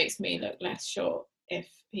also it makes me look less short if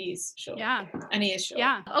he's short. Yeah. And he is short.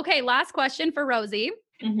 Yeah. Okay, last question for Rosie.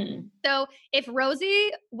 Mm-hmm. So if Rosie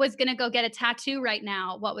was going to go get a tattoo right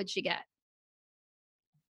now, what would she get?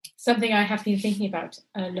 Something I have been thinking about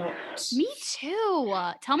a lot. Me too.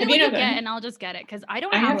 Tell me Have what you you know get them? and I'll just get it because I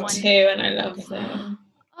don't I have have one. 2 and I love them.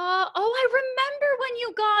 I remember when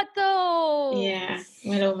you got those. Yeah,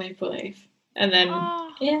 little maple leaf. And then,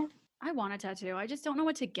 yeah. I want a tattoo. I just don't know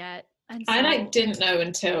what to get. And I didn't know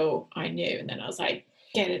until I knew, and then I was like,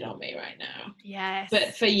 get it on me right now. Yes.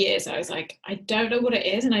 But for years I was like, I don't know what it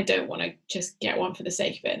is, and I don't want to just get one for the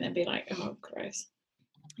sake of it and then be like, oh, gross.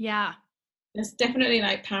 Yeah. There's definitely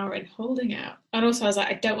like power in holding out. And also I was like,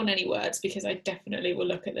 I don't want any words, because I definitely will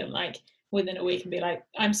look at them like within a week and be like,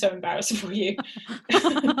 I'm so embarrassed for you.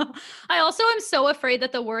 I also am so afraid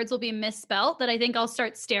that the words will be misspelt that I think I'll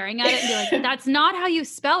start staring at it and be like, that's not how you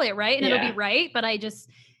spell it, right? And it'll be right. But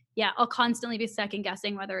I'll constantly be second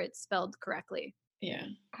guessing whether it's spelled correctly. Yeah.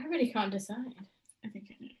 I really can't decide. I think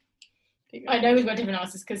I know. I know we've got different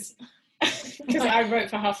answers because I wrote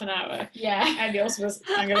for half an hour. Yeah. And yours was,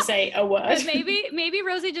 I'm going to say a word. But maybe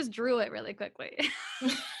Rosie just drew it really quickly.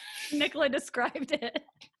 Nicola described it.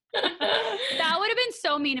 That would have been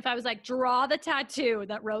so mean if I was like, draw the tattoo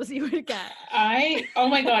that Rosie would get. Oh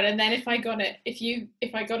my God. And then if I got it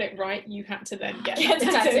right, you had to then get the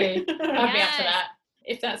tattoo. I'd be up for that.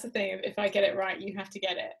 If that's the thing, if I get it right, you have to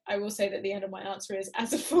get it. I will say that the end of my answer is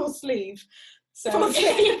as a full sleeve. So full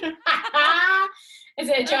sleeve. Is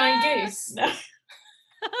it a giant goose? No.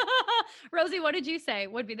 Rosie, what did you say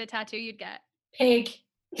would be the tattoo you'd get? Pig.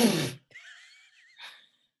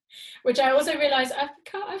 Which I also realised I've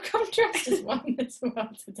come dressed as one as well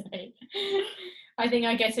today. I think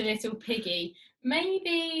I get a little piggy.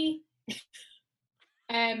 Maybe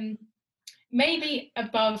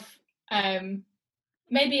above,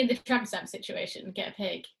 maybe in the tramp stamp situation, get a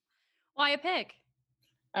pig. Why a pig?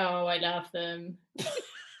 Oh, I love them.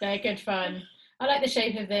 They're good fun. I like the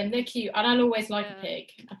shape of them. They're cute. And I'll always like a pig.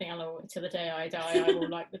 I think till the day I die, I will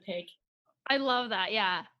like the pig. I love that.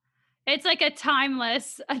 Yeah. It's like a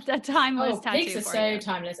timeless tattoo. Pigs are so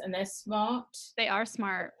timeless, and they're smart. They are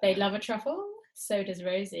smart. They love a truffle. So does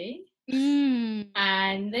Rosie.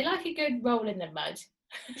 And they like a good roll in the mud.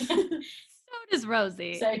 So does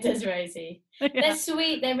Rosie. Yeah. They're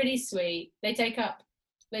sweet. They're really sweet. They take up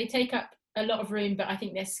a lot of room, but I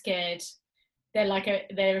think they're scared. They're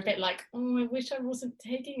a bit like, oh, I wish I wasn't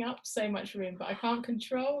taking up so much room, but I can't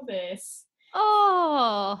control this.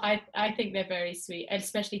 Oh, I think they're very sweet,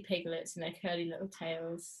 especially piglets and their curly little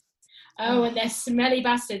tails. Oh, and they're smelly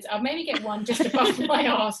bastards. I'll maybe get one just above my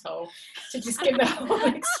arsehole to just give the whole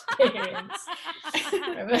experience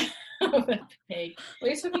of a pig. We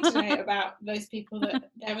were talking today about those people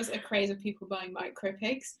that there was a craze of people buying micro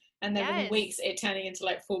pigs, and then within weeks it turning into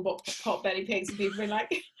like full pot belly pigs, and people being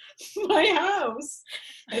like, my house.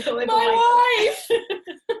 I thought they'd be my wife.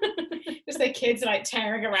 Just their kids like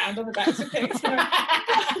tearing around on the backs of pigs.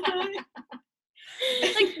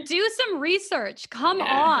 Like, do some research. Come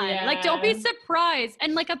on. Yeah. Like, don't be surprised.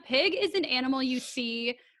 And like, a pig is an animal you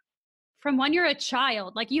see from when you're a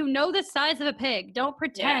child. Like, you know the size of a pig. Don't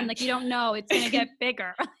pretend like you don't know it's gonna get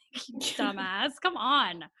bigger. Dumbass. Come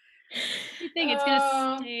on. You think it's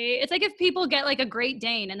gonna stay? It's like if people get like a Great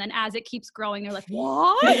Dane, and then as it keeps growing, they're like,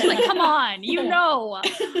 "What?" Like, come on, you know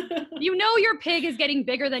your pig is getting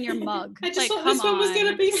bigger than your mug. I just thought this one was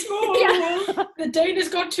gonna be small. Yeah. The Dane has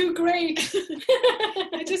got too great.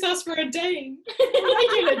 I just asked for a Dane, a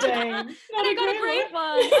regular Dane. I got a great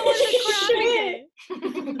one. I want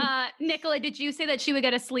the crab. Nicola, did you say that she would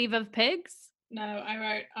get a sleeve of pigs? No, I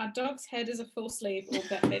wrote our dog's head is a full sleeve or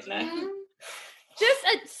bette midler. Just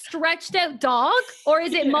a stretched out dog, or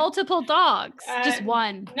is it multiple dogs? Just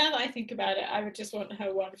one. Now that I think about it, I would just want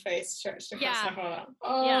her one face stretched across her whole arm.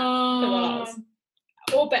 Oh.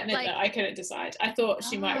 Or Bette Midler, I couldn't decide. I thought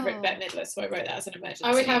she might have written Bette Midler, so I wrote that as an emergency.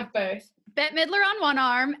 I would have both. Bette Midler on one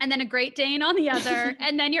arm, and then a Great Dane on the other,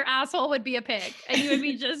 and then your asshole would be a pig, and you would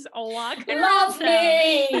be just walking. Love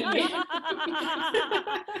me!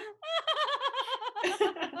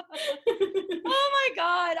 Oh my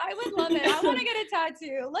God, I would love it. I want to get a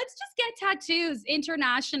tattoo. Let's just get tattoos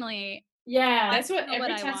internationally. Yeah. That's what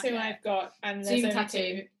every tattoo I've got, and there's only tattoo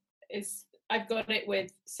two, is I've got it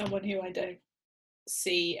with someone who I don't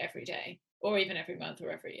see every day, or even every month,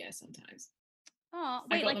 or every year sometimes. Oh,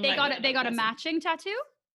 wait, like they got a matching tattoo?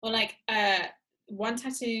 Well, like one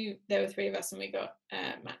tattoo, there were three of us, and we got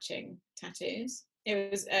matching tattoos.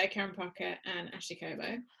 It was Karen Parker and Ashley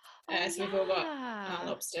Como. So we've all got our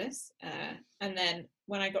lobsters. And then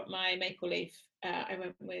when I got my maple leaf, I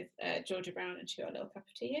went with Georgia Brown, and she got a little cup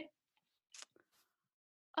of tea here.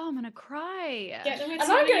 Oh, I'm gonna cry. And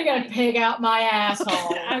I'm gonna get a pig out my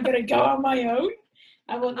asshole. I'm gonna go on my own.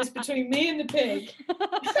 I want this between me and the pig.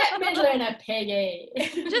 Bette Midler and a piggy.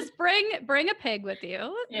 Just bring a pig with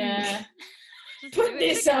you. Yeah. Put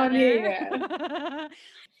this on here.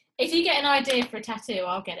 If you get an idea for a tattoo,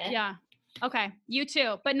 I'll get it. Yeah. Okay. You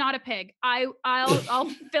too, but not a pig. I'll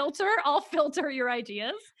filter your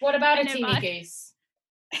ideas. What about a teeny goose?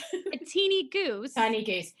 A teeny goose. Tiny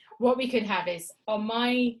goose. What we could have is on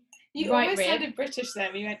my you right almost rib. sounded British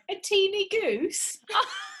there. You went a teeny goose.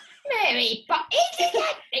 Mary, but is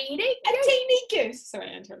it a teeny goose? Sorry,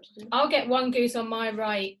 I interrupted you. I'll get one goose on my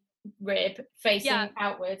right rib facing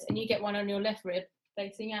outwards, and you get one on your left rib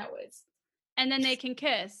facing outwards. And then they can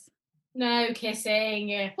kiss. No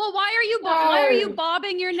kissing. Well, why are you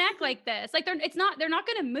bobbing your neck like this? Like they're not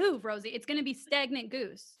going to move, Rosie. It's going to be stagnant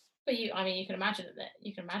goose. But you can imagine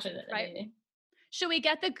it, right? Maybe. Should we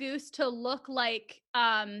get the goose to look like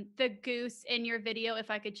the goose in your video,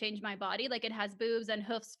 If I Could Change My Body? Like it has boobs and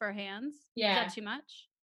hoofs for hands? Yeah. Is that too much?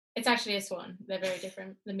 It's actually a swan. They're very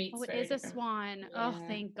different. The meat's very different. It is a swan. Yeah. Oh,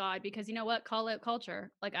 thank God. Because you know what? Call out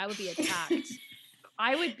culture. Like I would be attacked.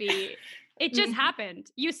 I would be. It just happened.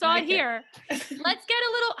 You saw it here. Let's get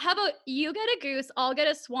a little, how about you get a goose, I'll get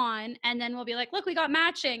a swan, and then we'll be like, look, we got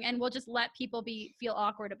matching, and we'll just let people feel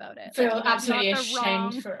awkward about it. Feel absolutely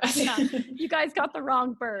ashamed for us. Yeah, you guys got the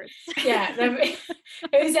wrong birds. Yeah.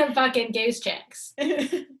 Who's them fucking goose chicks?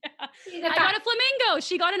 I got a flamingo.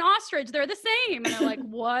 She got an ostrich. They're the same. And they're like,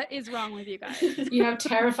 what is wrong with you guys? You have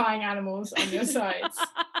terrifying animals on your sides.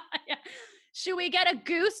 Yeah. Should we get a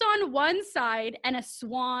goose on one side and a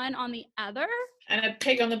swan on the other? And a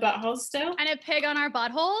pig on the butthole still? And a pig on our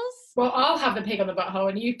buttholes? Well, I'll have the pig on the butthole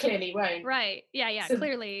and you clearly won't. Right. Yeah, so,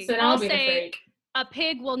 clearly. So I'll be the freak. A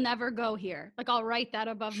pig will never go here. Like, I'll write that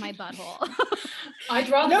above my butthole. I'd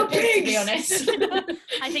rather the pig, to be honest.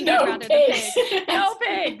 I think I'd rather the pig. No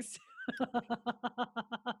pigs!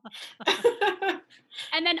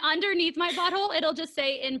 And then underneath my butthole, it'll just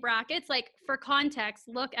say in brackets, like, for context,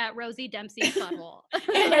 look at Rosie Dempsey's butthole.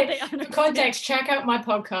 For context, check out my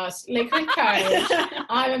podcast, Liquid Courage.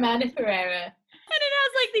 I'm Amanda Pereira. And it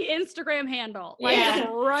has like the Instagram handle, like just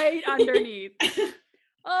right underneath.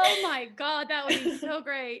 Oh my God, that would be so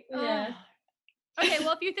great. Yeah. Oh. Okay,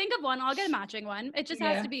 well, if you think of one, I'll get a matching one. It just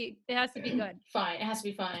has to be good. Fine, it has to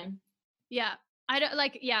be fine. Yeah.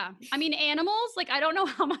 I mean, animals, like, I don't know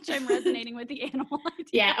how much I'm resonating with the animal idea.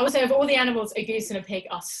 Yeah, also, of all the animals, a goose and a pig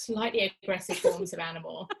are slightly aggressive forms of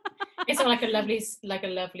animal. It's not like a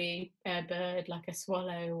lovely bird, like a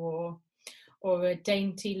swallow or a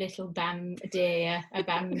dainty little deer, a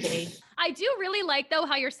Bambi. I do really like, though,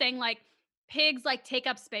 how you're saying, like, pigs, like, take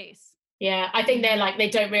up space. Yeah, I think they're like, they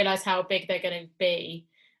don't realize how big they're going to be.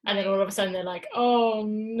 And then all of a sudden they're like, oh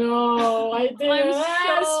no, I didn't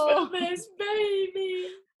ask for this baby.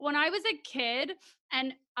 When I was a kid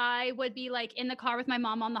and I would be like in the car with my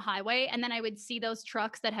mom on the highway, and then I would see those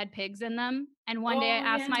trucks that had pigs in them. And one day I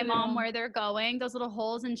asked my mom where they're going, those little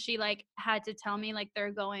holes, and she like had to tell me like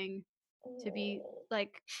they're going to be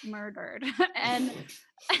like murdered. And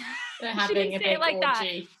they're having a big like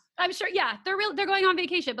orgy. That. I'm sure, yeah, they're going on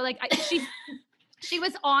vacation, but like she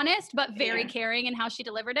was honest, but very caring in how she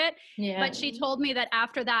delivered it. Yeah. But she told me that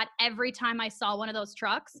after that, every time I saw one of those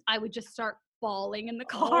trucks, I would just start bawling in the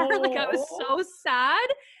car. Like I was so sad.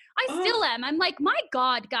 I still am. I'm like, my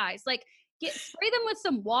God, guys, like spray them with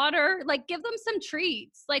some water, like give them some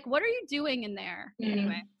treats. Like, what are you doing in there?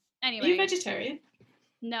 Anyway. Are you vegetarian?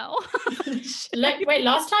 No. Wait,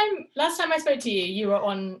 last time I spoke to you, you were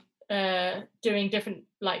on doing different,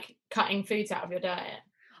 like cutting foods out of your diet.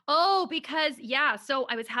 Oh, because so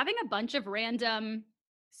I was having a bunch of random,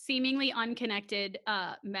 seemingly unconnected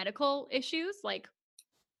medical issues, like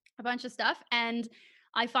a bunch of stuff. And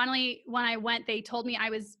I finally, when I went, they told me I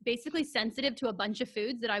was basically sensitive to a bunch of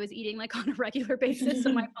foods that I was eating like on a regular basis.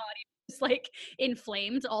 So my body was like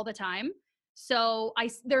inflamed all the time. So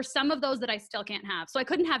there's some of those that I still can't have. So I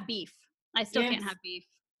couldn't have beef. I still can't have beef.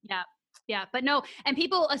 Yeah. Yeah. But no. And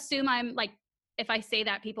people assume I'm like, if I say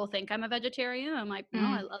that, people think I'm a vegetarian. I'm like, no,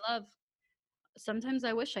 I love, sometimes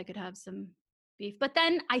I wish I could have some beef. But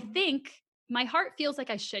then I think my heart feels like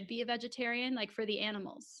I should be a vegetarian, like for the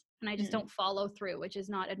animals. And I just don't follow through, which is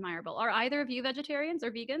not admirable. Are either of you vegetarians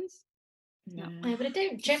or vegans? No. Yeah, but I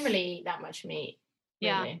don't generally eat that much meat.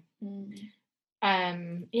 Really. Yeah.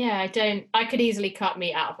 I don't. I could easily cut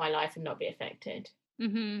meat out of my life and not be affected.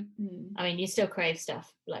 Mm-hmm. I mean, you still crave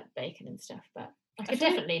stuff like bacon and stuff, but I could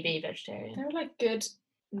definitely be vegetarian. There are like good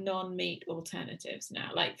non-meat alternatives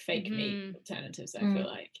now, like fake meat alternatives. I feel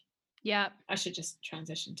like I should just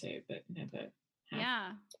transition to, but never have.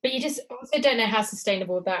 Yeah. But you just also don't know how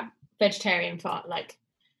sustainable that vegetarian farm, like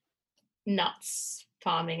nuts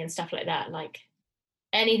farming and stuff like that. Like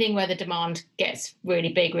anything where the demand gets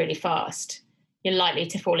really big really fast, you're likely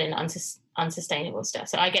to fall in unsustainable stuff.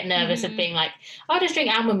 So I get nervous of being like, I'll just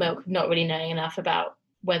drink almond milk, not really knowing enough about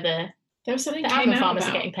whether there was something the almond farmers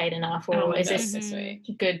are getting paid enough, or is this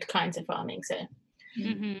good kinds of farming. So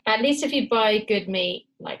at least if you buy good meat,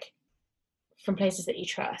 like from places that you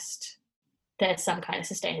trust, there's some kind of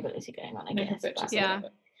sustainability going on, I guess.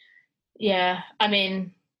 But, yeah, I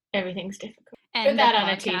mean, everything's difficult. And put that on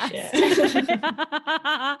a t-shirt.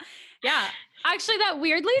 Yeah, actually that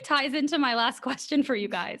weirdly ties into my last question for you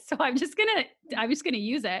guys, so I'm just gonna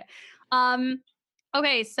use it.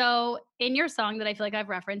 Okay, so in your song that I feel like I've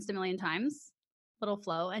referenced a million times, Little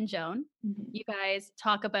Flo and Joan, you guys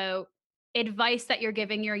talk about advice that you're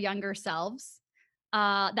giving your younger selves.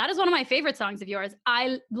 That is one of my favorite songs of yours.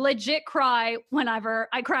 I legit cry whenever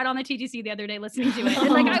I cried on the TTC the other day listening to it. And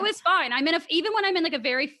like, I was fine. Even when I'm in like a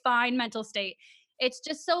very fine mental state, it's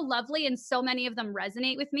just so lovely. And so many of them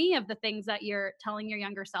resonate with me, of the things that you're telling your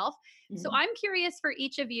younger self. So I'm curious for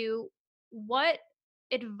each of you, what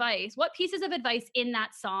pieces of advice in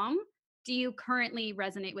that song do you currently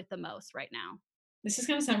resonate with the most right now? This is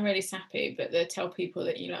going to sound really sappy, but tell people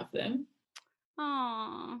that you love them.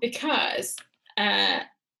 Aww. Because in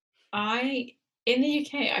the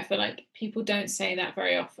UK, I feel like people don't say that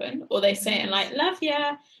very often, or they say it in like, love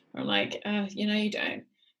ya, or I'm like, you don't,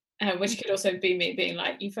 which could also be me being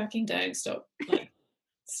like, you fucking don't, stop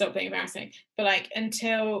being embarrassing. But like,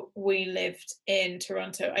 until we lived in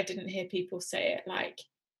Toronto, I didn't hear people say it like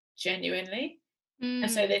genuinely. And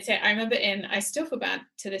so they'd say, I remember I still feel bad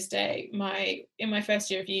to this day, in my first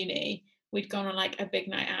year of uni, we'd gone on like a big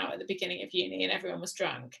night out at the beginning of uni and everyone was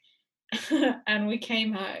drunk. And we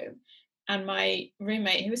came home and my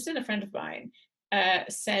roommate, who was still a friend of mine,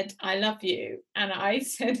 said, I love you. And I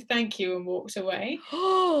said, thank you, and walked away.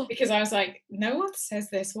 Because I was like, no one says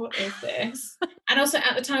this. What is this? And also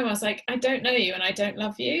at the time I was like, I don't know you and I don't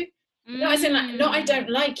love you. Not as in like, not I don't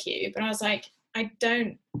like you, but I was like,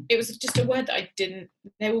 it was just a word that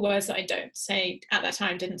there were words that I don't say at that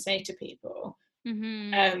time, didn't say to people.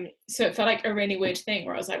 So it felt like a really weird thing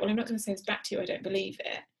where I was like, well, I'm not going to say this back to you. I don't believe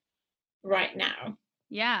it right now.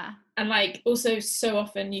 Yeah. And like, also so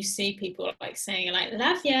often you see people like saying like,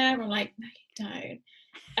 love ya, and I'm like, no, you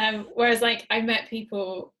don't. Whereas like I met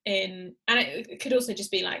people and it could also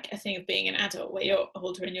just be like a thing of being an adult where you're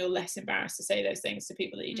older and you're less embarrassed to say those things to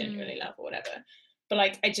people that you genuinely love or whatever. But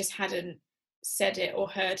like, I just hadn't said it or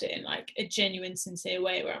heard it in like a genuine, sincere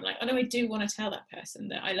way where I'm like, oh no, I do want to tell that person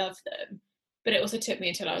that I love them. But it also took me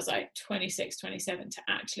until I was like 26, 27 to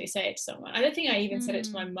actually say it to someone. I don't think I even said it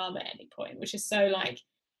to my mum at any point, which is so like,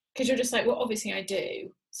 because you're just like, well, obviously I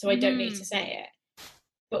do, so I don't need to say it.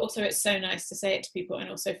 But also it's so nice to say it to people,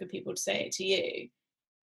 and also for people to say it to you,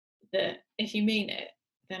 that if you mean it,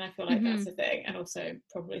 then I feel like that's the thing. And also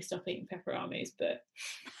probably stop eating pepperonis. But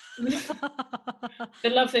the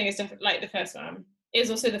love thing is definitely like the first one. It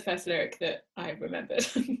was also the first lyric that I remembered.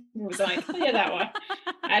 It was like, oh yeah, that one.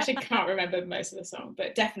 I actually can't remember most of the song,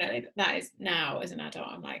 but definitely that is now as an adult,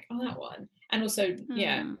 I'm like, oh, that one. And also,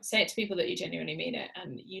 say it to people that you genuinely mean it,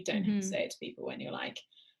 and you don't have to say it to people when you're like,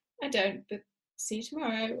 I don't, but see you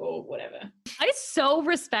tomorrow or whatever. I so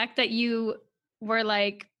respect that you were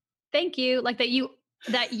like, thank you, like that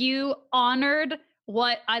you honored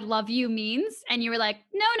what I love you means, and you were like,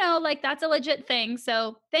 no, like that's a legit thing,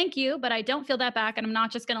 so thank you, but I don't feel that back, and I'm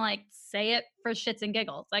not just gonna like say it for shits and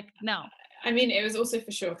giggles. Like, no, I mean, it was also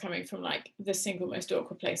for sure coming from like the single most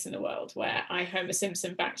awkward place in the world, where I, Homer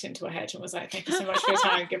Simpson, backed into a hedge and was like, "Thank you so much for your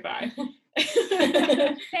time, goodbye."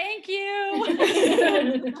 Thank you.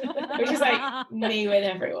 Which is like me with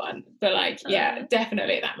everyone, but like, yeah,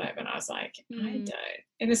 definitely at that moment I was like, I don't.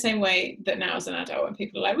 In the same way that now as an adult, when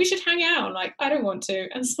people are like, "We should hang out," I'm like, I don't want to,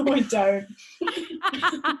 and so I don't.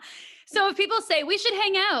 So if people say we should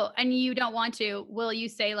hang out and you don't want to, will you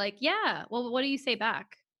say like, yeah? Well, what do you say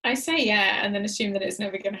back? I say yeah, and then assume that it's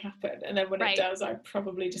never going to happen, and then when it does, I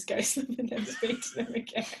probably just ghost them and never speak to them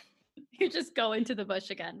again. You just go into the bush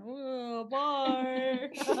again. Oh, bye.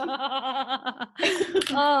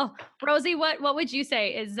 Oh, Rosie, what would you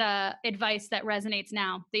say is advice that resonates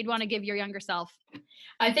now that you'd want to give your younger self?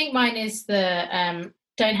 I think mine is the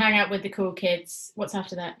don't hang out with the cool kids. What's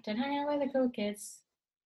after that? Don't hang out with the cool kids.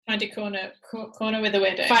 Find a corner with the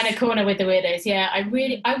weirdos. Find a corner with the weirdos. Yeah, I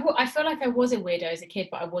feel like I was a weirdo as a kid,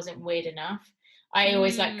 but I wasn't weird enough. I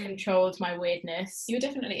always like controlled my weirdness. You were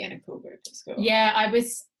definitely in a cool group at school. Yeah, I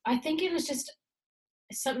was. I think it was just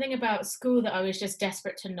something about school that I was just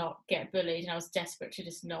desperate to not get bullied, and I was desperate to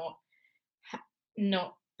just not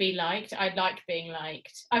be liked. I liked being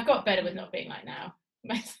liked. I've got better with not being liked now.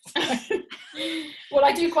 Well,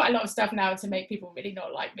 I do quite a lot of stuff now to make people really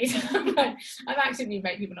not like me. I'm actively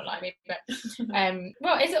make people not like me, but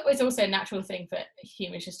well, it's also a natural thing for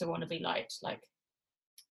humans just to want to be liked. Like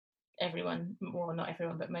everyone, well, not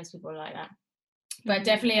everyone, but most people are like that. But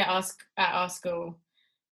definitely at our school,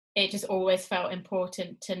 it just always felt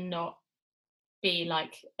important to not be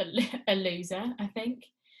like a loser, I think.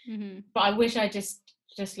 But I wish I just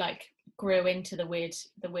like grew into the weird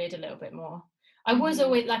a little bit more. I was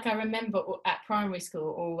always like, I remember at primary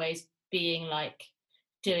school always being like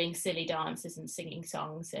doing silly dances and singing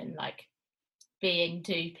songs and like being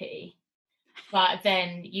doopy. But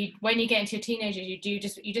then when you get into your teenagers,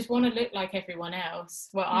 you just want to look like everyone else.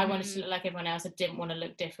 Well, I wanted to look like everyone else. I didn't want to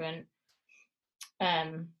look different.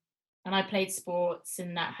 And I played sports,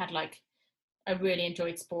 and that had like, I really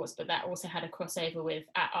enjoyed sports, but that also had a crossover with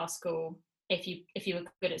at our school. If you were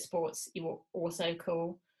good at sports, you were also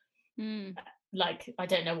cool. Like, I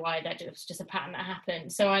don't know why, that was just a pattern that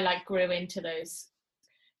happened. So I like grew into those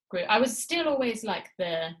group. I was still always like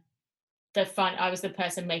the fun. I was the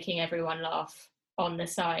person making everyone laugh on the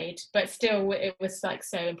side, but still it was like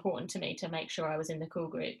so important to me to make sure I was in the cool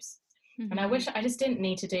groups. And I wish I just didn't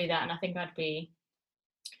need to do that. And I think I'd be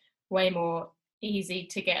way more easy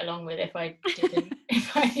to get along with if I didn't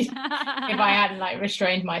if I hadn't like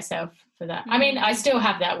restrained myself for that. I mean, I still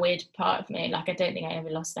have that weird part of me, like I don't think I ever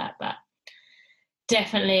lost that, but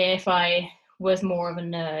definitely if I was more of a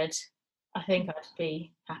nerd, I think I'd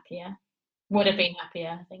be happier. Would have been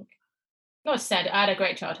happier, I think. Not said I had a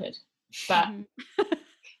great childhood, but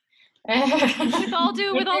with all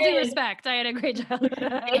due respect, I had a great childhood.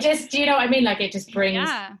 It just, you know what I mean? Like it just brings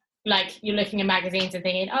like you're looking at magazines and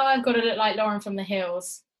thinking, oh, I've got to look like Lauren from the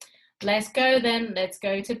Hills. Let's go then. Let's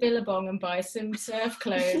go to Billabong and buy some surf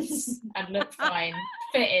clothes and look fine,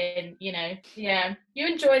 fit in, you know. Yeah, you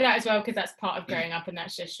enjoy that as well because that's part of growing up, and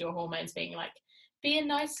that's just your hormones being like, be a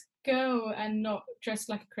nice girl and not dress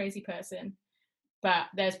like a crazy person. But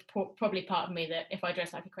there's probably part of me that if I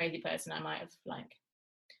dressed like a crazy person, I might have like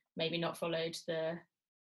maybe not followed the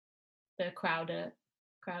crowd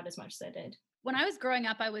as much as I did. When I was growing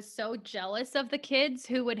up, I was so jealous of the kids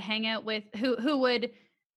who would hang out with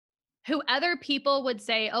who other people would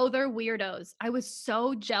say, oh, they're weirdos. I was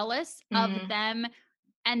so jealous of them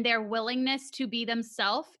and their willingness to be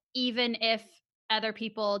themselves, even if other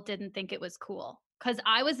people didn't think it was cool. Because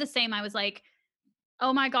I was the same. I was like,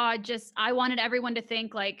 oh my God, I wanted everyone to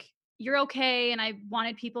think like, you're okay. And I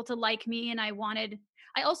wanted people to like me. And I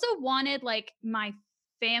also wanted like my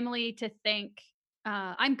family to think,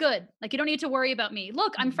 I'm good. Like, you don't need to worry about me.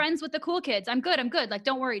 Look, I'm friends with the cool kids. I'm good. Like,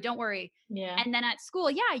 don't worry. Yeah. And then at school,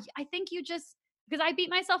 I think because I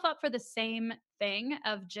beat myself up for the same thing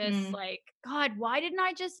of just like, God, why didn't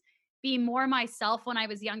I just be more myself when I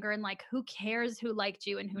was younger? And like, who cares who liked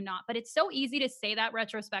you and who not? But it's so easy to say that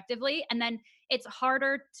retrospectively. And then it's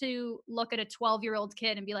harder to look at a 12-year-old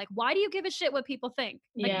kid and be like, why do you give a shit what people think?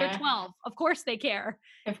 Like, they're 12. Of course they care.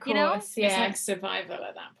 Of course, you know? yeah. It's like survival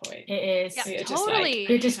at that point. It is. Yeah, you're totally.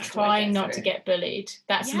 You're just trying not to get bullied.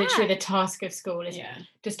 That's literally the task of school, is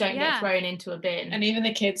just don't get thrown into a bin. And even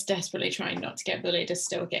the kids desperately trying not to get bullied are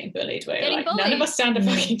still getting bullied. Where Getting like, bullied. None of us stand a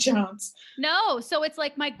fucking chance. No. So it's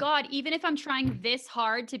like, my God, even if I'm trying this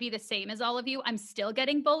hard to be the same as all of you, I'm still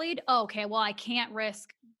getting bullied. Oh, okay, well, I can't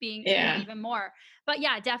risk being even more. But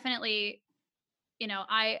yeah, definitely, you know,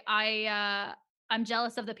 I'm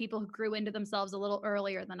jealous of the people who grew into themselves a little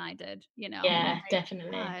earlier than I did, you know. Yeah,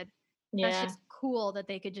 definitely. God. That's just cool that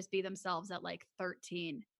they could just be themselves at like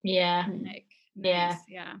 13. Yeah. Like, nice.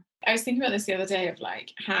 Yeah. I was thinking about this the other day of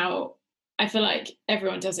like how I feel like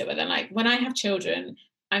everyone does it, but then like when I have children,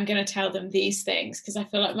 I'm going to tell them these things because I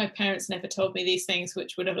feel like my parents never told me these things,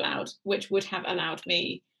 which would have allowed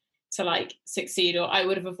me to like succeed, or I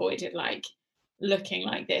would have avoided like looking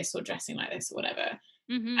like this or dressing like this or whatever.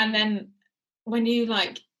 Mm-hmm. And then when you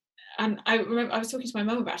like, and I remember I was talking to my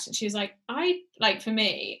mum about it, and she was like, for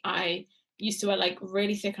me, I used to wear like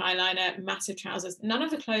really thick eyeliner, massive trousers. None of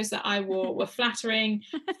the clothes that I wore were flattering,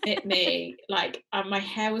 fit me. Like my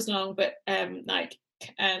hair was long, but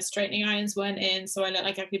straightening irons weren't in, so I looked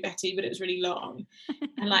like Ugly Betty, but it was really long.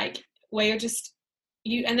 And like where you're just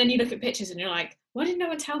and then you look at pictures and you're like, why did no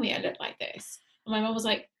one tell me I looked like this? And my mum was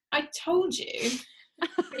like, I told you.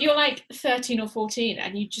 You're like 13 or 14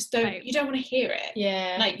 and you just don't you don't want to hear it.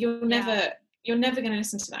 Yeah. Like you're never going to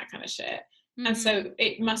listen to that kind of shit. Mm-hmm. And so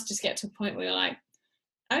it must just get to a point where you're like,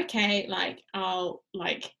 okay, like I'll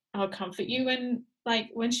comfort you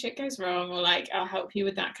when shit goes wrong, or like I'll help you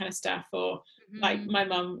with that kind of stuff, or like my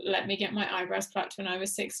mum let me get my eyebrows plucked when I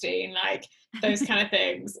was 16, like those kind of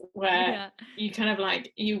things where you kind of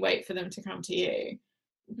like you wait for them to come to you.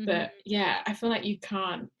 But yeah, I feel like you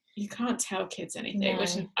can't tell kids anything,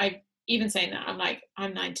 which I even saying that I'm like,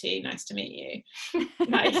 I'm 19, nice to meet you.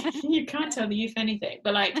 Like you can't tell the youth anything,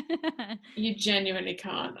 but like you genuinely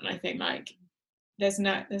can't. And I think like there's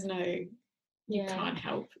no you can't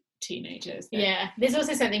help teenagers. There's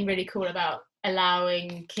also something really cool about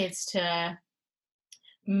allowing kids to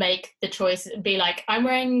make the choice, be like, I'm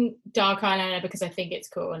wearing dark eyeliner because I think it's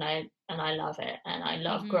cool and I love it, and I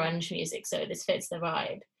love grunge music, so this fits the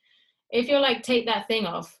vibe. If you're like, take that thing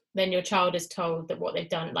off, then your child is told that what they've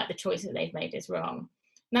done, like the choice that they've made, is wrong.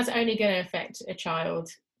 And that's only going to affect a child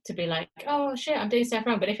to be like, oh shit, I'm doing stuff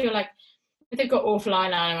wrong. But if they've got awful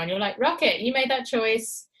eyeliner on, you're like, rock it, you made that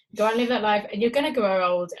choice, go out and live that life, and you're going to grow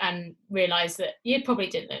old and realize that you probably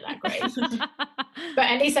didn't look that great. But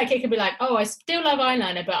at least like it could be like, oh, I still love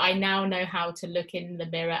eyeliner, but I now know how to look in the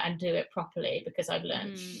mirror and do it properly because I've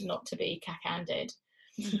learned not to be cack-handed.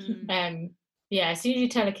 As soon as you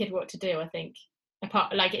tell a kid what to do, I think,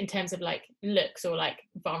 apart like in terms of like looks or like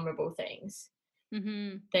vulnerable things,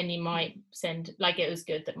 then you might send, like, it was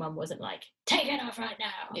good that mum wasn't like, take it off right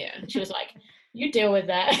now. She was like, you deal with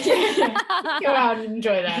that. Go out and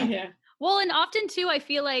enjoy that. Well, and often too, I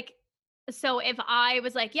feel like, so if I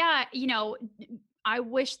was like, I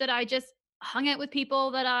wish that I just hung out with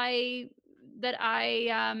people that I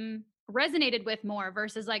resonated with more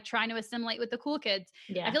versus like trying to assimilate with the cool kids.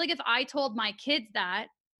 I feel like if I told my kids that,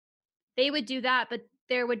 they would do that, but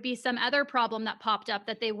there would be some other problem that popped up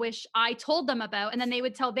that they wish I told them about. And then they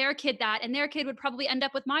would tell their kid that, and their kid would probably end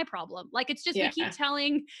up with my problem. Like, it's just, we keep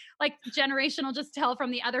telling, like, generational just tell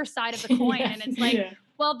from the other side of the coin. And it's like,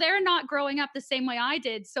 well, they're not growing up the same way I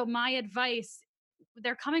did. So my advice,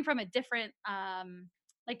 they're coming from a different,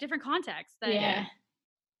 different context.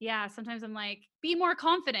 Sometimes I'm like, be more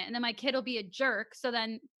confident. And then my kid will be a jerk. So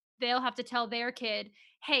then they'll have to tell their kid,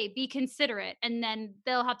 hey, be considerate. And then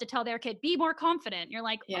they'll have to tell their kid, be more confident. You're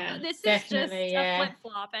like, this is just a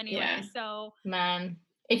flip-flop anyway. So, man,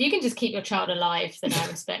 if you can just keep your child alive, then I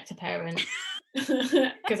respect a parent.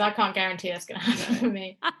 Because I can't guarantee that's going to happen for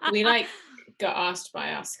me. We like got asked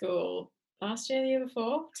by our school last year, the year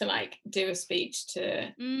before, to like do a speech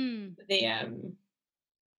to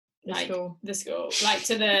the school, like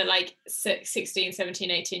to the like 16, 17,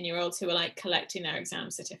 18-year-olds who were like collecting their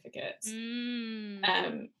exam certificates.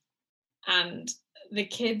 And the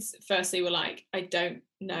kids firstly were like, I don't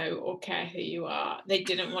know or care who you are. They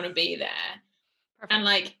didn't want to be there. Perfect. And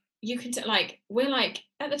like you can like, we're like,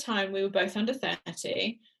 at the time we were both under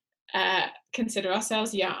 30, consider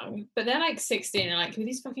ourselves young, but they're like 16 and like, who are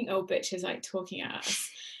these fucking old bitches like talking at us?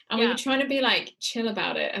 And we were trying to be like chill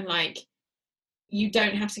about it, and like, you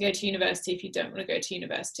don't have to go to university if you don't want to go to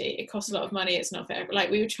university. It costs a lot of money. It's not for everyone.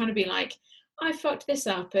 Like, we were trying to be like, I fucked this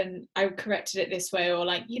up and I corrected it this way, or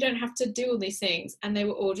like, you don't have to do all these things. And they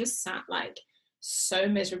were all just sat like so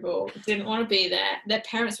miserable, didn't want to be there. Their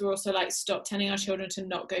parents were also like, stop telling our children to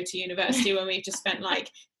not go to university when we've just spent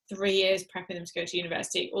like 3 years prepping them to go to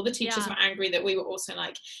university. All the teachers were angry that we were also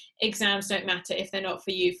like, exams don't matter if they're not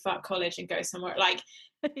for you, fuck college and go somewhere. Like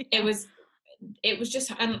it was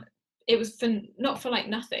just, and it was for not for like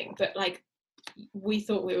nothing, but like we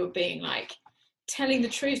thought we were being like telling the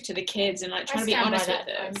truth to the kids and like trying to be honest with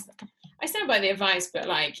them. I stand by the advice, but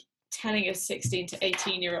like telling a 16 to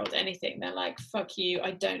 18-year-old anything, they're like, fuck you,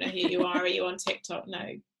 I don't know who you are you on TikTok? No,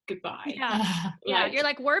 goodbye. Yeah, you're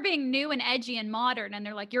like, we're being new and edgy and modern, and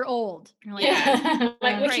they're like, you're old. And you're like, yeah,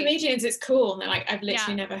 like we're great. comedians, it's cool. And they're like, I've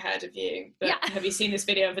literally never heard of you, but have you seen this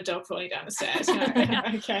video of a dog falling down the stairs?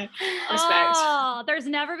 Okay, respect. Oh, there's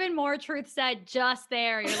never been more truth said just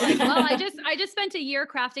there. You're like, well, I just spent a year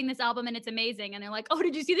crafting this album and it's amazing. And they're like, oh,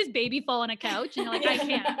 did you see this baby fall on a couch? And you're like, I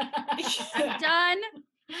can't.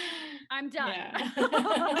 I'm done.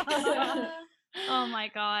 Yeah. Oh my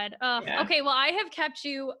God. Okay, well, I have kept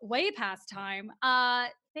you way past time.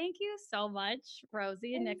 Thank you so much,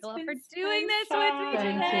 Rosie and Nicola, for doing this with me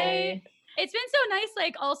today. It's been so nice,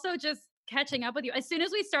 like, also just catching up with you. As soon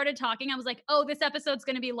as we started talking, I was like, oh, this episode's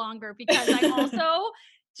going to be longer because I'm also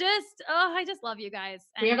I just love you guys.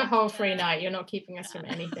 We have a whole free night. You're not keeping us from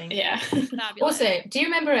anything. Yeah. Also, do you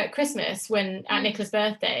remember at Christmas when at Nicola's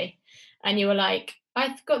birthday and you were like,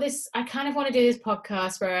 I've got this, I kind of want to do this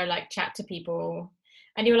podcast where I like chat to people.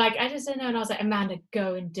 And you were like, I just don't know. And I was like, Amanda,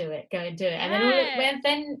 go and do it. And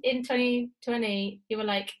then in 2020, you were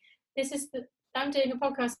like, I'm doing a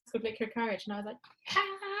podcast called Liquid Courage. And I was like,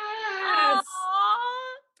 yes!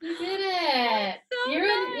 You did it. So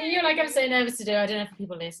you're like, I'm so nervous to do it. I don't know if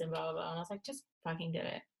people listen, blah, blah, blah. And I was like, just fucking do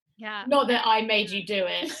it. Yeah. Not that I made you do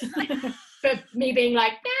it, but me being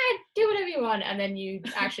like, do whatever you want. And then you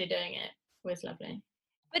actually doing it was lovely.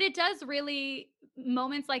 But it does really,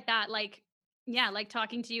 moments like that, like, yeah, like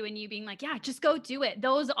talking to you and you being like, yeah, just go do it.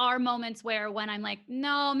 Those are moments when I'm like,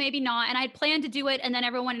 no, maybe not. And I'd planned to do it. And then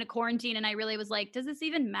everyone went into quarantine and I really was like, does this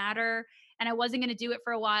even matter? And I wasn't going to do it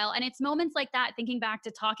for a while. And it's moments like that, thinking back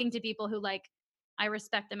to talking to people who like, I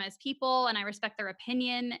respect them as people and I respect their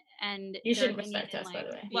opinion. And you should respect us, by the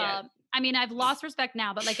way. Well, I mean, I've lost respect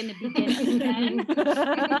now, but like in the beginning,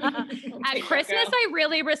 at Christmas, I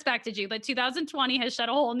really respected you, but 2020 has shed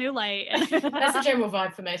a whole new light. That's the general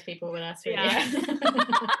vibe for most people with us, really. Yeah.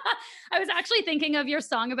 I was actually thinking of your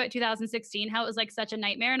song about 2016, how it was like such a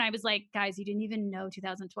nightmare. And I was like, guys, you didn't even know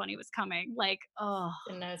 2020 was coming. Like,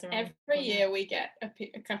 every year we get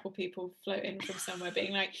a couple people floating from somewhere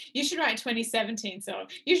being like, you should write a 2017 song.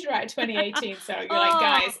 You should write a 2018 song. You're like,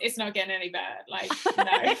 guys, it's not getting any better. Like,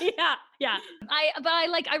 no. Yeah.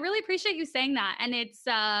 I really appreciate you saying that. And it's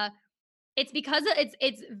because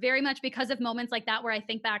it's very much because of moments like that where I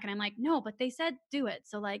think back and I'm like, no, but they said do it.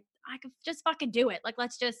 So like, I could just fucking do it. Like,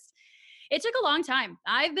 it took a long time.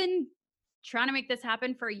 I've been trying to make this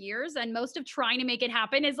happen for years. And most of trying to make it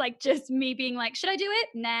happen is like just me being like, should I do it?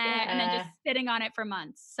 Nah. Yeah. And then just sitting on it for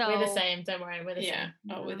months. So we're the same. Don't worry. We're the same.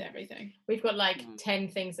 Oh, with everything. We've got like 10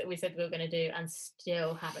 things that we said we were going to do and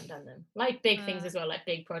still haven't done them. Like big things as well, like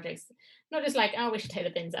big projects. Not just like, oh, we should take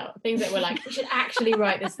the bins out. Things that we're like, we should actually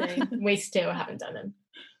write this thing. We still haven't done them.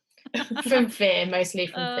 From fear, mostly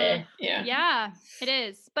from fear. Yeah, it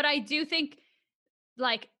is. But I do think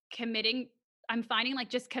like I'm finding like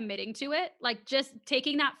just committing to it, like just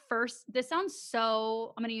taking that first, this sounds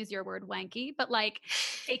so, I'm going to use your word wanky, but like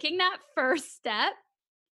taking that first step,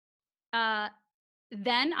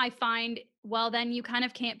 then I find, well, then you kind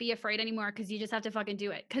of can't be afraid anymore because you just have to fucking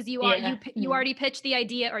do it. Because you already pitched the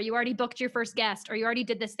idea or you already booked your first guest or you already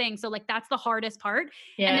did this thing. So like, that's the hardest part.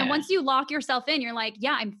 Yeah. And then once you lock yourself in, you're like,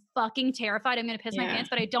 yeah, I'm fucking terrified. I'm going to piss my pants,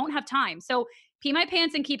 but I don't have time. So pee my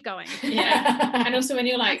pants and keep going. Yeah. And also when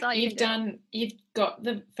you're like, you've got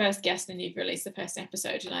the first guest and you've released the first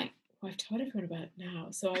episode, you're like, well, I've told everyone about it now.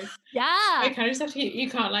 So I kind of just have to, you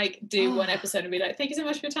can't like do one episode and be like, thank you so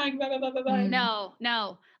much for your time. Blah, blah, blah, blah, blah.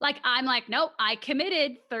 No. Like, I'm like, nope, I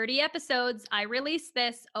committed 30 episodes. I released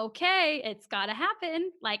this. Okay. It's got to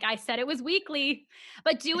happen. Like I said, it was weekly,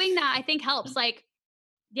 but doing that I think helps. Like,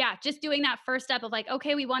 yeah, just doing that first step of like,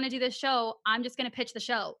 okay, we want to do this show. I'm just going to pitch the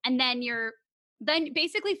show. And then then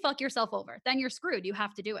basically fuck yourself over. Then you're screwed. You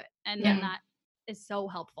have to do it. And then that is so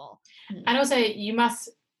helpful. And also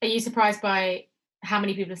are you surprised by how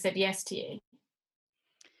many people have said yes to you?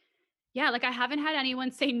 Yeah, like I haven't had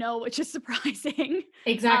anyone say no, which is surprising.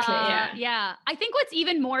 Exactly. Yeah. I think what's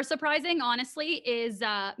even more surprising, honestly, is,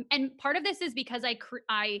 and part of this is because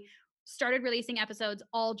I started releasing episodes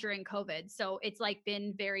all during COVID. So it's like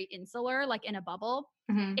been very insular, like in a bubble.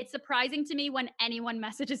 Mm-hmm. It's surprising to me when anyone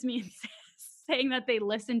messages me and saying that they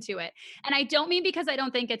listen to it. And I don't mean because I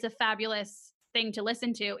don't think it's a fabulous thing to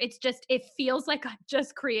listen to. It's just, it feels like I'm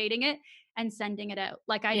just creating it and sending it out.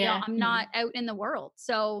 Like I'm not out in the world.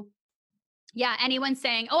 So yeah, anyone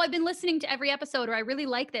saying, oh, I've been listening to every episode or I really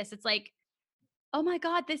like this. It's like, oh my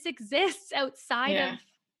God, this exists outside of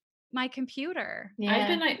my computer. Yeah. I've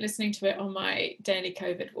been like listening to it on my daily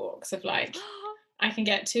COVID walks of like, I can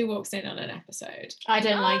get 2 walks in on an episode. I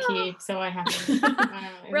don't like you, so I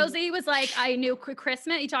haven't. Rosie was like, I knew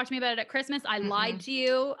Christmas. You talked to me about it at Christmas. I lied to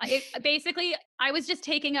you. Basically, I was just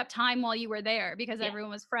taking up time while you were there because everyone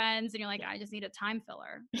was friends and you're like, I just need a time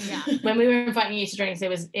filler. Yeah. When we were inviting you to drinks, it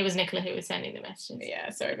was Nicola who was sending the messages. Yeah,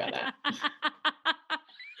 sorry about that.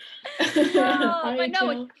 But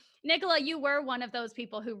no, Nicola, you were one of those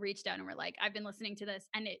people who reached out and were like, I've been listening to this,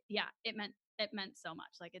 and it meant so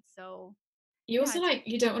much. Like, it's so. You also like,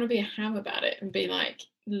 you don't want to be a ham about it and be like,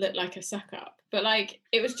 look like a suck up, but like,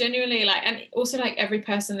 it was genuinely like, and also like every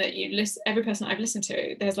person I've listened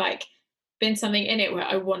to, there's like been something in it where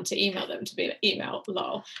I want to email them to be like, email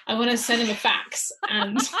lol. I want to send them a fax,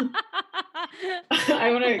 and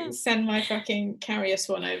I want to send my fucking carrier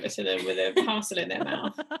swan over to them with a parcel in their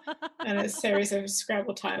mouth and a series of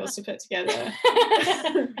Scrabble tiles to put together.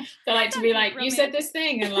 But like, to be like, you said this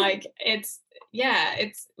thing, and like, it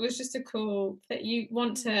was just a cool that you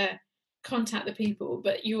want to contact the people,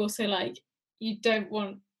 but you also like, you don't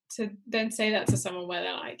want to then say that to someone where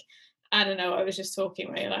they're like, I don't know, I was just talking,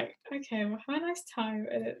 where you're like, okay, well, have a nice time.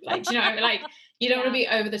 Like, do you know what I mean? Like, you don't want to be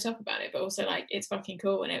over the top about it, but also like, it's fucking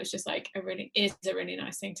cool. And it was just like a really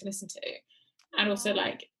nice thing to listen to. And also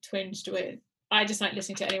like twinged with, I just like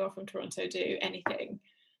listening to anyone from Toronto do anything.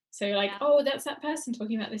 So you're like, oh, that's that person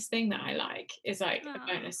talking about this thing that I like, is like a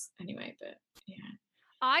bonus anyway. But yeah.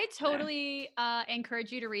 I totally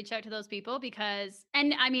encourage you to reach out to those people because,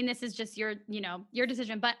 and I mean, this is just your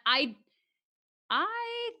decision, but I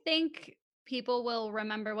think people will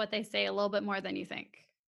remember what they say a little bit more than you think.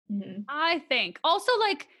 Mm-hmm. I think also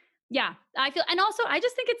like, yeah, I feel, and also I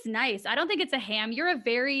just think it's nice. I don't think it's a ham. You're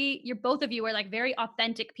both of you are like very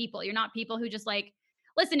authentic people. You're not people who just like,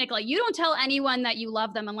 listen, Nicola, you don't tell anyone that you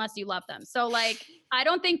love them unless you love them. So like, I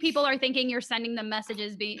don't think people are thinking you're sending them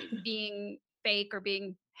messages being fake or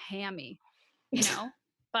being hammy, you know,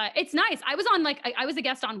 but it's nice. I was on I was a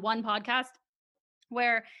guest on one podcast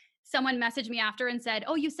where someone messaged me after and said,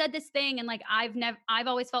 oh, you said this thing. And like, I've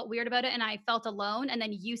always felt weird about it. And I felt alone. And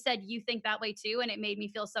then you said you think that way too. And it made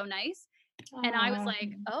me feel so nice. Aww. And I was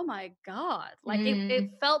like, oh my God. Like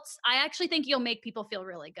it felt, I actually think you'll make people feel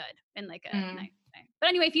really good in like a nice way. But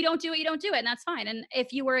anyway, if you don't do it, you don't do it. And that's fine. And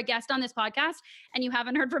if you were a guest on this podcast and you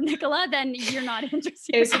haven't heard from Nicola, then you're not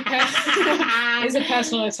interested. It's a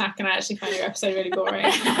personal attack. And I actually find your episode really boring.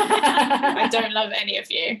 I don't love any of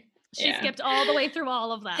you. She skipped all the way through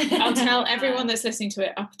all of that. I'll tell everyone that's listening to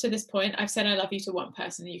it up to this point, I've said I love you to one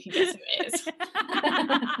person and you can guess who it is.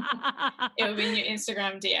 It will be in your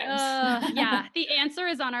Instagram DMs. Yeah, the answer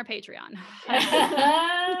is on our Patreon.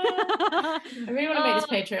 I really want to make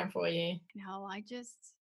this Patreon for you. No, I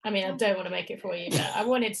don't want to make it for you, but I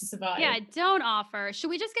want it to survive. Yeah, don't offer. Should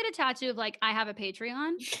we just get a tattoo of like, I have a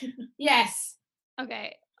Patreon? Yes.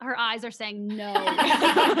 Okay. Her eyes are saying no.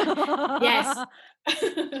 Yes.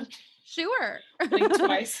 Sure. Blink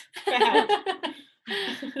twice. SOS.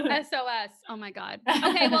 Oh my God.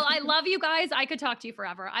 Okay. Well, I love you guys. I could talk to you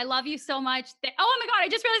forever. I love you so much. Oh my God. I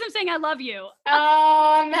just realized I'm saying I love you.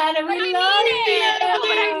 Oh man, we love you.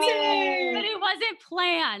 But it wasn't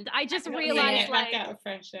planned. I just realized like out of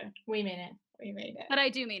friendship. We mean it. We made it. But I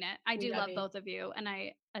do mean it. I do love you. both of you, and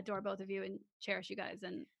I adore both of you and cherish you guys.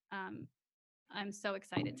 And I'm so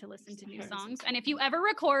excited to listen to new songs. And if you ever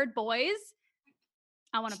record Boys,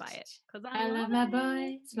 I want to buy it because I love my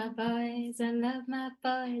boys, my boys. I love my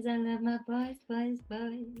boys. I love my boys, boys,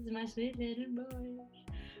 boys. My sweet little boys.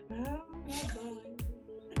 Oh, my boys.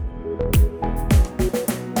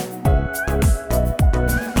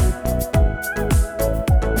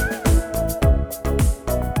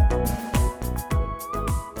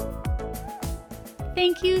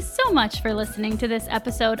 Thank you so much for listening to this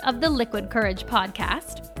episode of the Liquid Courage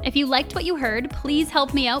podcast. If you liked what you heard, please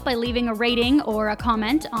help me out by leaving a rating or a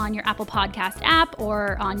comment on your Apple Podcast app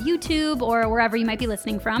or on YouTube or wherever you might be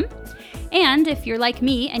listening from. And if you're like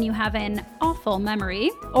me and you have an awful memory,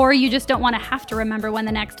 or you just don't want to have to remember when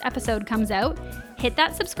the next episode comes out, hit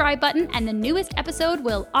that subscribe button and the newest episode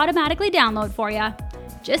will automatically download for you.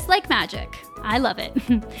 Just like magic. I love it.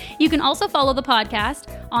 You can also follow the podcast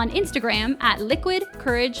on Instagram at Liquid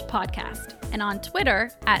Courage Podcast and on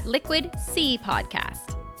Twitter at Liquid C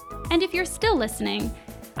Podcast. And if you're still listening,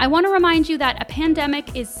 I want to remind you that a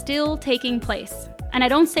pandemic is still taking place. And I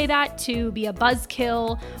don't say that to be a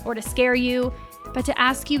buzzkill or to scare you, but to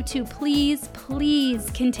ask you to please,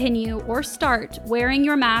 please continue or start wearing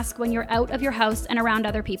your mask when you're out of your house and around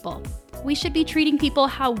other people. We should be treating people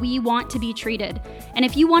how we want to be treated. And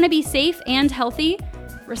if you want to be safe and healthy,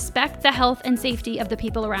 respect the health and safety of the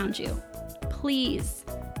people around you. Please.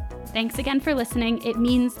 Thanks again for listening. It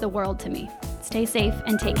means the world to me. Stay safe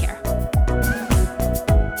and take care.